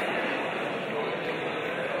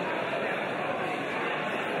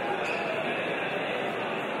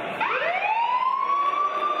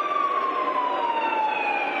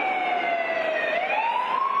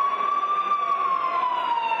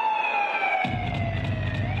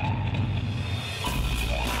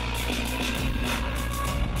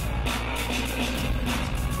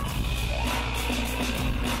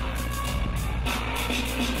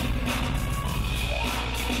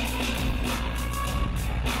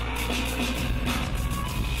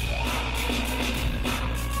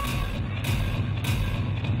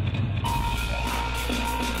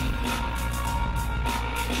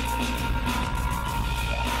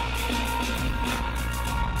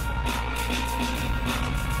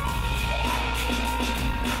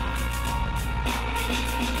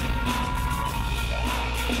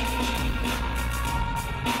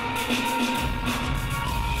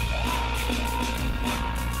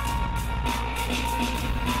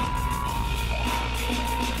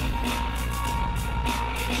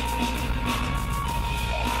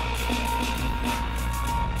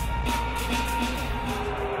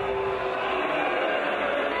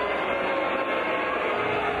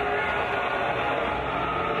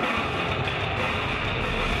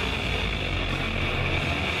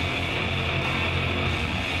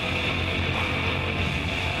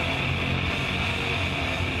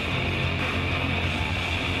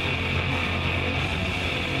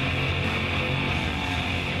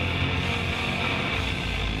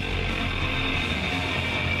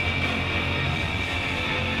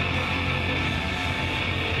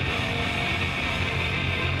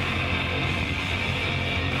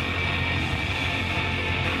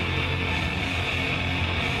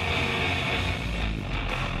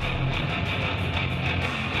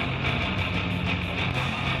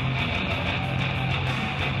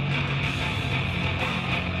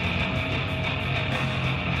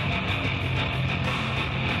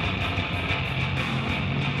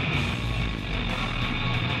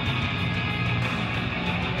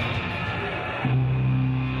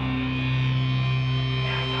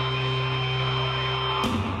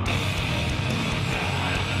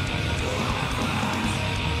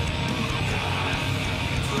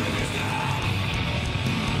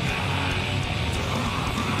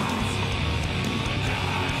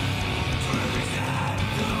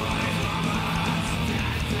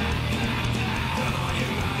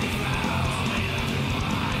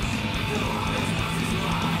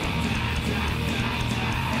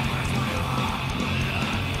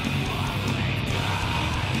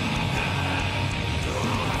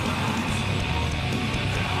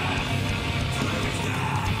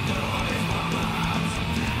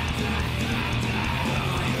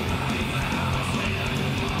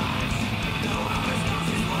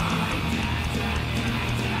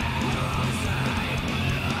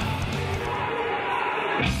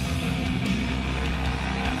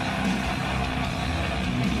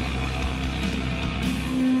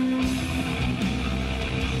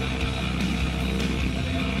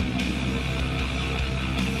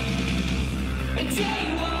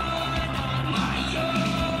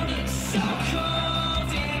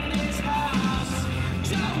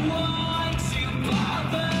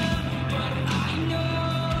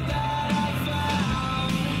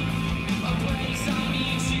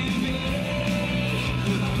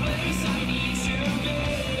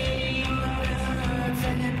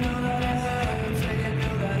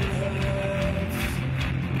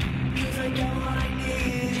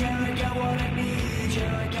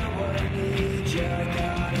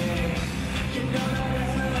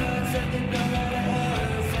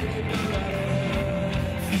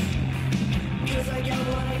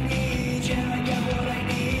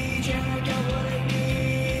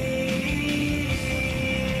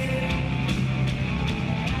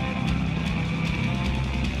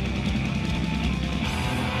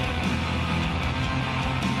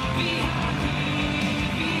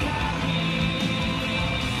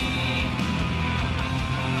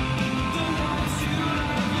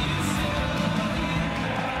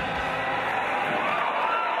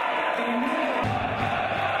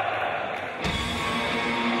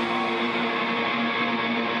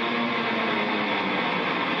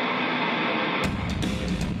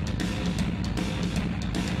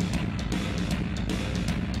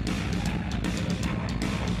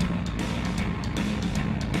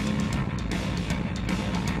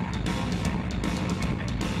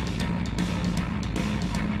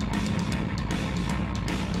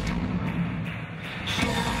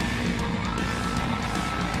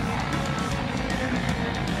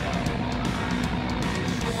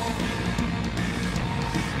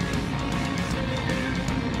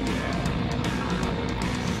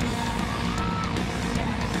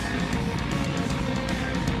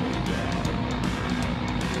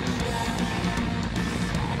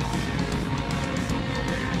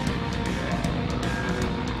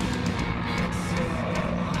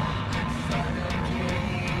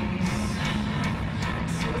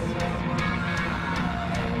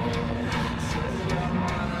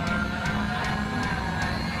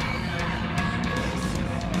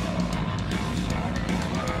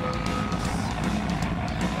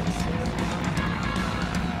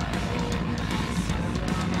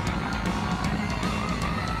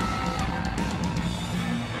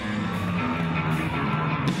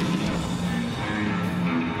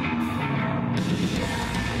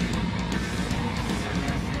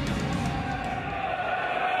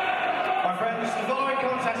 friends, the following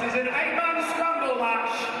contest is an 8-man scramble match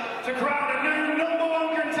to crown a new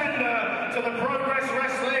 #1 contender to the Progress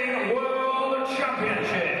Wrestling World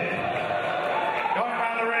Championship. Going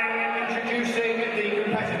around the ring, introducing the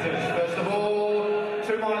competitors. First of all,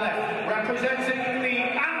 to my left, representing the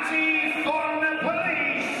Anti-Fun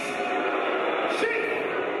Police, Chief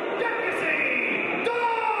Deputy Dunne!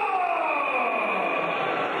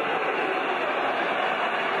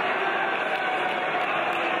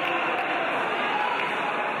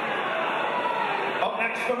 Up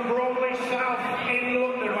next from Bromley South in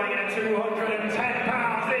London, weighing in at 210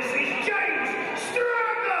 pounds, this is James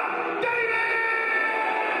Strangler Davis!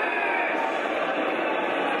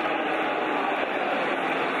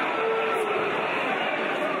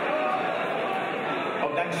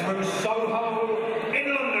 Up next from Soho in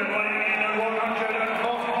London, weighing in at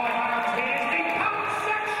 145 pounds, he is the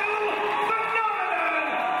pansexual phenomenon,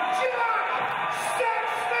 Jack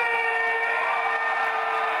Sexsmith!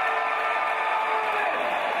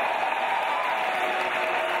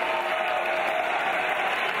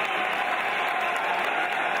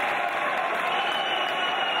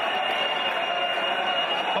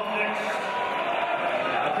 Up next,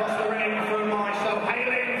 across the ring from myself,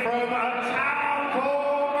 hailing from a town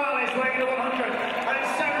called Palace, weighing at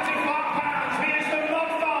 175 pounds, he is the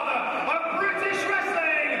godfather of British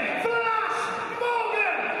wrestling, Flash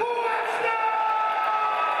Morgan Webster!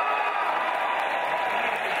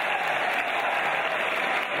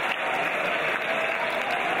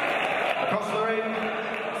 Across the ring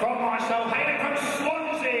from myself, hailing from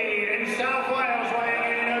Swansea in South Wales, weighing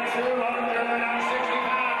in at 260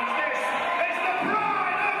 pounds, this is the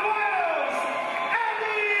pride of Wales,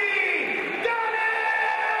 Eddie Dunne!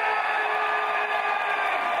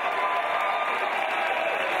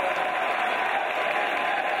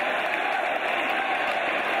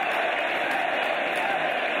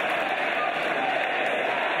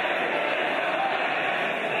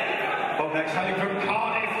 Up next, hailing from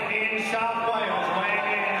Cardiff in South Wales, weighing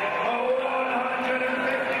in at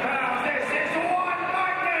 150 pounds, this is one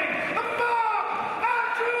lightning, Mark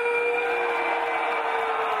Andrews!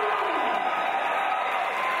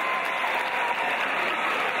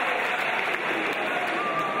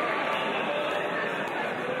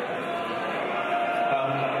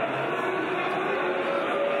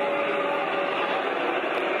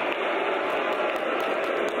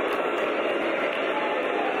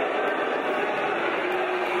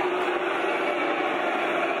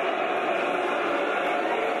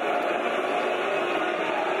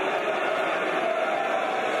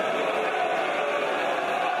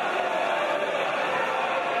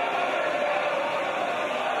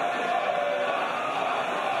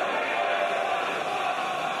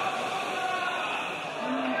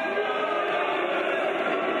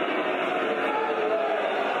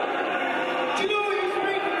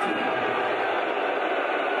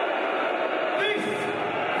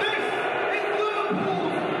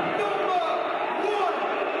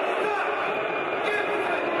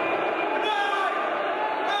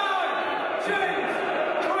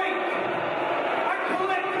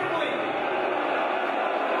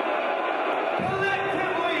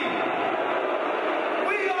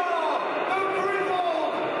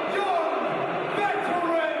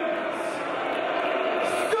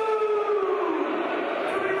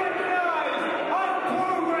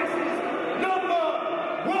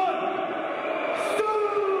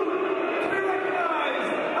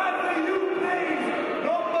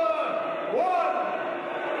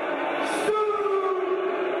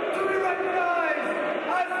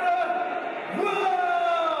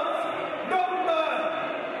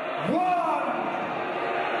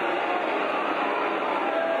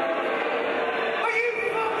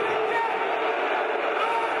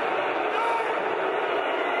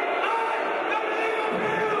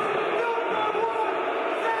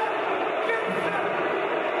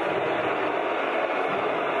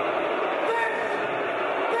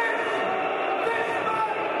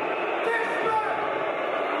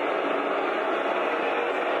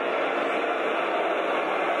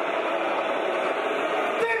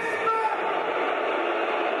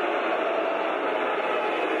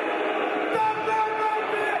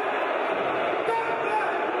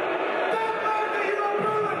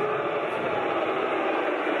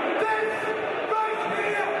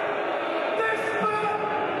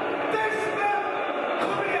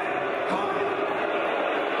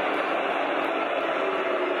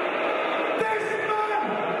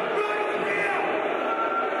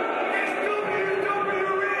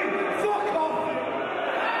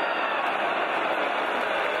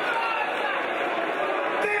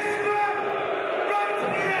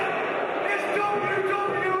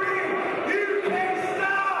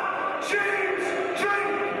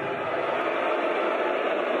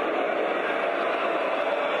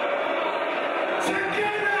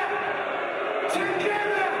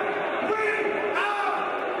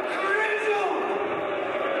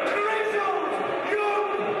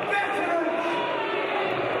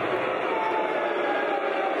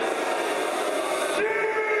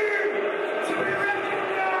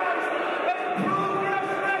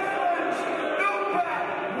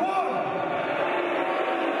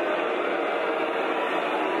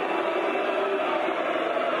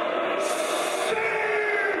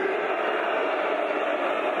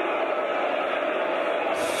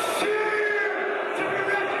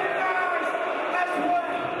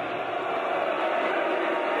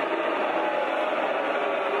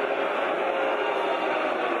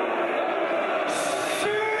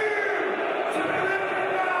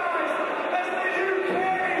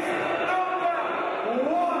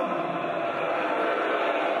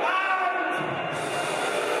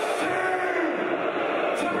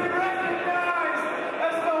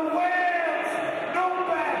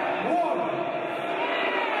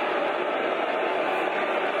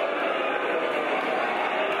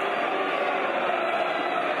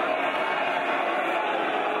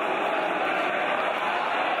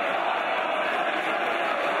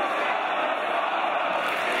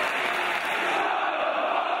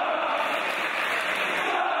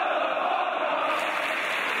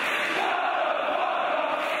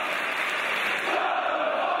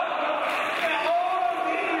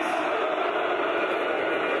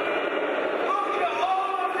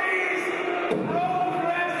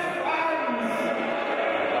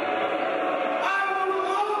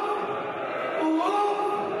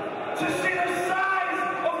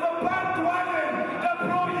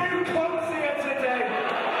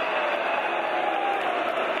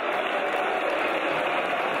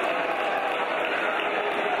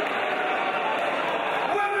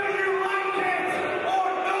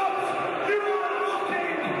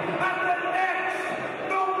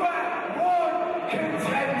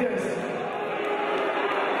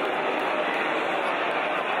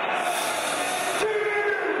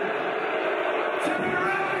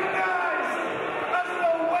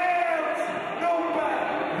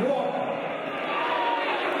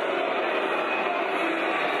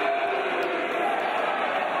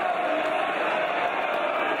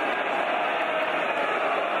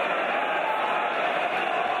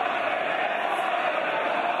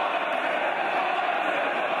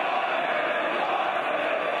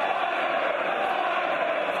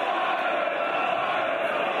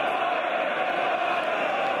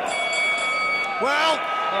 Well,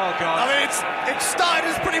 Oh, God. I mean, it started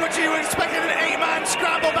as pretty much you expected an 8-man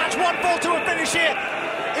scramble match, 1-4 to a finish here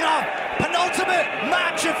in our penultimate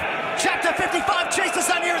match of Chapter 55, Chase the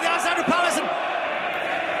Sun here at the Alexandra Palace. And,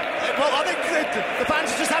 well, I think the fans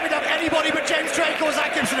are just happy to have anybody but James Drake or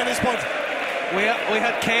Zack Gibson at this point. We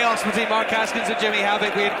had chaos between Mark Haskins and Jimmy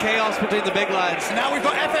Havoc. We had chaos between the big lads. And now we've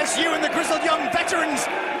got FSU and the grizzled young veterans.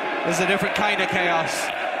 This is a different kind of chaos.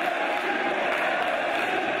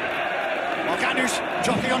 Mark Andrews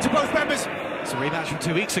dropping onto both members. It's a rematch from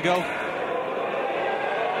 2 weeks ago.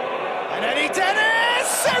 And Eddie Dennis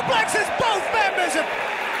suplexes both members of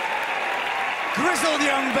grizzled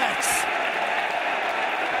young vets.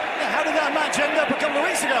 Yeah, how did that match end up a couple of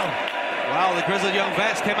weeks ago? Well, the grizzled young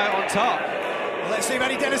vets came out on top. Well, let's see if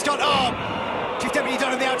Eddie Dennis got... Oh, Chief Deputy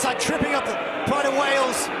Dunne on the outside, tripping up the Pride of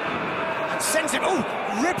Wales. And sends him... Oh,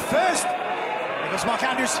 rib first. There goes Mark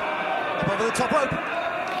Andrews up over the top rope.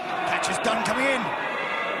 Catches Dunne coming in.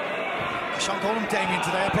 I shan't call him Damien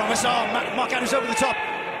today, I promise. Oh, Mark Andrews over the top.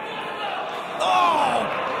 Oh!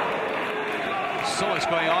 So much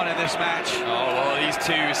going on in this match. Oh, well, these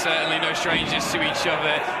two are certainly no strangers to each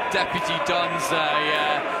other. Deputy Dunne's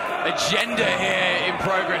agenda here in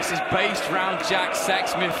progress is based around Jack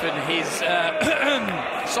Sexsmith and his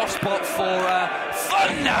soft spot for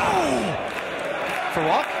fun now. For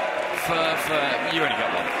what? For you only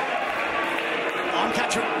got one. Arm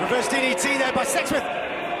catch, reverse DDT there by Sexsmith.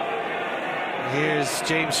 Here's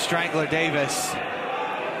James Strangler Davis.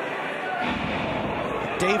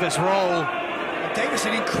 Davis roll. Davis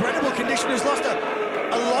in incredible condition, who's lost a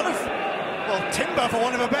lot of, well, timber for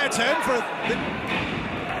want of a better term for the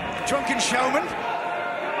drunken showman.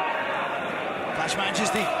 Flash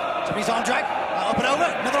manages the Japanese arm drag, up and over,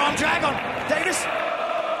 another arm drag on Davis.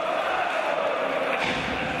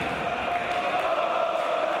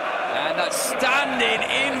 And that standing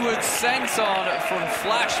inward senton from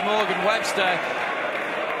Flash Morgan Webster.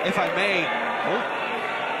 If I may.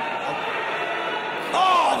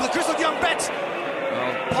 Oh, the grizzled young vets.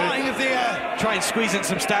 Parting of the... Try and squeeze in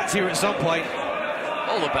some stats here at some point.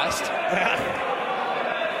 All the best.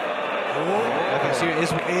 FSU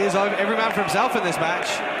is every man for himself in this match.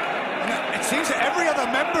 And it seems that every other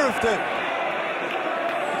member of the...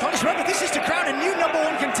 Can't just remember, this is to crown a new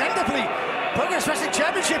 #1 contender for the Progress Wrestling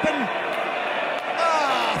Championship, and...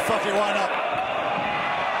 Ah, fuck it, why not?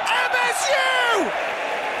 FSU!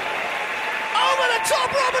 Over the top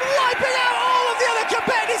rope and wiping out all of the other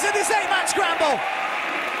competitors in this 8-man scramble.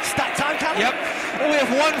 Stat time, Callum? Yep. Well, we have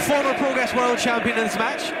one former Progress World Champion in this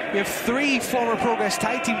match. We have 3 former Progress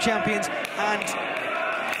Tag Team Champions and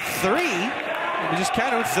 3, we just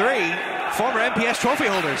counted 3 former MPS trophy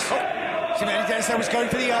holders. Oh, see Eddie Dennis there was going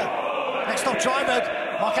for the next stop driver.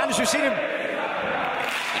 Mark Andrews, we've seen him.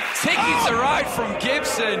 Tickets arrived from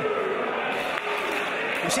Gibson.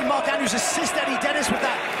 We've seen Mark Andrews assist Eddie Dennis with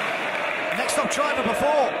that next stop driver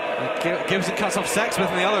before. Gibson cuts off Sexsmith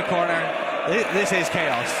in the other corner. This is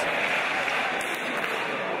chaos.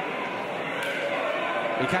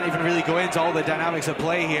 We can't even really go into all the dynamics at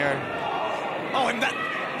play here. Oh, and that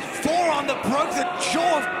forearm that broke the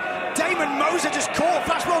jaw of Damon Moser just caught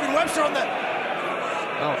Flash Morgan Webster on the...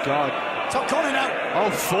 Oh, God. Top corner now. All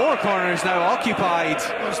 4 corners now occupied.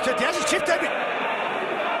 Oh, it's Chief Deputy.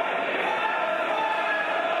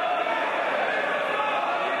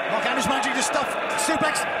 Mark Andrews managing to stuff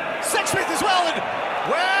suplex Sexsmith as well, and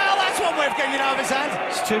well, that's one way of getting it out of his hand.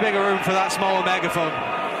 It's too big a room for that small megaphone.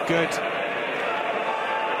 Good.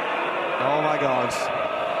 Oh my God.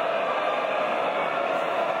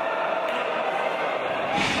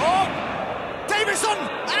 Oh, Davis on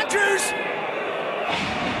Andrews.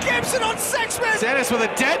 Gibson on Sexsmith. Dennis with a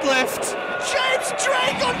deadlift. James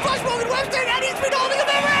Drake on Flash Morgan Webster, and he's been holding him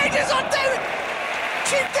there for ages on David.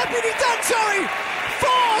 Chief Deputy Dunne, sorry. 4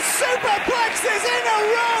 superplexes in a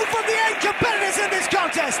row from the 8 competitors in this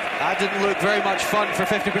contest. That didn't look very much fun for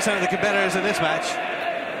 50% of the competitors in this match.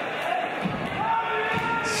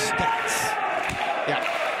 Stats. Yeah.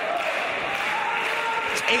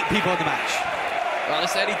 There's 8 people in the match. Well,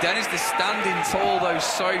 it's Eddie Dennis, the standing tall though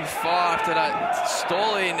so far after that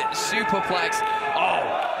stalling superplex. Oh,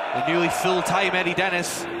 the newly full-time Eddie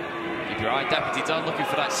Dennis. Keep your eye, Deputy Dunne looking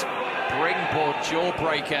for that springboard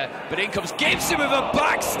jawbreaker, but in comes Gibson with a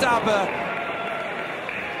backstabber.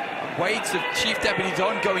 Weights of Chief Deputy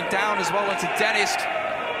Dunne going down as well onto Dennis.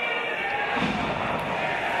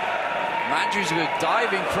 Andrews with a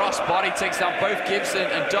diving crossbody takes down both Gibson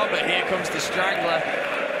and Dunne, but here comes the Strangler.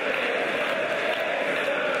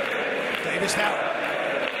 Davis now.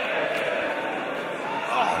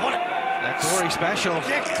 Oh, what a... Corey special.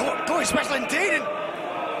 Yeah, Corey special indeed. And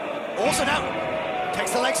also now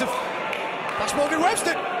takes the legs of That's Morgan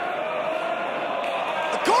Webster.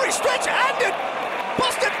 The gory stretch handed.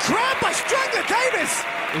 Busted crab by Strangler Davis.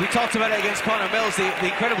 We talked about it against Connor Mills, the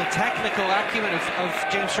incredible technical acumen of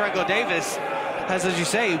James Strangler Davis has, as you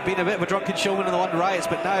say, been a bit of a drunken showman in the London Riots,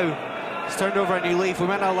 but now he's turned over a new leaf. We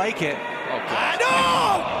might not like it. Oh, God.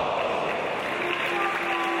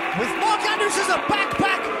 And with Mark Andrews as a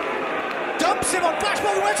backpack, dumps him on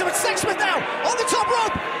Flashball Webster with Sexsmith now on the top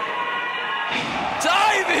rope.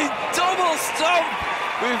 Diving double stomp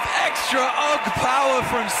with extra UGG power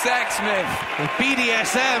from Sexsmith. The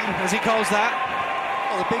BDSM, as he calls that.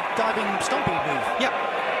 Oh, the big diving stomping move. Yep.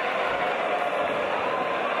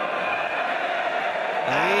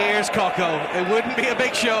 And here's Coco. It wouldn't be a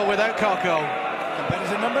big show without Coco.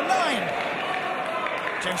 Competitor number 9.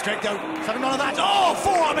 James Drake, though, having none of that. Oh,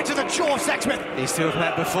 forearm into the jaw of Sexsmith. These two have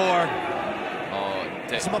met before. Oh,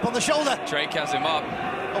 Gets him up on the shoulder. Drake has him up.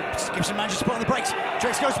 Oh, Gibson manages to put on the brakes.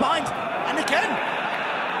 Drake goes behind. And again.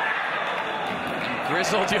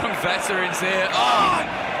 Grizzled young veterans here. Oh!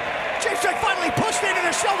 James Drake finally pushed in and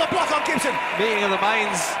a shoulder block on Gibson. Meeting of the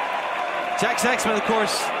minds. Jack Sexsmith, of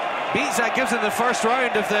course, beat Zack Gibson in the first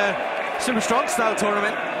round of the Super Strong Style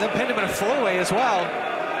tournament, then pinned him in a 4-way as well.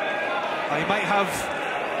 He might have...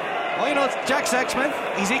 Well, you know, it's Jack Sexsmith.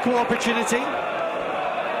 He's equal opportunity.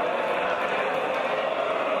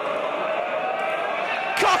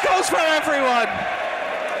 Cocos for everyone!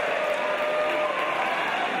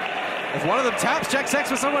 If one of them taps, Jack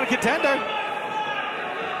Sexsmith's not a contender.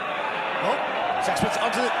 Oh, Sexsmith's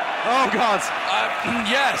onto the... Oh, God.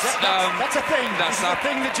 Yes. That's a thing. That's a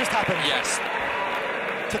thing that just happened. Yes.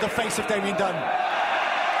 To the face of Damien Dunne.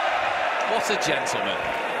 What a gentleman.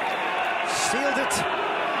 Sealed it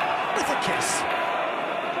with a kiss.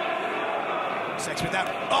 Sexsmith now.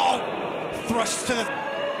 Oh! Thrust to the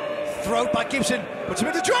throat by Gibson. Puts him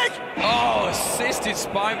into Drake. Oh, assisted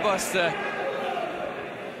spinebuster.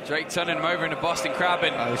 Drake turning him over into Boston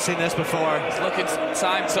Crabbing. We've seen this before. It's looking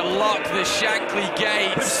time to lock the Shankly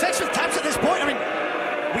gate. But Sexsmith taps at this point. I mean,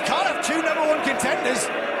 we can't have 2 #1 contenders.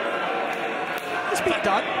 It's been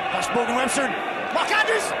done. That's Morgan Webster and Mark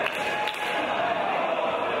Andrews.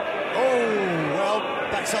 Oh, well,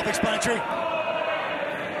 that's self-explanatory.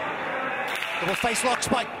 Double face lock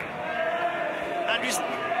spike. Andrews.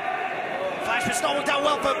 Flash, but it's not worked out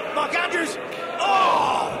well for Mark Andrews.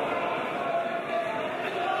 Oh!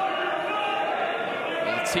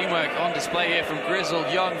 Teamwork on display here from grizzled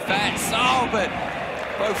young vets. Oh, but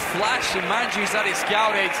both Flash and Mandrews at it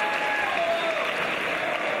scouted.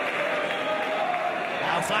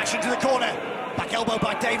 Now Flash into the corner. Back elbow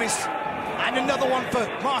by Davis. And another one for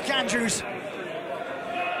Mark Andrews.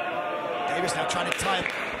 Davis now trying to tie up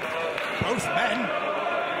both men.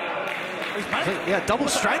 Yeah, double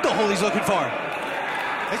stranglehold he's looking for.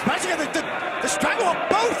 He's managing the strangle on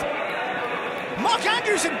both. Mark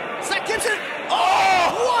Andrews and Zack Gibson.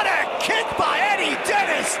 Oh, what a kick by Eddie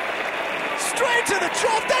Dennis! Straight to the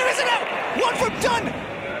trough. There is it out. One from Dunne.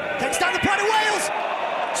 Takes down the Pride of Wales.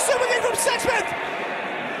 Super kick from Sexsmith.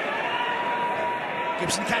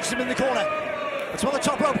 Gibson catches him in the corner. It's on the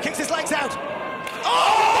top rope. Kicks his legs out.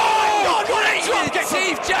 Oh, my God! What a drop kick!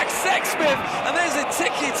 Chief Jack Sexsmith, and there's a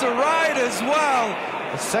ticket to ride as well.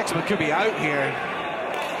 Sexsmith could be out here.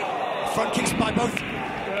 Front kicks by both.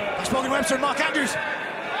 That's Morgan Webster and Mark Andrews.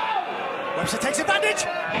 Webster takes advantage.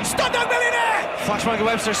 Stunned out millionaire. Flash Morgan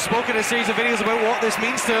Webster spoke in a series of videos about what this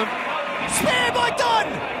means to him. Spear by Dunne.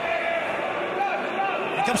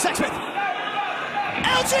 Here comes Sexsmith.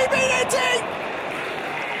 LGBT.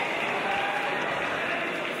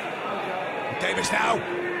 Davis now.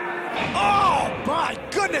 Oh my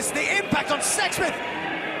goodness, the impact on Sexsmith.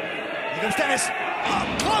 Here comes Dennis. Oh,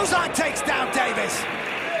 clothesline takes down Davis.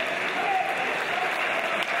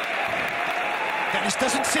 Dennis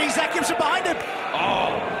doesn't see Zack Gibson behind him.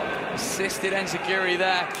 Oh, assisted enziguri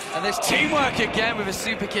there. And there's teamwork again with a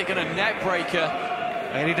super kick and a neck breaker.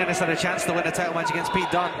 Eddie Dennis had a chance to win a title match against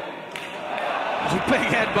Pete Dunne. It was a big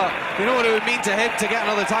headbutt. You know what it would mean to him to get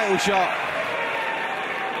another title shot.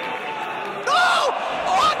 Oh!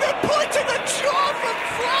 On the point to the jaw from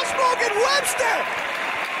Flash Morgan Webster!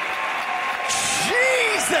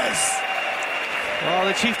 Jesus! Well,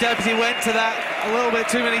 the Chief Deputy went to that a little bit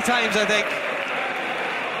too many times, I think.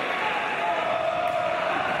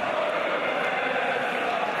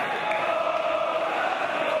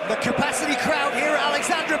 The capacity crowd here at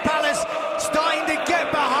Alexandra Palace starting to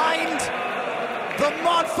get behind the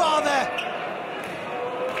Modfather.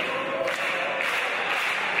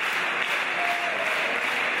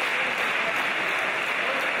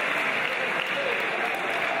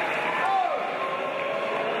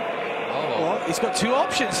 Well, he's got 2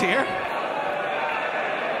 options here.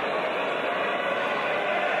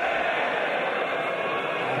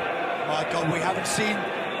 my God, we haven't seen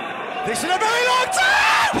this in a very long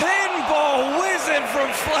time! Pinball wizard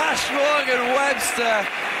from Flash Morgan Webster.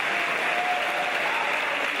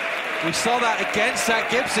 We saw that against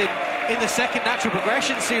Zack Gibson in the second Natural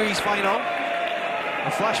Progression Series final.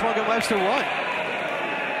 And Flash Morgan Webster won.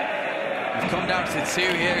 We've come down to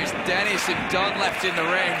two here. It's Dennis and Dunne left in the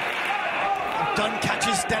ring. Dunne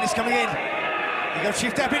catches Dennis coming in. He goes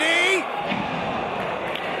Chief Deputy.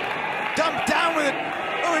 Dumped down with an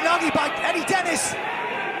Uranagi by Eddie Dennis.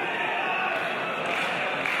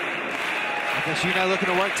 I guess you now looking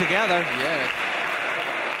to work together. Yeah.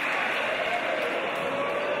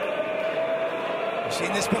 We've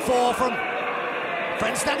seen this before from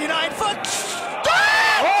Friends 99 foot.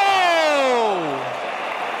 Oh!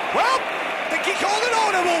 Well, I think he called it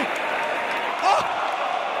audible. Oh!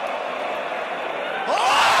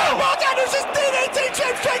 Oh! Mark Andrews is DDT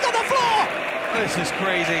James Drake on the floor. This is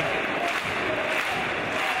crazy.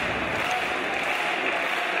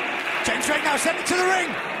 James Drake now sent it to the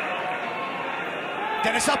ring.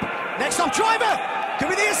 Dennis up. Next up, driver. Could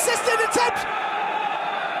be the assisted attempt.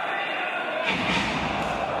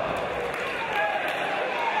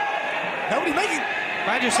 Nobody making.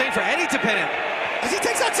 Andrews saying for Eddie to pin him. As he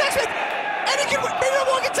takes out Sexsmith. Eddie can be the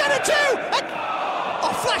one contender too. And,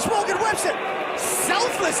 oh, Flash Morgan Webster.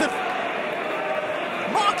 Selfless of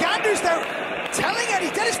Mark Andrews there, telling Eddie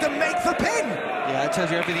Dennis to make the pin. Yeah, that tells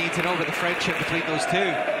you everything you need to know about the friendship between those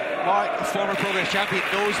two. Mark, a former Progress champion,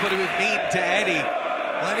 knows what it would mean to Eddie.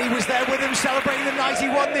 Well, he was there with him celebrating the night he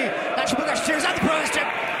won the Natural Progression Series and the Progress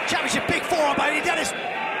Championship. Big forearm by Eddie Dennis.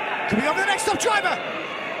 Could be over the next up driver.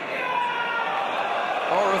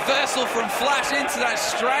 Oh, reversal from Flash into that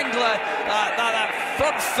Strangler, that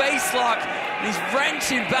front face lock. He's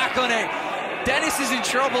wrenching back on it. Dennis is in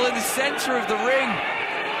trouble in the center of the ring.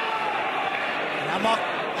 Now Mark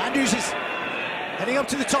Andrews is heading up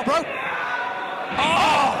to the top rope.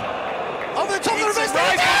 Oh! Over the top of the reverse.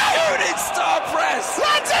 Unit star press.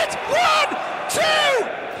 Lands it! 1, 2!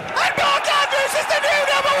 And Mark Andrews is the new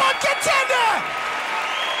 #1 contender!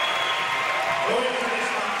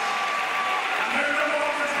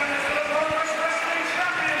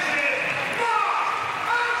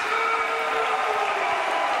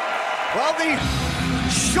 Well, the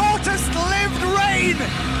shortest-lived reign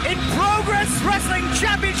in Progress Wrestling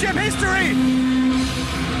Championship history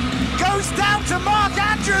goes down to Mark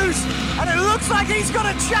Andrews, and it looks like he's got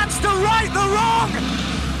a chance to right the wrong.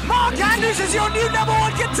 Mark Andrews is your new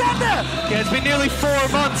 #1 contender. Yeah, it's been nearly 4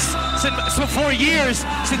 months, 4 years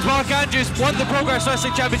since Mark Andrews won the Progress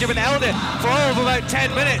Wrestling Championship and held it for all of about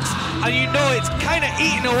 10 minutes. And you know it's kind of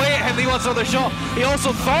eating away at him. He wants another shot. He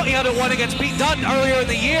also thought he had it won against Pete Dunne earlier in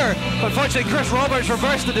the year. But unfortunately, Chris Roberts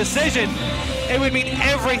reversed the decision. It would mean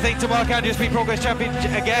everything to Mark Andrews to be Progress Champion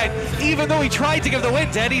again, even though he tried to give the win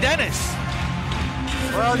to Eddie Dennis.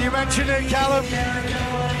 Well, you mentioned it, Callum.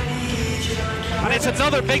 And it's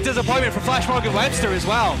another big disappointment for Flash Morgan Webster as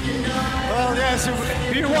well. Well, yes,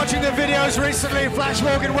 if you were watching the videos recently, Flash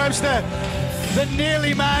Morgan Webster, the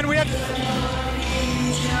nearly man. We had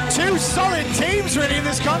 2 solid teams really in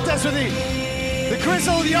this contest with the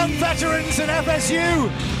grizzled young veterans and FSU.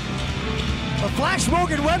 But Flash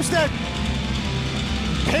Morgan Webster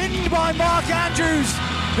pinned by Mark Andrews,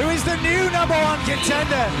 who is the new #1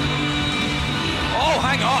 contender. Oh,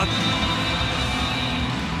 hang on.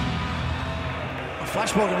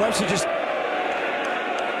 Flash Morgan Webster just...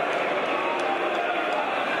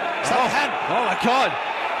 hand. Oh my God.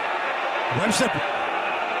 Webster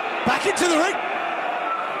back into the ring.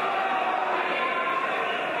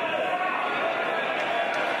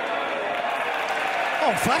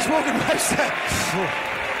 Oh, Flash Morgan Webster.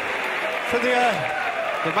 For the...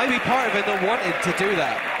 There might be part of it that wanted to do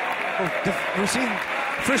that. Oh, we're seeing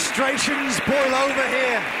frustrations boil over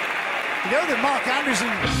here. You know that Mark Andrews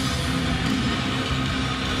and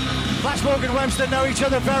Flash Morgan Webster know each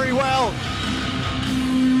other very well.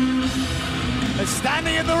 They're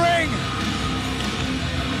standing in the ring.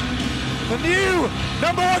 The new #1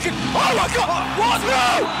 oh my God! What?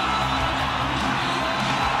 No!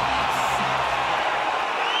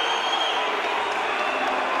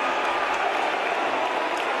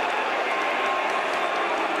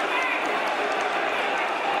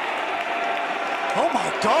 Oh my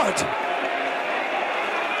God!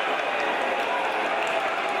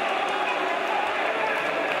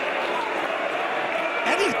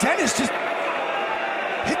 Eddie Dennis just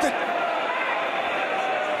hit the...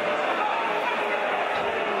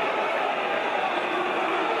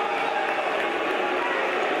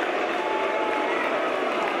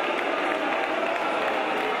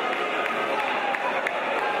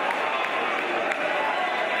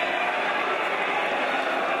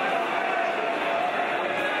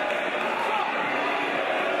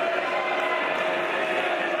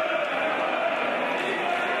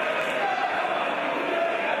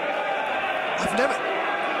 off limit.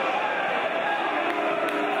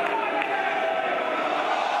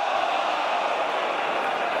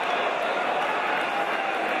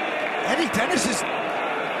 Eddie Dennis is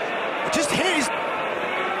just hit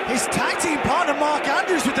his tag team partner Mark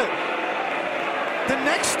Andrews with the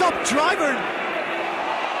next stop driver.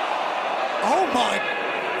 Oh my!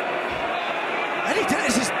 Eddie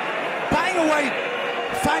Dennis is banging away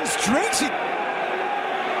fans' drinks. He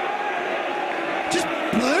just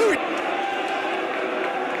blew it.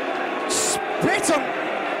 Spit on.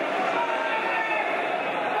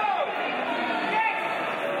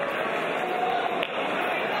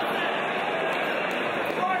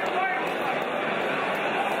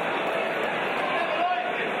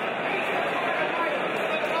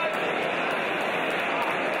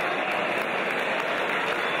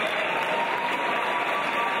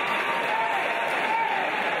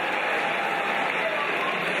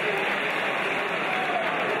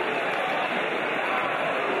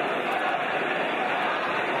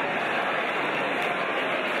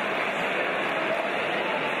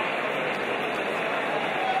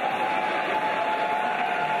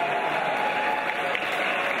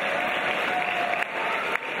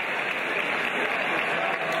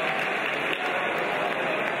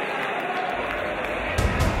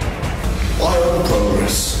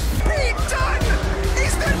 Progress. Pete Dunne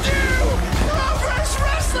is the new Progress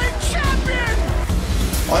Wrestling Champion!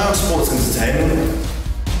 I am sports entertainment.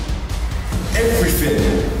 Everything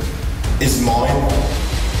is mine.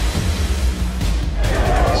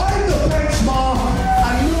 I'm the benchmark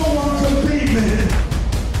and no one can beat me.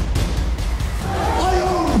 I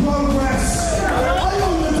own Progress. I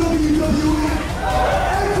own the WWE.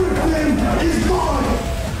 Everything is mine.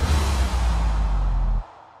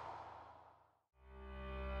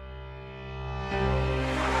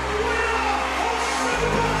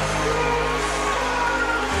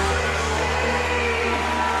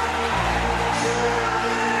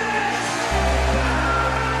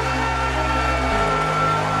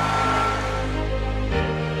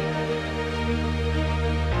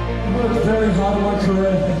 Very hard in my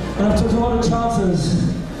career, and I've took a lot of chances,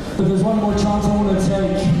 but there's one more chance I want to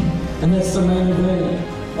take, and that's the main event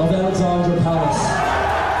of Alexandra Palace.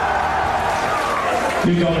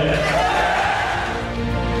 You got it.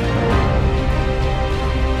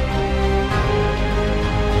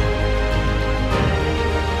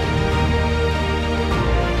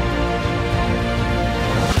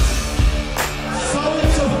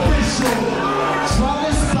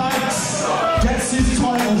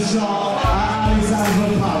 Shot at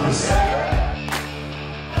Alexandra Palace.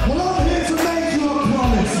 Well, I'm here to make you a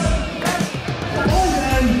promise. By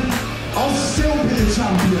then, I'll still be the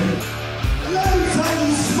champion. Let me tell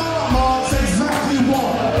you, smart Mark's exactly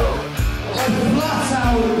what. I flat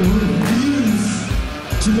out refuse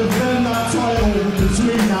to defend that title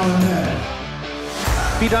between now and then.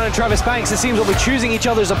 Pete Dunne and Travis Banks, it seems, will be choosing each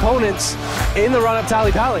other's opponents in the run-up to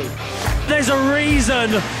Ali Pali. There's a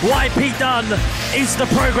reason why Pete Dunne is the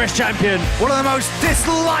Progress Champion. One of the most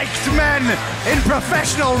disliked men in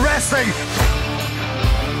professional wrestling.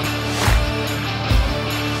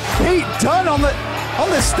 Pete Dunne on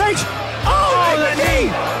the stage. Oh, the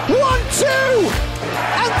knee! 1, 2,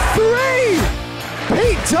 and 3.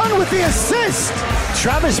 Pete Dunne with the assist.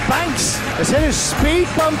 Travis Banks has hit a speed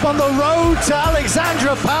bump on the road to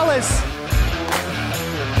Alexandra Palace.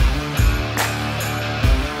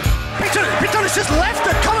 Pete Dunne has just left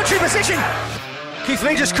the commentary position. Keith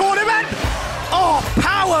Lee just caught him in. Oh,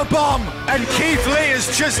 power bomb! And Keith Lee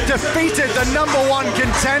has just defeated the #1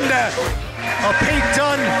 contender. Oh, Pete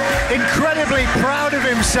Dunne, incredibly proud of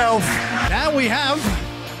himself. Now we have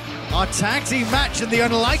our tag team match in the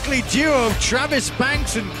unlikely duo of Travis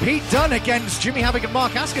Banks and Pete Dunne against Jimmy Havoc and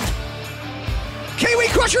Mark Haskins. Kiwi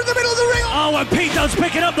Crusher in the middle of the ring. Oh, and Pete Dunne's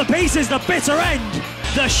picking up the pieces, the bitter end.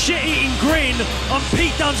 The shit-eating grin on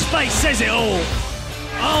Pete Dunne's face says it all.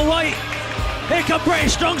 Oh, wait. Here come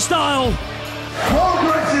British Strong Style.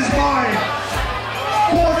 Progress is mine.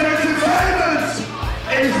 Sport entertainment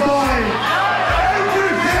is mine.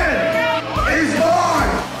 Everything is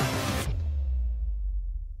mine.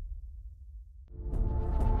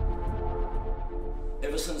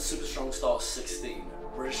 Ever since Super Strong Style 16,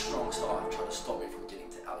 British Strong Style have tried to stop me from getting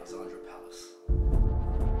to Alexandra Palace.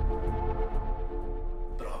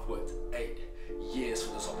 But I've worked 8 years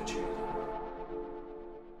for this opportunity.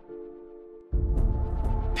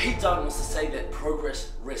 Pete Dunne wants to say that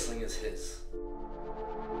Progress Wrestling is his.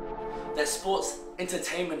 That sports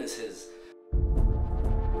entertainment is his.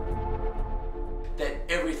 That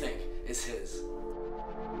everything is his.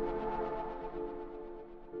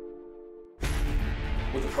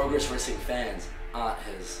 Well, the Progress Wrestling fans aren't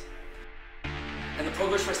his. And the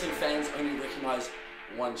Progress Wrestling fans only recognize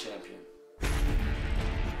one champion.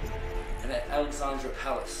 And at Alexandra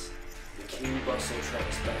Palace, the King Bustle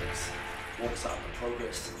Travis Banks walks out the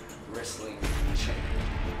Progress Wrestling champion.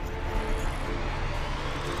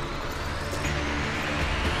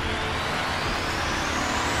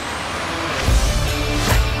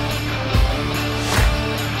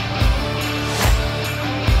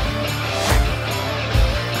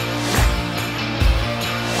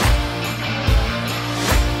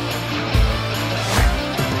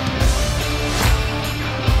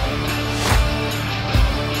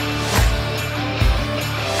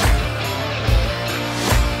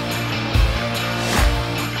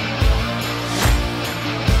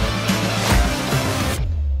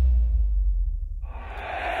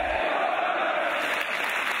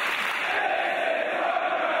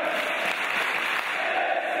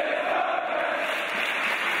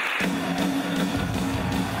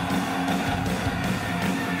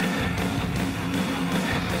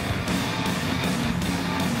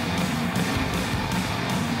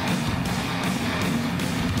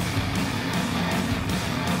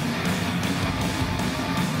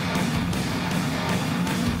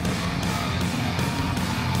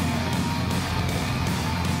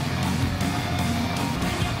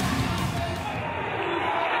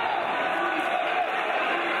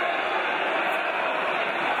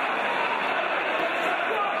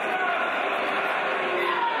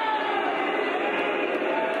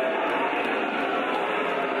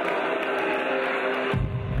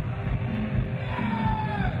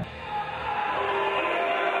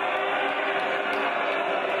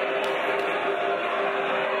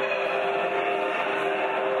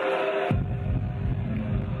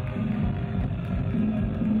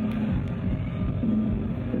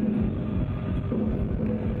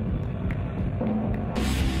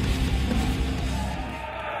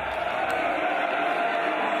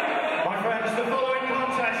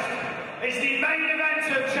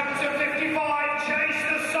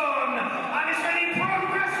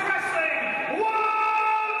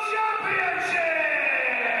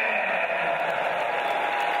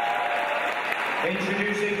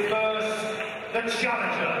 Introducing first, the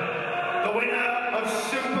challenger, the winner of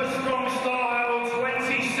Super Strong Style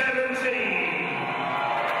 2017.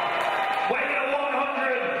 Weighing at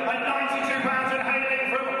 192 pounds and hailing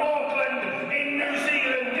from Auckland in New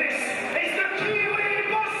Zealand, this is the Kiwi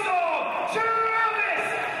Bustle, Travis Banks!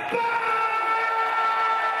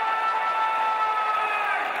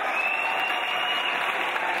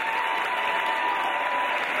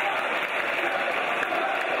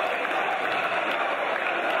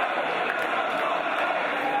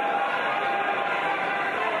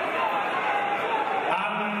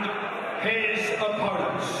 His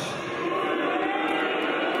opponents.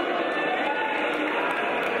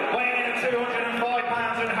 Weighing in at 205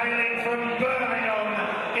 pounds and hailing from Birmingham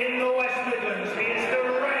in the West Midlands, he is the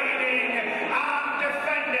reigning and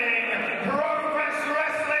defending Progress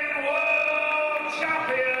Wrestling World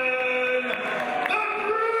Champion, the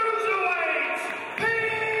Cruiserweight,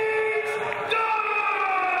 Pete Dunne!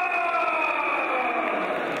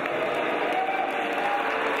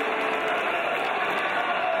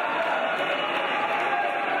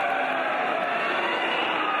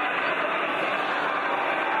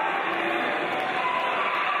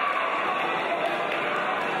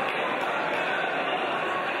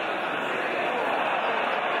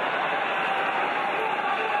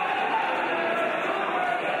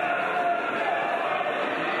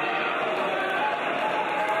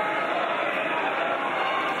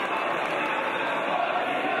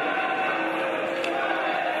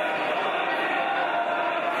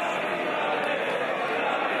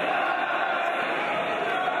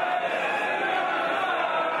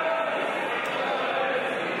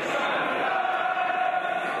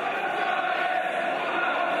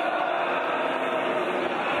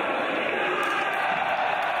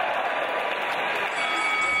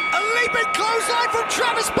 Clothesline from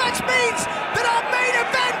Travis Banks means that our main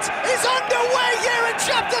event is underway here in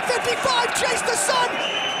Chapter 55, Chase the Sun.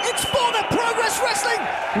 It's for the Progress Wrestling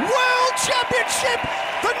World Championship.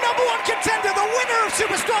 The #1 contender, the winner of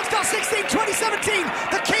Super Strong Style 16 2017,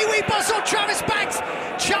 the Kiwi Bustle Travis Banks,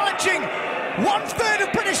 challenging 1/3 of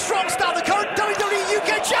British Strong Style, the current WWE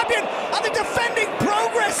UK champion, and the defending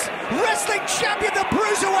Progress Wrestling champion, the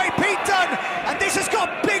Cruiserweight Pete Dunne. And this has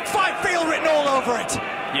got big fight feel written all over it.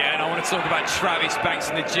 Yeah, and I want to talk about Travis Banks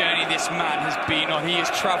and the journey this man has been on. He has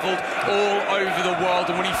travelled all over the world,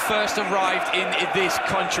 and when he first arrived in this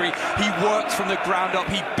country, he worked from the ground up.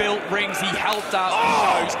 He built rings, he helped out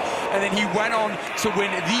shows, and then he went on to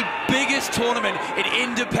win the biggest tournament in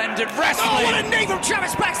independent wrestling. Oh, what a knee from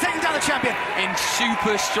Travis Banks, taking down the champion. In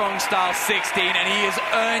Super Strong Style 16, and he has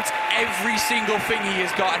earned every single thing he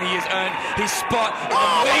has got, and he has earned his spot in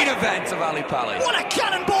the main event of Ali Palace. What a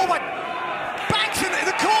cannonball by Banks in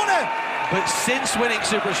the corner. But since winning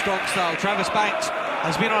Super Strong Style, Travis Banks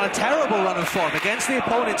has been on a terrible run of form against the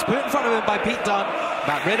opponents put in front of him by Pete Dunne,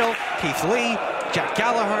 Matt Riddle, Keith Lee, Jack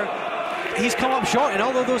Gallagher. He's come up short in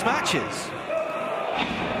all of those matches.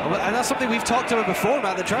 And that's something we've talked about before,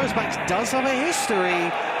 Matt, that Travis Banks does have a history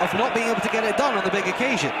of not being able to get it done on the big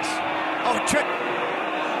occasions. Oh, Trent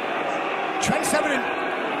Seven and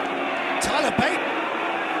Tyler Bate.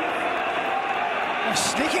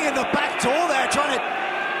 Sneaking in the back door there, trying to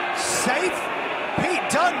save Pete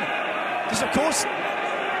Dunne. This, of course,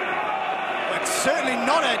 it's certainly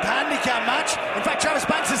not a handicap match. In fact, Travis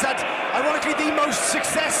Banks has had, ironically, the most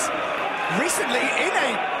success recently in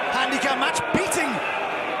a handicap match, beating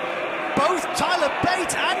both Tyler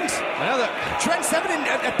Bate and Trent Seven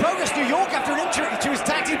at Progress New York after an injury to his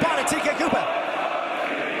tag team partner, TK Cooper.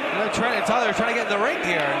 Trent and Tyler are trying to get in the ring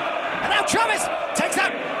here. And now Travis takes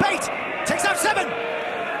out Bate, takes out Seven,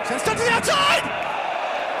 sends Dunne to the outside.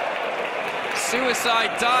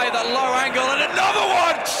 Suicide dive, that low angle, and another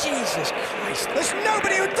one! Jesus Christ. There's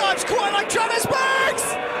nobody who dives quite like Travis Banks!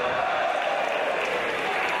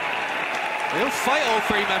 He'll fight all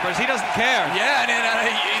three members, he doesn't care. Yeah, and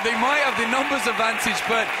they might have the numbers advantage,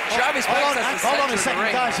 but Travis Banks has the hold on a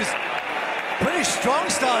second, guys. It's British Strong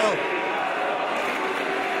Style.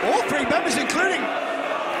 All three members, including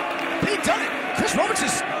Pete Dunne, Chris Roberts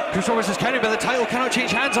is counting, but the title cannot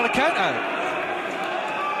change hands on a count out.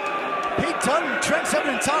 Pete Dunne, Trent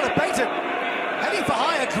Seven and Tyler Bate are heading for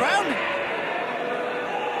higher ground.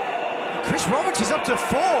 Chris Roberts is up to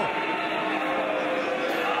 4.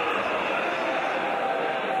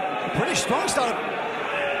 British Strong Style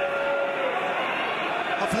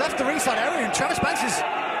have left the ringside area, and Travis Banks is...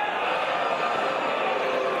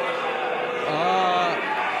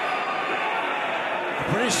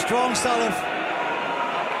 British Strong Style have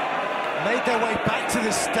made their way back to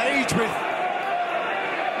the stage with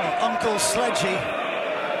Uncle Sledgy.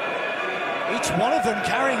 Each one of them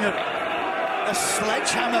carrying a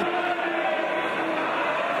sledgehammer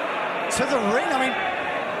to the ring. I mean,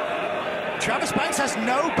 Travis Banks has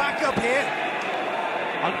no backup here.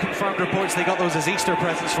 Unconfirmed reports they got those as Easter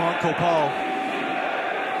presents from Uncle Paul.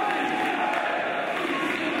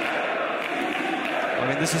 I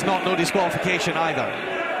mean, this is not no disqualification either.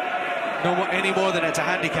 No more, any more than it's a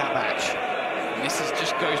handicap match. This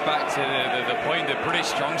just goes back to the point that British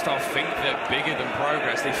Strong Style think they're bigger than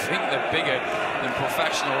Progress. They think they're bigger than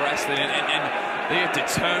professional wrestling, and they are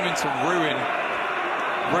determined to ruin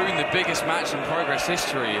the biggest match in Progress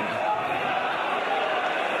history.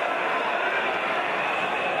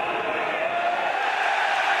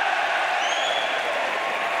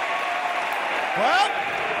 Well,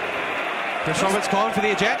 Chris Roberts calling for the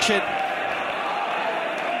ejection.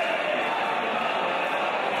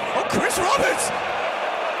 Oh, Chris Roberts!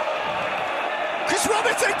 Chris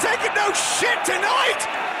Roberts ain't taking no shit tonight!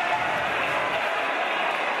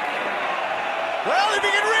 Well, if he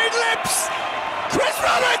can read lips, Chris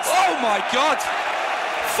Roberts! Oh my God!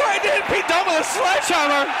 Threatening Pete Dunne with a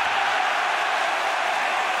sledgehammer!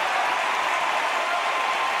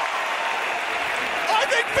 I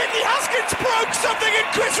think Vicky Haskins broke something in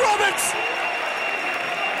Chris Roberts!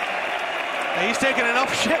 He's taking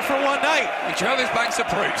enough shit for one night. And Travis Banks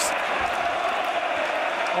approves.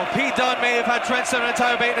 Well, Pete Dunne may have had Trent Seven and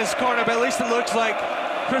Tyler Bate in his corner, but at least it looks like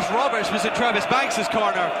Chris Roberts was in Travis Banks'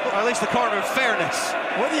 corner, or at least the corner of fairness.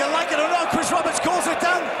 Whether you like it or not, Chris Roberts calls it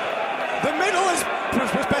down the middle as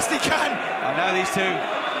best he can. And now these two.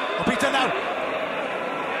 Oh, Pete Dunne now.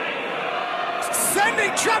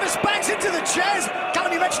 Sending Travis Banks into the chairs.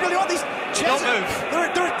 Callum, you mentioned earlier on, these chairs. Don't move.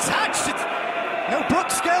 They're attached. It's no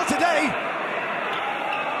Brooks scale today.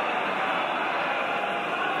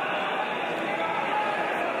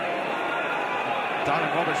 Dunne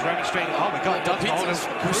and Roberts remonstrating. Oh my God, Dunne's holding his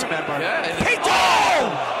crew member. Yeah. Pete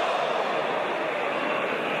Dunne!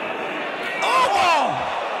 Oh!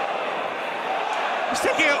 He's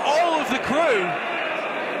taking out all of the crew.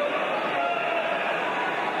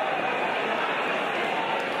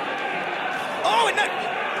 Oh, and now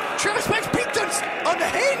Travis Banks, Pete Dunne's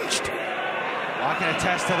unhinged. I can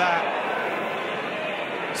attest to that.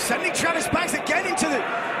 Sending Travis Banks again into the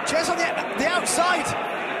chairs on the outside.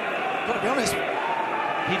 Gotta be honest.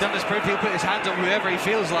 Pete Dunne has proved he'll put his hands on whoever he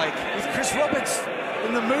feels like. With Chris Roberts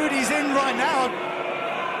in the mood he's in right now,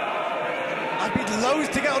 I'd be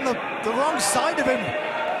loath to get on the wrong side of him.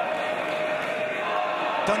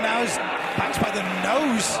 Dunne now is Banks by the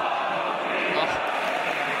nose. Oh.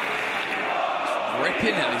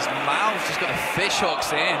 Ripping at his mouth, just got the fish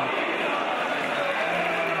hooks in.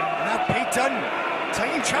 And now Pete Dunne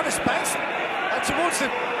taking Travis Banks towards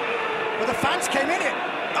where the fans came in it.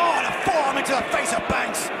 Oh, and a forearm into the face of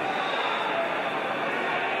Banks.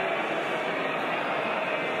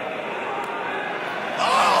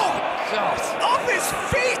 Oh, God. Off his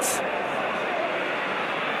feet.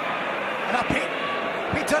 And now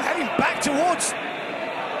Pete Dunne heading back towards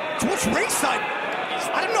ringside.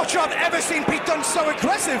 I'm not sure I've ever seen Pete Dunne so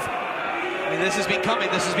aggressive. I mean, this has been coming,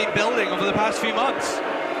 this has been building over the past few months.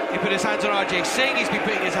 He put his hands on RJ Singh, he's been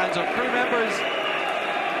putting his hands on crew members.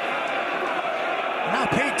 Now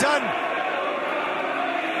Pete Dunne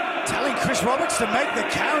telling Chris Roberts to make the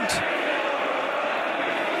count.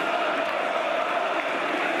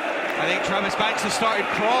 I think Travis Banks has started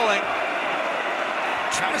crawling.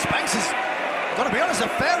 Travis Banks has, got to be honest, a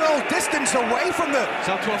fair old distance away from the... It's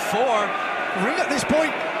up to a 4. Ring at this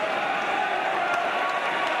point.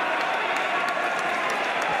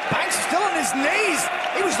 Banks still on his knees.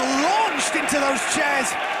 He was launched into those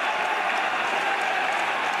chairs.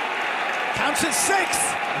 Counts at 6.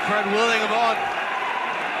 The crowd willing him on.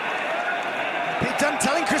 Pete Dunne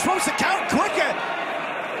telling Chris Roberts to count quicker.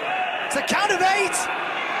 It's a count of 8.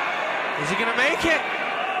 Is he going to make it?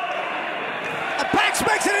 And Banks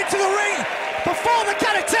makes it into the ring before the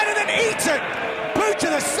count of 10 and then eats it. Boot to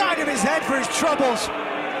the side of his head for his troubles.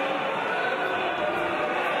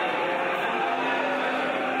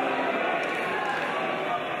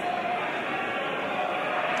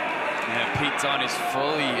 Yeah, Pete Dunne is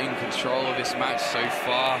fully in control of this match so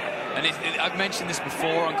far. And I've mentioned this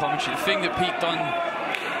before on commentary. The thing that Pete Dunne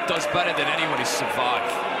does better than anyone is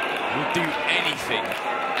survive. He'll do anything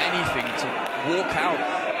to walk out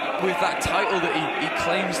with that title that he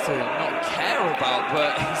claims to not care about,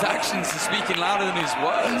 but his actions are speaking louder than his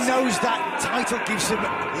words. He knows that title gives him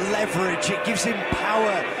leverage, it gives him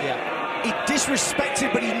power. Yeah. He disrespects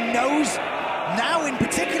it, but he knows now in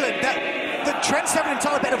particular that Trent Seven and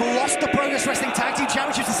Tyler Bate have lost the Progress Wrestling Tag Team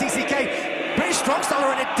Championships to CCK. British Strong Style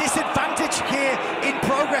are at a disadvantage here in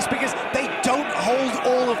Progress because they don't hold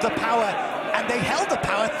all of the power, and they held the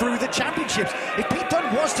power through the championships. If Pete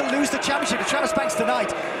Dunne was to lose the championship to Travis Banks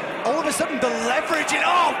tonight, all of a sudden the leverage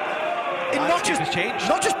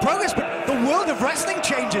not just Progress, but the world of wrestling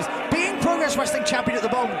changes. Being Progress Wrestling Champion at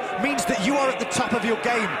the moment means that you are at the top of your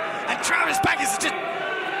game, and Travis Banks is just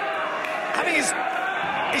having his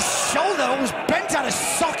shoulder almost bent out of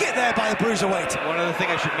socket there by the bruiserweight. One other thing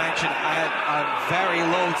I should mention, I'm very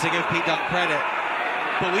loath to give Pete Dunne credit,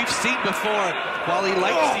 but we've seen before, while he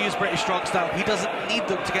likes to use British Strong Style, he doesn't need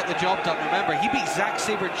them to get the job done. Remember, he beat Zack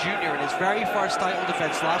Sabre Jr. in his very first title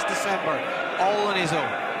defense last December, all on his own.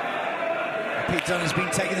 Pete Dunne has been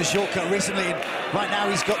taking the shortcut recently, and right now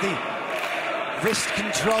he's got the wrist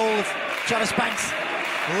control of Travis Banks'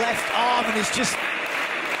 left arm and is just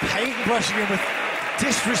paintbrushing him with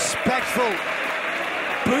disrespectful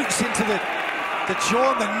boots into the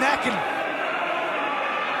jaw and the neck, and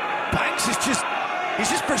Banks is he's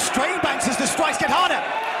just frustrating Banks as the strikes get harder.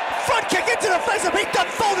 Front kick into the face of Pete Dunne,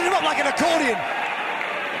 folding him up like an accordion.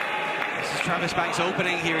 This is Travis Banks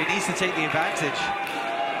opening here, he needs to take the advantage.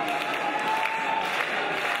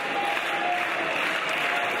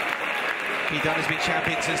 Pete Dunne has been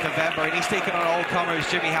champion since November, and he's taken on all comers: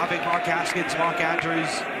 Jimmy Havoc, Mark Haskins, Mark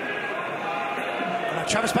Andrews. And now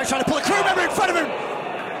Travis Banks trying to pull a crew member in front of him.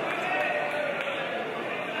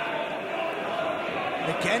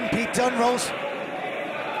 And again, Pete Dunne rolls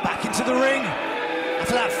back into the ring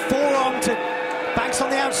after that forearm to Banks on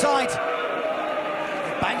the outside.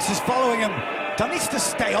 Banks is following him. Dunne needs to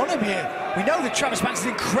stay on him here. We know that Travis Banks is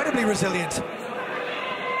incredibly resilient.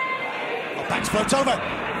 Oh, Banks floats over.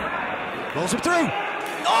 Rolls him through.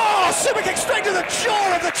 Oh, super kick straight to the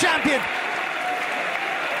jaw of the champion.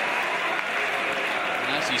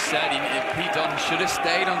 And as you said, Pete Dunne should have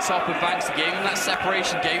stayed on top of Banks. He gave him that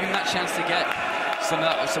separation, gave him that chance to get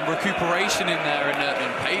some recuperation in there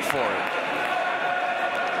and pay for it.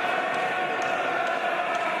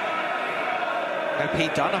 Now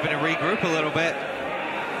Pete Dunne having to regroup a little bit.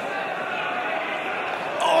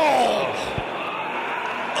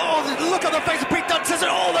 The look on the face of Pete Dunne says it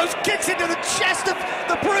all. Those kicks into the chest of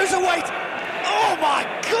the bruiserweight. Oh my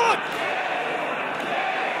God!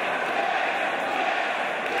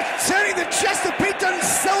 Turning the chest of Pete Dunne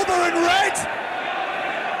silver and red.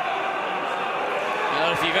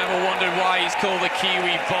 Well, if you've ever wondered why he's called the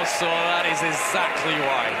Kiwi Buzzsaw, that is exactly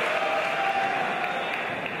why.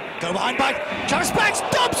 Go behind by Travis Banks,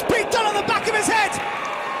 dumps Pete Dunne on the back of his head.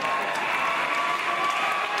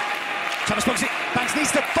 Travis Banks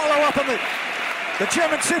needs to follow up on the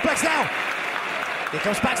German suplex now. Here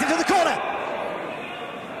comes Banks into the corner.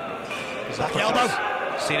 Back elbow.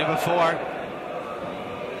 Seen it before.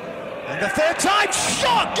 And the third time,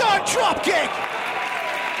 shotgun drop kick.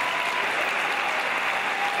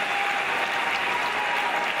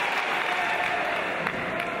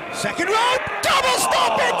 Second rope, double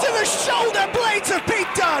stop into the shoulder blades of Pete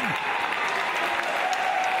Dunne.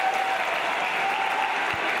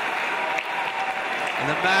 And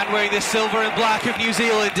the man wearing the silver and black of New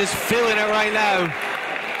Zealand is feeling it right now.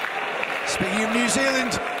 Speaking of New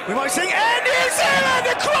Zealand, we might see Air New Zealand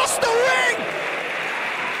across the ring!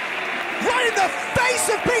 Right in the face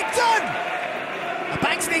of Pete Dunne! And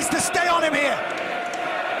Banks needs to stay on him here.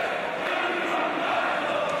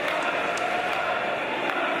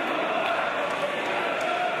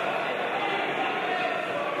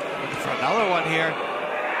 Looking for another one here.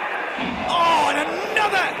 Oh, and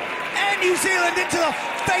another Air New Zealand into the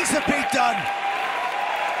face of Pete Dunne.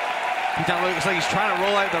 Pete Dunne looks like he's trying to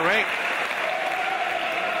roll out the ring.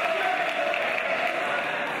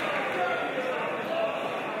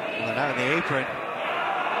 Out in the apron.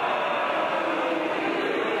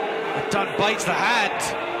 And Dunne bites the hand.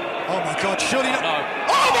 Oh my God, surely not. No.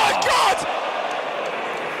 Oh my God!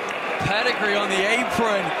 Pedigree on the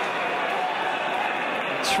apron.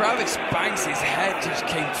 Travis Banks' head just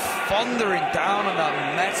came thundering down on that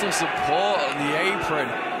metal support on the apron.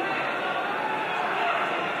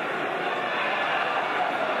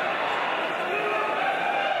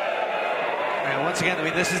 Once again, I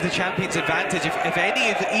mean, this is the champion's advantage. If either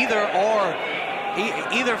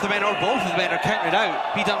of the men or both of the men are counted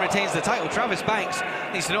out, Pete Dunne retains the title. Travis Banks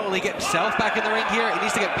needs to not only get himself back in the ring here, he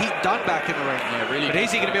needs to get Pete Dunne back in the ring. Yeah, really. But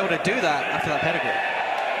is he going to be able to do that after that pedigree?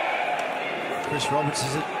 Chris Roberts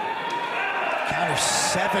is at count of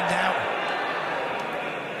 7 now.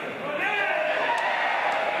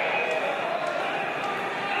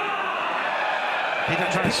 Pete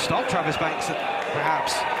Dunne trying to stop Travis Banks,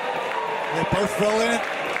 perhaps. They're both rolling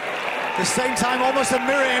at the same time, almost a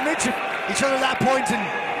mirror image of each other at that point, and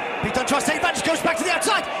Pete Dunne tries to take advantage, goes back to the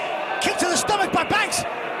outside, kick to the stomach by Banks.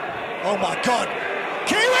 Oh my God.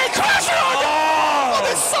 Kiwi crusher on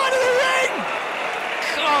the side of the ring!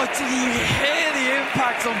 God, did you hear the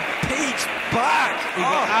impact on Pete's back? He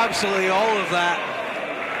got absolutely all of that.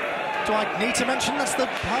 Do I need to mention that's the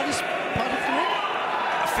hardest part of the ring?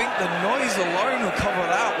 I think the noise alone will cover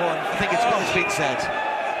that one. I think it's what's being said.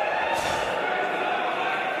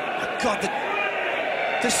 God,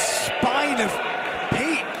 the spine of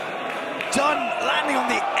Pete Dunne landing on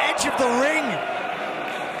the edge of the ring.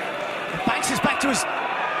 And Banks is back to his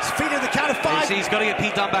feet at the count of 5. He's got to get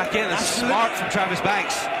Pete Dunne back in. That's smart from Travis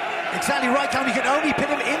Banks. Exactly right, Cam. You can only pin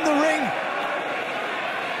him in the ring.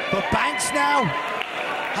 But Banks now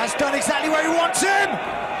has done exactly where he wants him.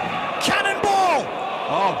 Cannonball.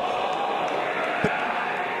 Oh.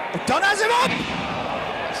 But Dunne has him up.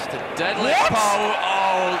 It's the deadlift power.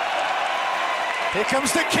 Oh. Here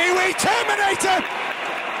comes the Kiwi Terminator!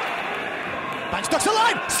 Banks ducks the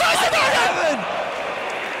line! Size of heaven!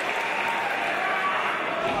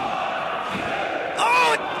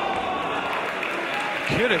 Oh!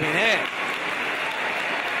 Could have been it.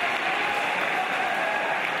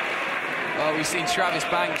 Well, we've seen Travis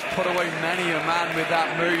Banks put away many a man with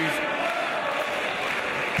that move.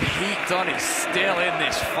 Pete Dunne is still in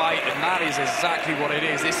this fight, and that is exactly what it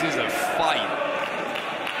is. This is a fight.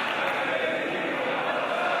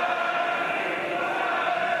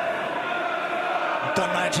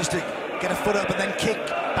 Dunne manages to get a foot up and then kick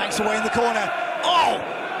Banks away in the corner. Oh!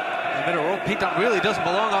 The middle rope. Pete Dunne really doesn't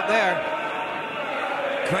belong up there.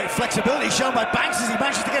 Great flexibility shown by Banks as he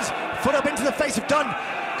manages to get his foot up into the face of Dunne.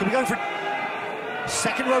 Could be going for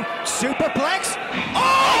second rope superplex.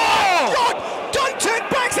 Oh! God! Dunne turned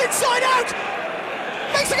Banks inside out!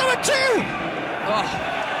 Makes it go at 2! Oh,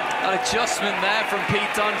 an adjustment there from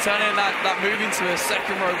Pete Dunne, turning that move into a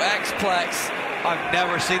second rope X-plex. I've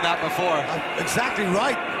never seen that before. Exactly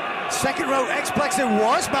right. Second row X-plex it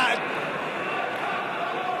was, but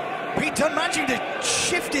Pete Dunne managing to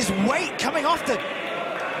shift his weight coming off the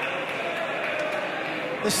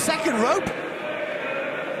second rope.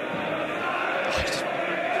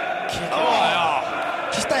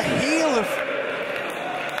 Just the heel of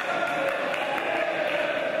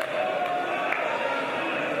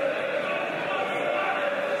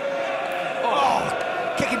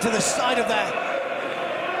kick into the side of that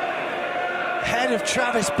head of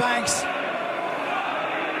Travis Banks.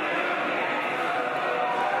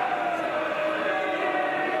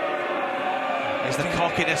 There's the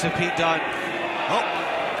cockiness of Pete Dunne. Oh.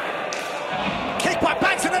 Kick by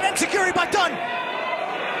Banks and then enziguri by Dunne.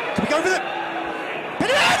 Could be over the... He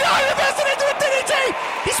reversed it into a DDT!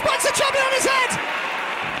 He spikes the champion on his head!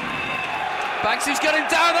 Banks, who's got him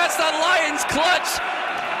down, that's that Lion's clutch!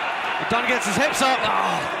 Dunne gets his hips up.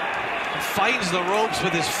 And finds the ropes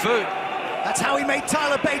with his foot. That's how he made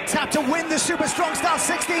Tyler Bate tap to win the Super Strong Style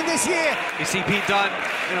 16 this year. You see Pete Dunne,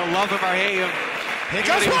 love him or hate him. Here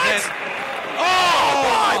goes Banks!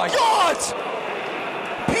 Oh my God!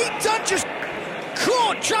 Pete Dunne just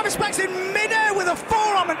caught Travis Banks in midair with a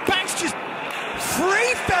forearm, and Banks just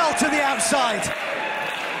free fell to the outside.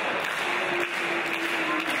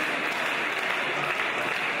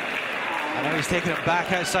 I know he's taking him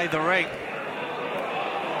back outside the ring.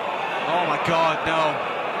 Oh my God, no.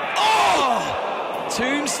 Oh!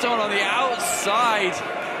 Tombstone on the outside.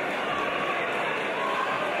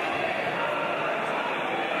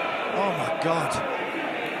 Oh my God.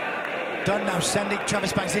 Dunne now sending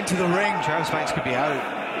Travis Banks into the ring. Travis Banks could be out.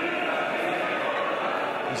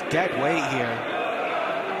 He's dead weight here.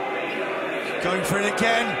 Going for it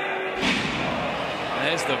again.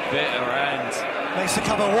 There's the bitter end. Makes the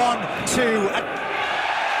cover 1, 2, and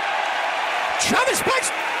Travis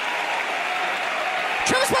Banks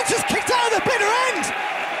is kicked out of the bitter end.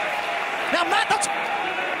 Now, Matt, that's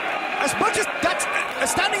as much as that's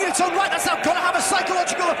standing in its own right, that's not going to have a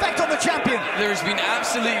psychological effect on the champion. There has been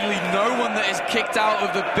absolutely no one that is kicked out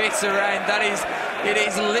of the bitter end. It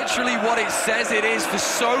is literally what it says it is for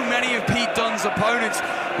so many of Pete Dunne's opponents.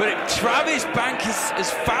 But Travis Banks has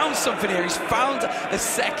found something here. He's found a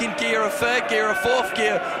second gear, a third gear, a fourth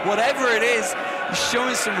gear, whatever it is. He's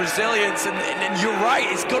showing some resilience, and you're right,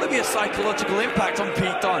 it's got to be a psychological impact on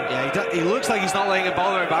Pete Dunne. Yeah, he looks like he's not letting it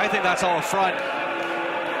bother him, but I think that's all a front.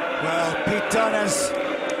 Well, Pete Dunne has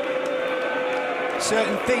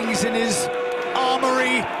certain things in his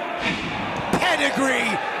armory,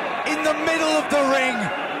 pedigree in the middle of the ring.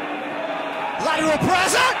 Lateral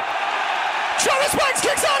presser. Travis Banks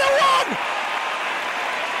kicks out at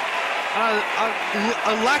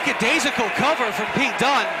 1. A lackadaisical cover from Pete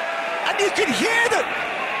Dunne. And you can hear the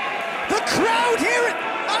crowd here at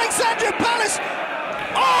Alexandra Palace.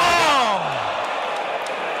 Oh!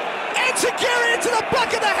 Enziguri into the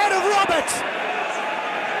back of the head of Robert.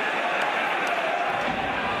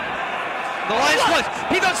 The Lion's clutch.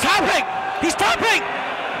 Pete Dunne's tapping. He's tapping.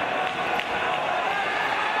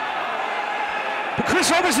 But Chris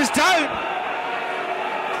Roberts is down.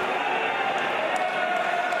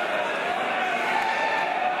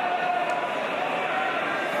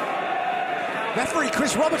 Referee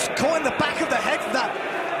Chris Roberts caught in the back of the head for that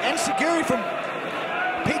enziguri from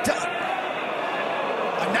Pete Dunne.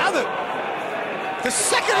 And now the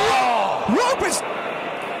second rope is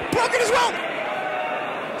broken as well.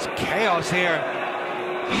 It's chaos here.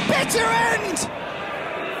 Bitter end.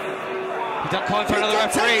 Pete Dunne calling for another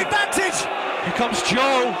referee. Advantage. Here comes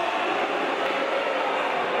Joe.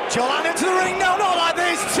 Joe Allen into the ring. No, not like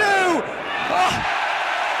this. 2. Oh.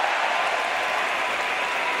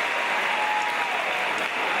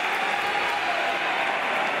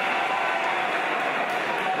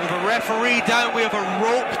 We have a referee down, we have a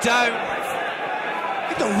rope down. I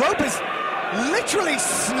think the rope is literally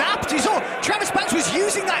snapped. You saw Travis Banks was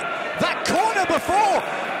using that corner before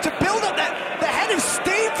to build up the head of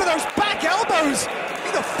steam for those back elbows. I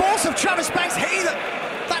think the force of Travis Banks hitting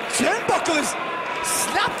that turnbuckle has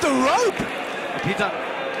snapped the rope. Pete Dunne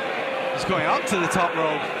is going up to the top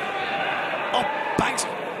rope. Oh, Banks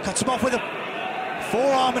cuts him off with a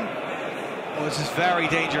forearm. Oh, this is very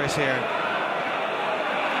dangerous here.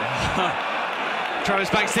 Travis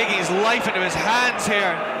Banks taking his life into his hands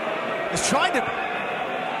here. He's trying to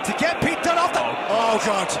get Pete Dunne off the... Oh,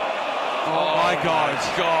 God. Oh, my God.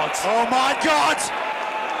 Oh, my God. Oh,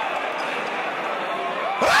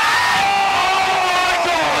 my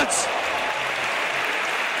God.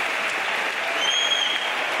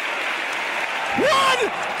 One,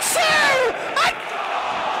 two, and...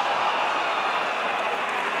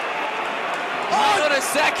 What a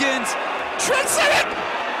second. Trent Seven.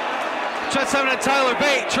 Trent Seven and Tyler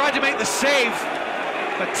Bate tried to make the save,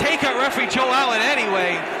 but take out referee Joe Allen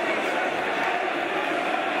anyway.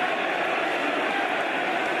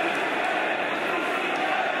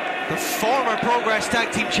 The former Progress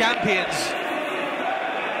Tag Team Champions.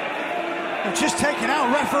 They've just taken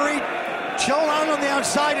out referee Joe Allen on the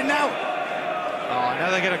outside, and now... Oh, now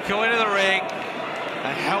they're going to go into the ring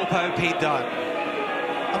and help out Pete Dunne.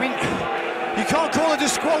 I mean, you can't call a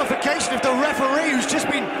disqualification if the referee who's just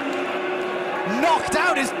been knocked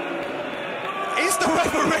out is the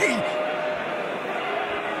referee.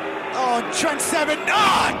 Oh, Trent Seven,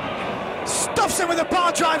 stuffs him with a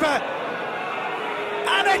bar driver,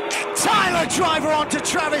 and a Tyler driver onto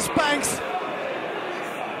Travis Banks.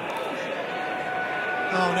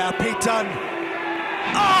 Oh, now Pete Dunne.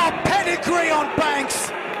 Oh, pedigree on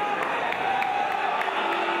Banks.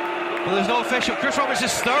 Well, there's no official. Chris Roberts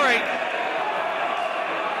is stirring.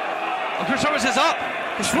 Oh, Chris Roberts is up.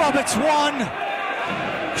 Chris Roberts 1.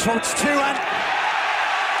 Chris Roberts 2, and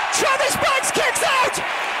Travis Banks kicks out.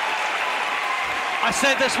 I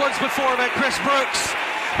said this once before about Chris Brooks,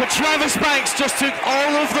 but Travis Banks just took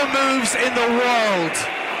all of the moves in the world.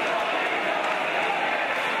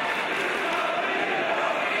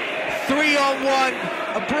 3-on-1,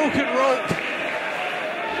 a broken rope.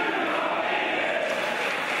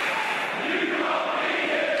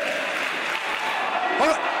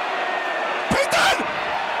 Pete Dunne!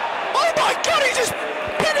 Oh my God, he just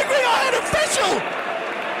pedigree ahead official!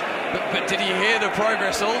 But did you hear the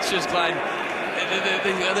Progress Ultras, Glenn?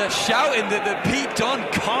 They're shouting that Pete Dunne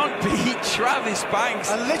can't beat Travis Banks.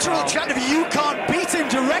 A literal chant of "you can't beat him"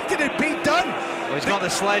 directed at Pete Dunne. Well, he's got the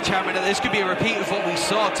sledgehammer. This could be a repeat of what we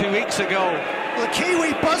saw 2 weeks ago. The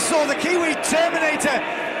Kiwi buzzsaw, the Kiwi Terminator,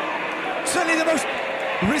 certainly the most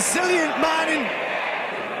resilient man in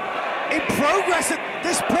Progress at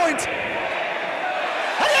this point.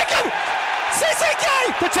 And here come CCK,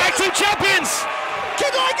 the tag team champions.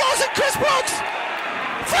 Kid Lykos and Chris Brooks.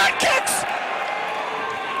 Front kicks.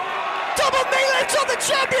 Double knee lifts on the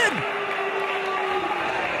champion.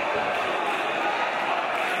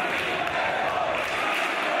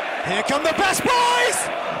 Here come the best boys.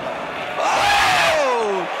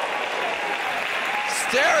 Oh!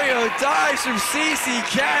 Stereo dives from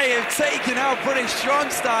CCK have taken out British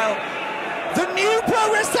Strong Style. The new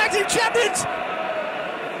Progress Tag Team Champions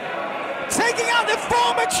taking out the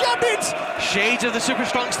former champions. Shades of the Super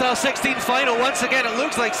Strong Style 16 final. Once again, it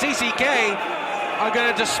looks like CCK are going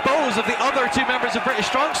to dispose of the other 2 members of British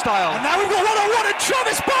Strong Style. And now we've got one-on-one and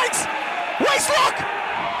Travis Banks. Waist lock.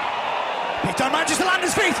 Pete Dunne manages to land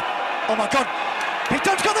his feet. Oh my God. Pete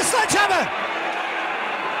Dunne's got the sledgehammer.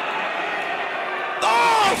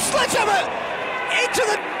 Oh, sledgehammer into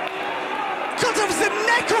the contact of the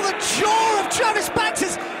neck or the jaw of Travis Banks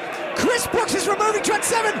as Chris Brooks is removing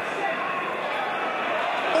 27.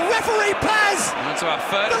 Referee Paz. That's our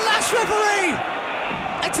first. The last referee.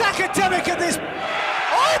 It's academic at this.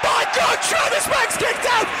 Oh my God, Travis Banks kicked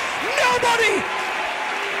out. Nobody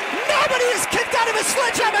is kicked out of a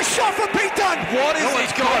sledgehammer shot from Pete Dunne. What is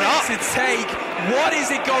it going to take? What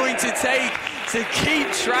is it going to take to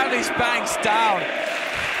keep Travis Banks down?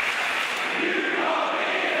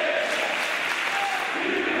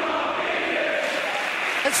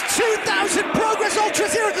 It's 2,000 Progress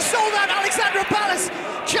Ultras here at the sold-out Alexandra Palace.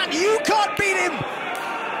 Chant, you can't beat him.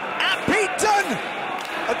 At Pete Dunne.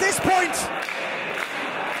 At this point,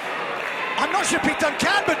 I'm not sure Pete Dunne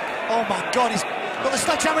can, but oh my God, he's got the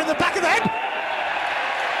sledgehammer in the back of the head.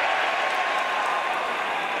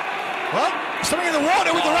 Well, something in the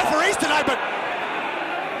water with the referees tonight, but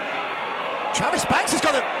Travis Banks has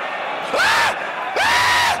got it.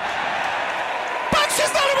 Banks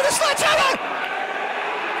just done it with a sledgehammer.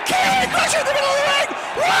 Kiwi crusher in the middle of the ring.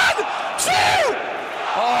 1, 2.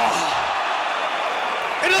 Oh.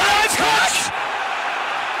 In a Lion's clutch.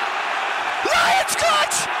 Lion's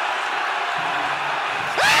clutch.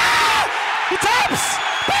 He taps.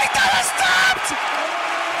 Pete Dunne has tapped.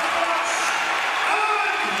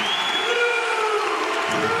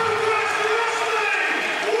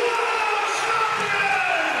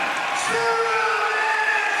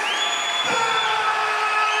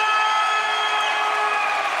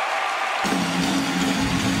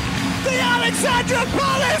 Alexandra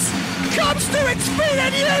Palace comes to its feet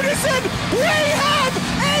in unison. We have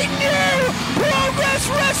a new Progress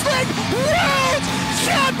Wrestling World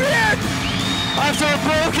Champion! After a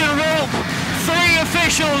broken rope, 3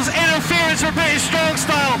 officials, interference for British Strong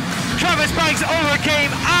Style, Travis Banks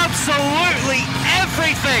overcame absolutely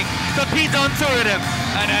everything that Pete Dunne threw at him.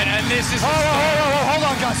 And this is... Hold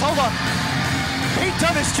on, guys, hold on. Pete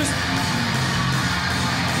Dunne is just...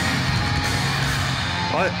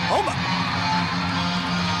 What? Oh my...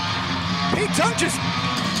 Pete Dunne just...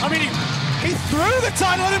 I mean, he threw the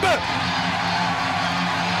title at him, but...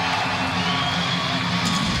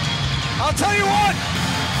 I'll tell you what,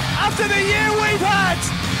 after the year we've had,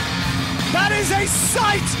 that is a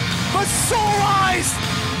sight for sore eyes.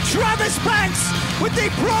 Travis Banks with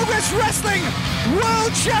the Progress Wrestling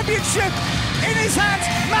World Championship in his hands.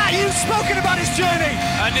 Matt, you've spoken about his journey.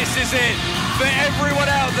 And this is it. For everyone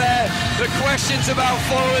out there, the questions about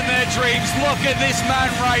following their dreams, look at this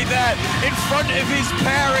man right there, in front of his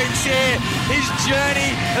parents here. His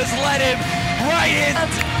journey has led him right in.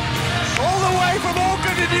 All the way from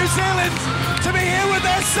Auckland in New Zealand to be here with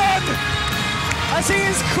their son as he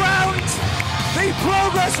is crowned the the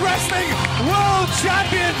Progress Wrestling World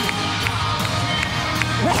Champion.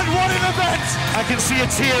 What an event! I can see a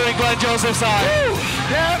tear in Glenn Joseph's eye. Woo.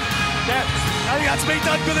 Yeah. I think that's me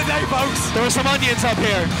done for the day, folks. There were some onions up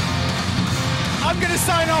here. I'm going to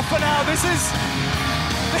sign off for now. That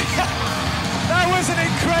was an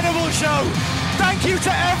incredible show. Thank you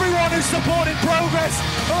to everyone who supported Progress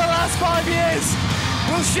for the last 5 years.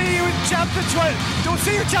 We'll see you in chapter 56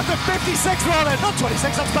 rather, not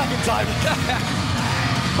 26, that's back in time.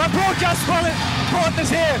 My broadcast partners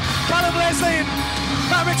here, Callum Leslie and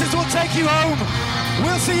Matt Richards will take you home.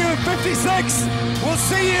 We'll see you in 56. We'll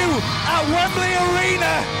see you at Wembley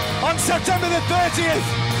Arena on September the 30th.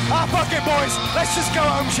 Fuck it, boys. Let's just go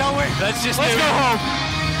home, shall we? Let's go home.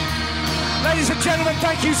 Ladies and gentlemen,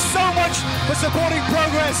 thank you so much for supporting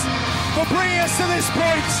Progress, for bringing us to this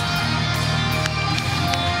point.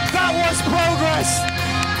 That was Progress.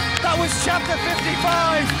 That was chapter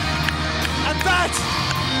 55. And that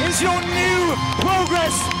is your new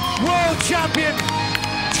Progress World Champion,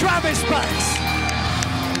 Travis Banks.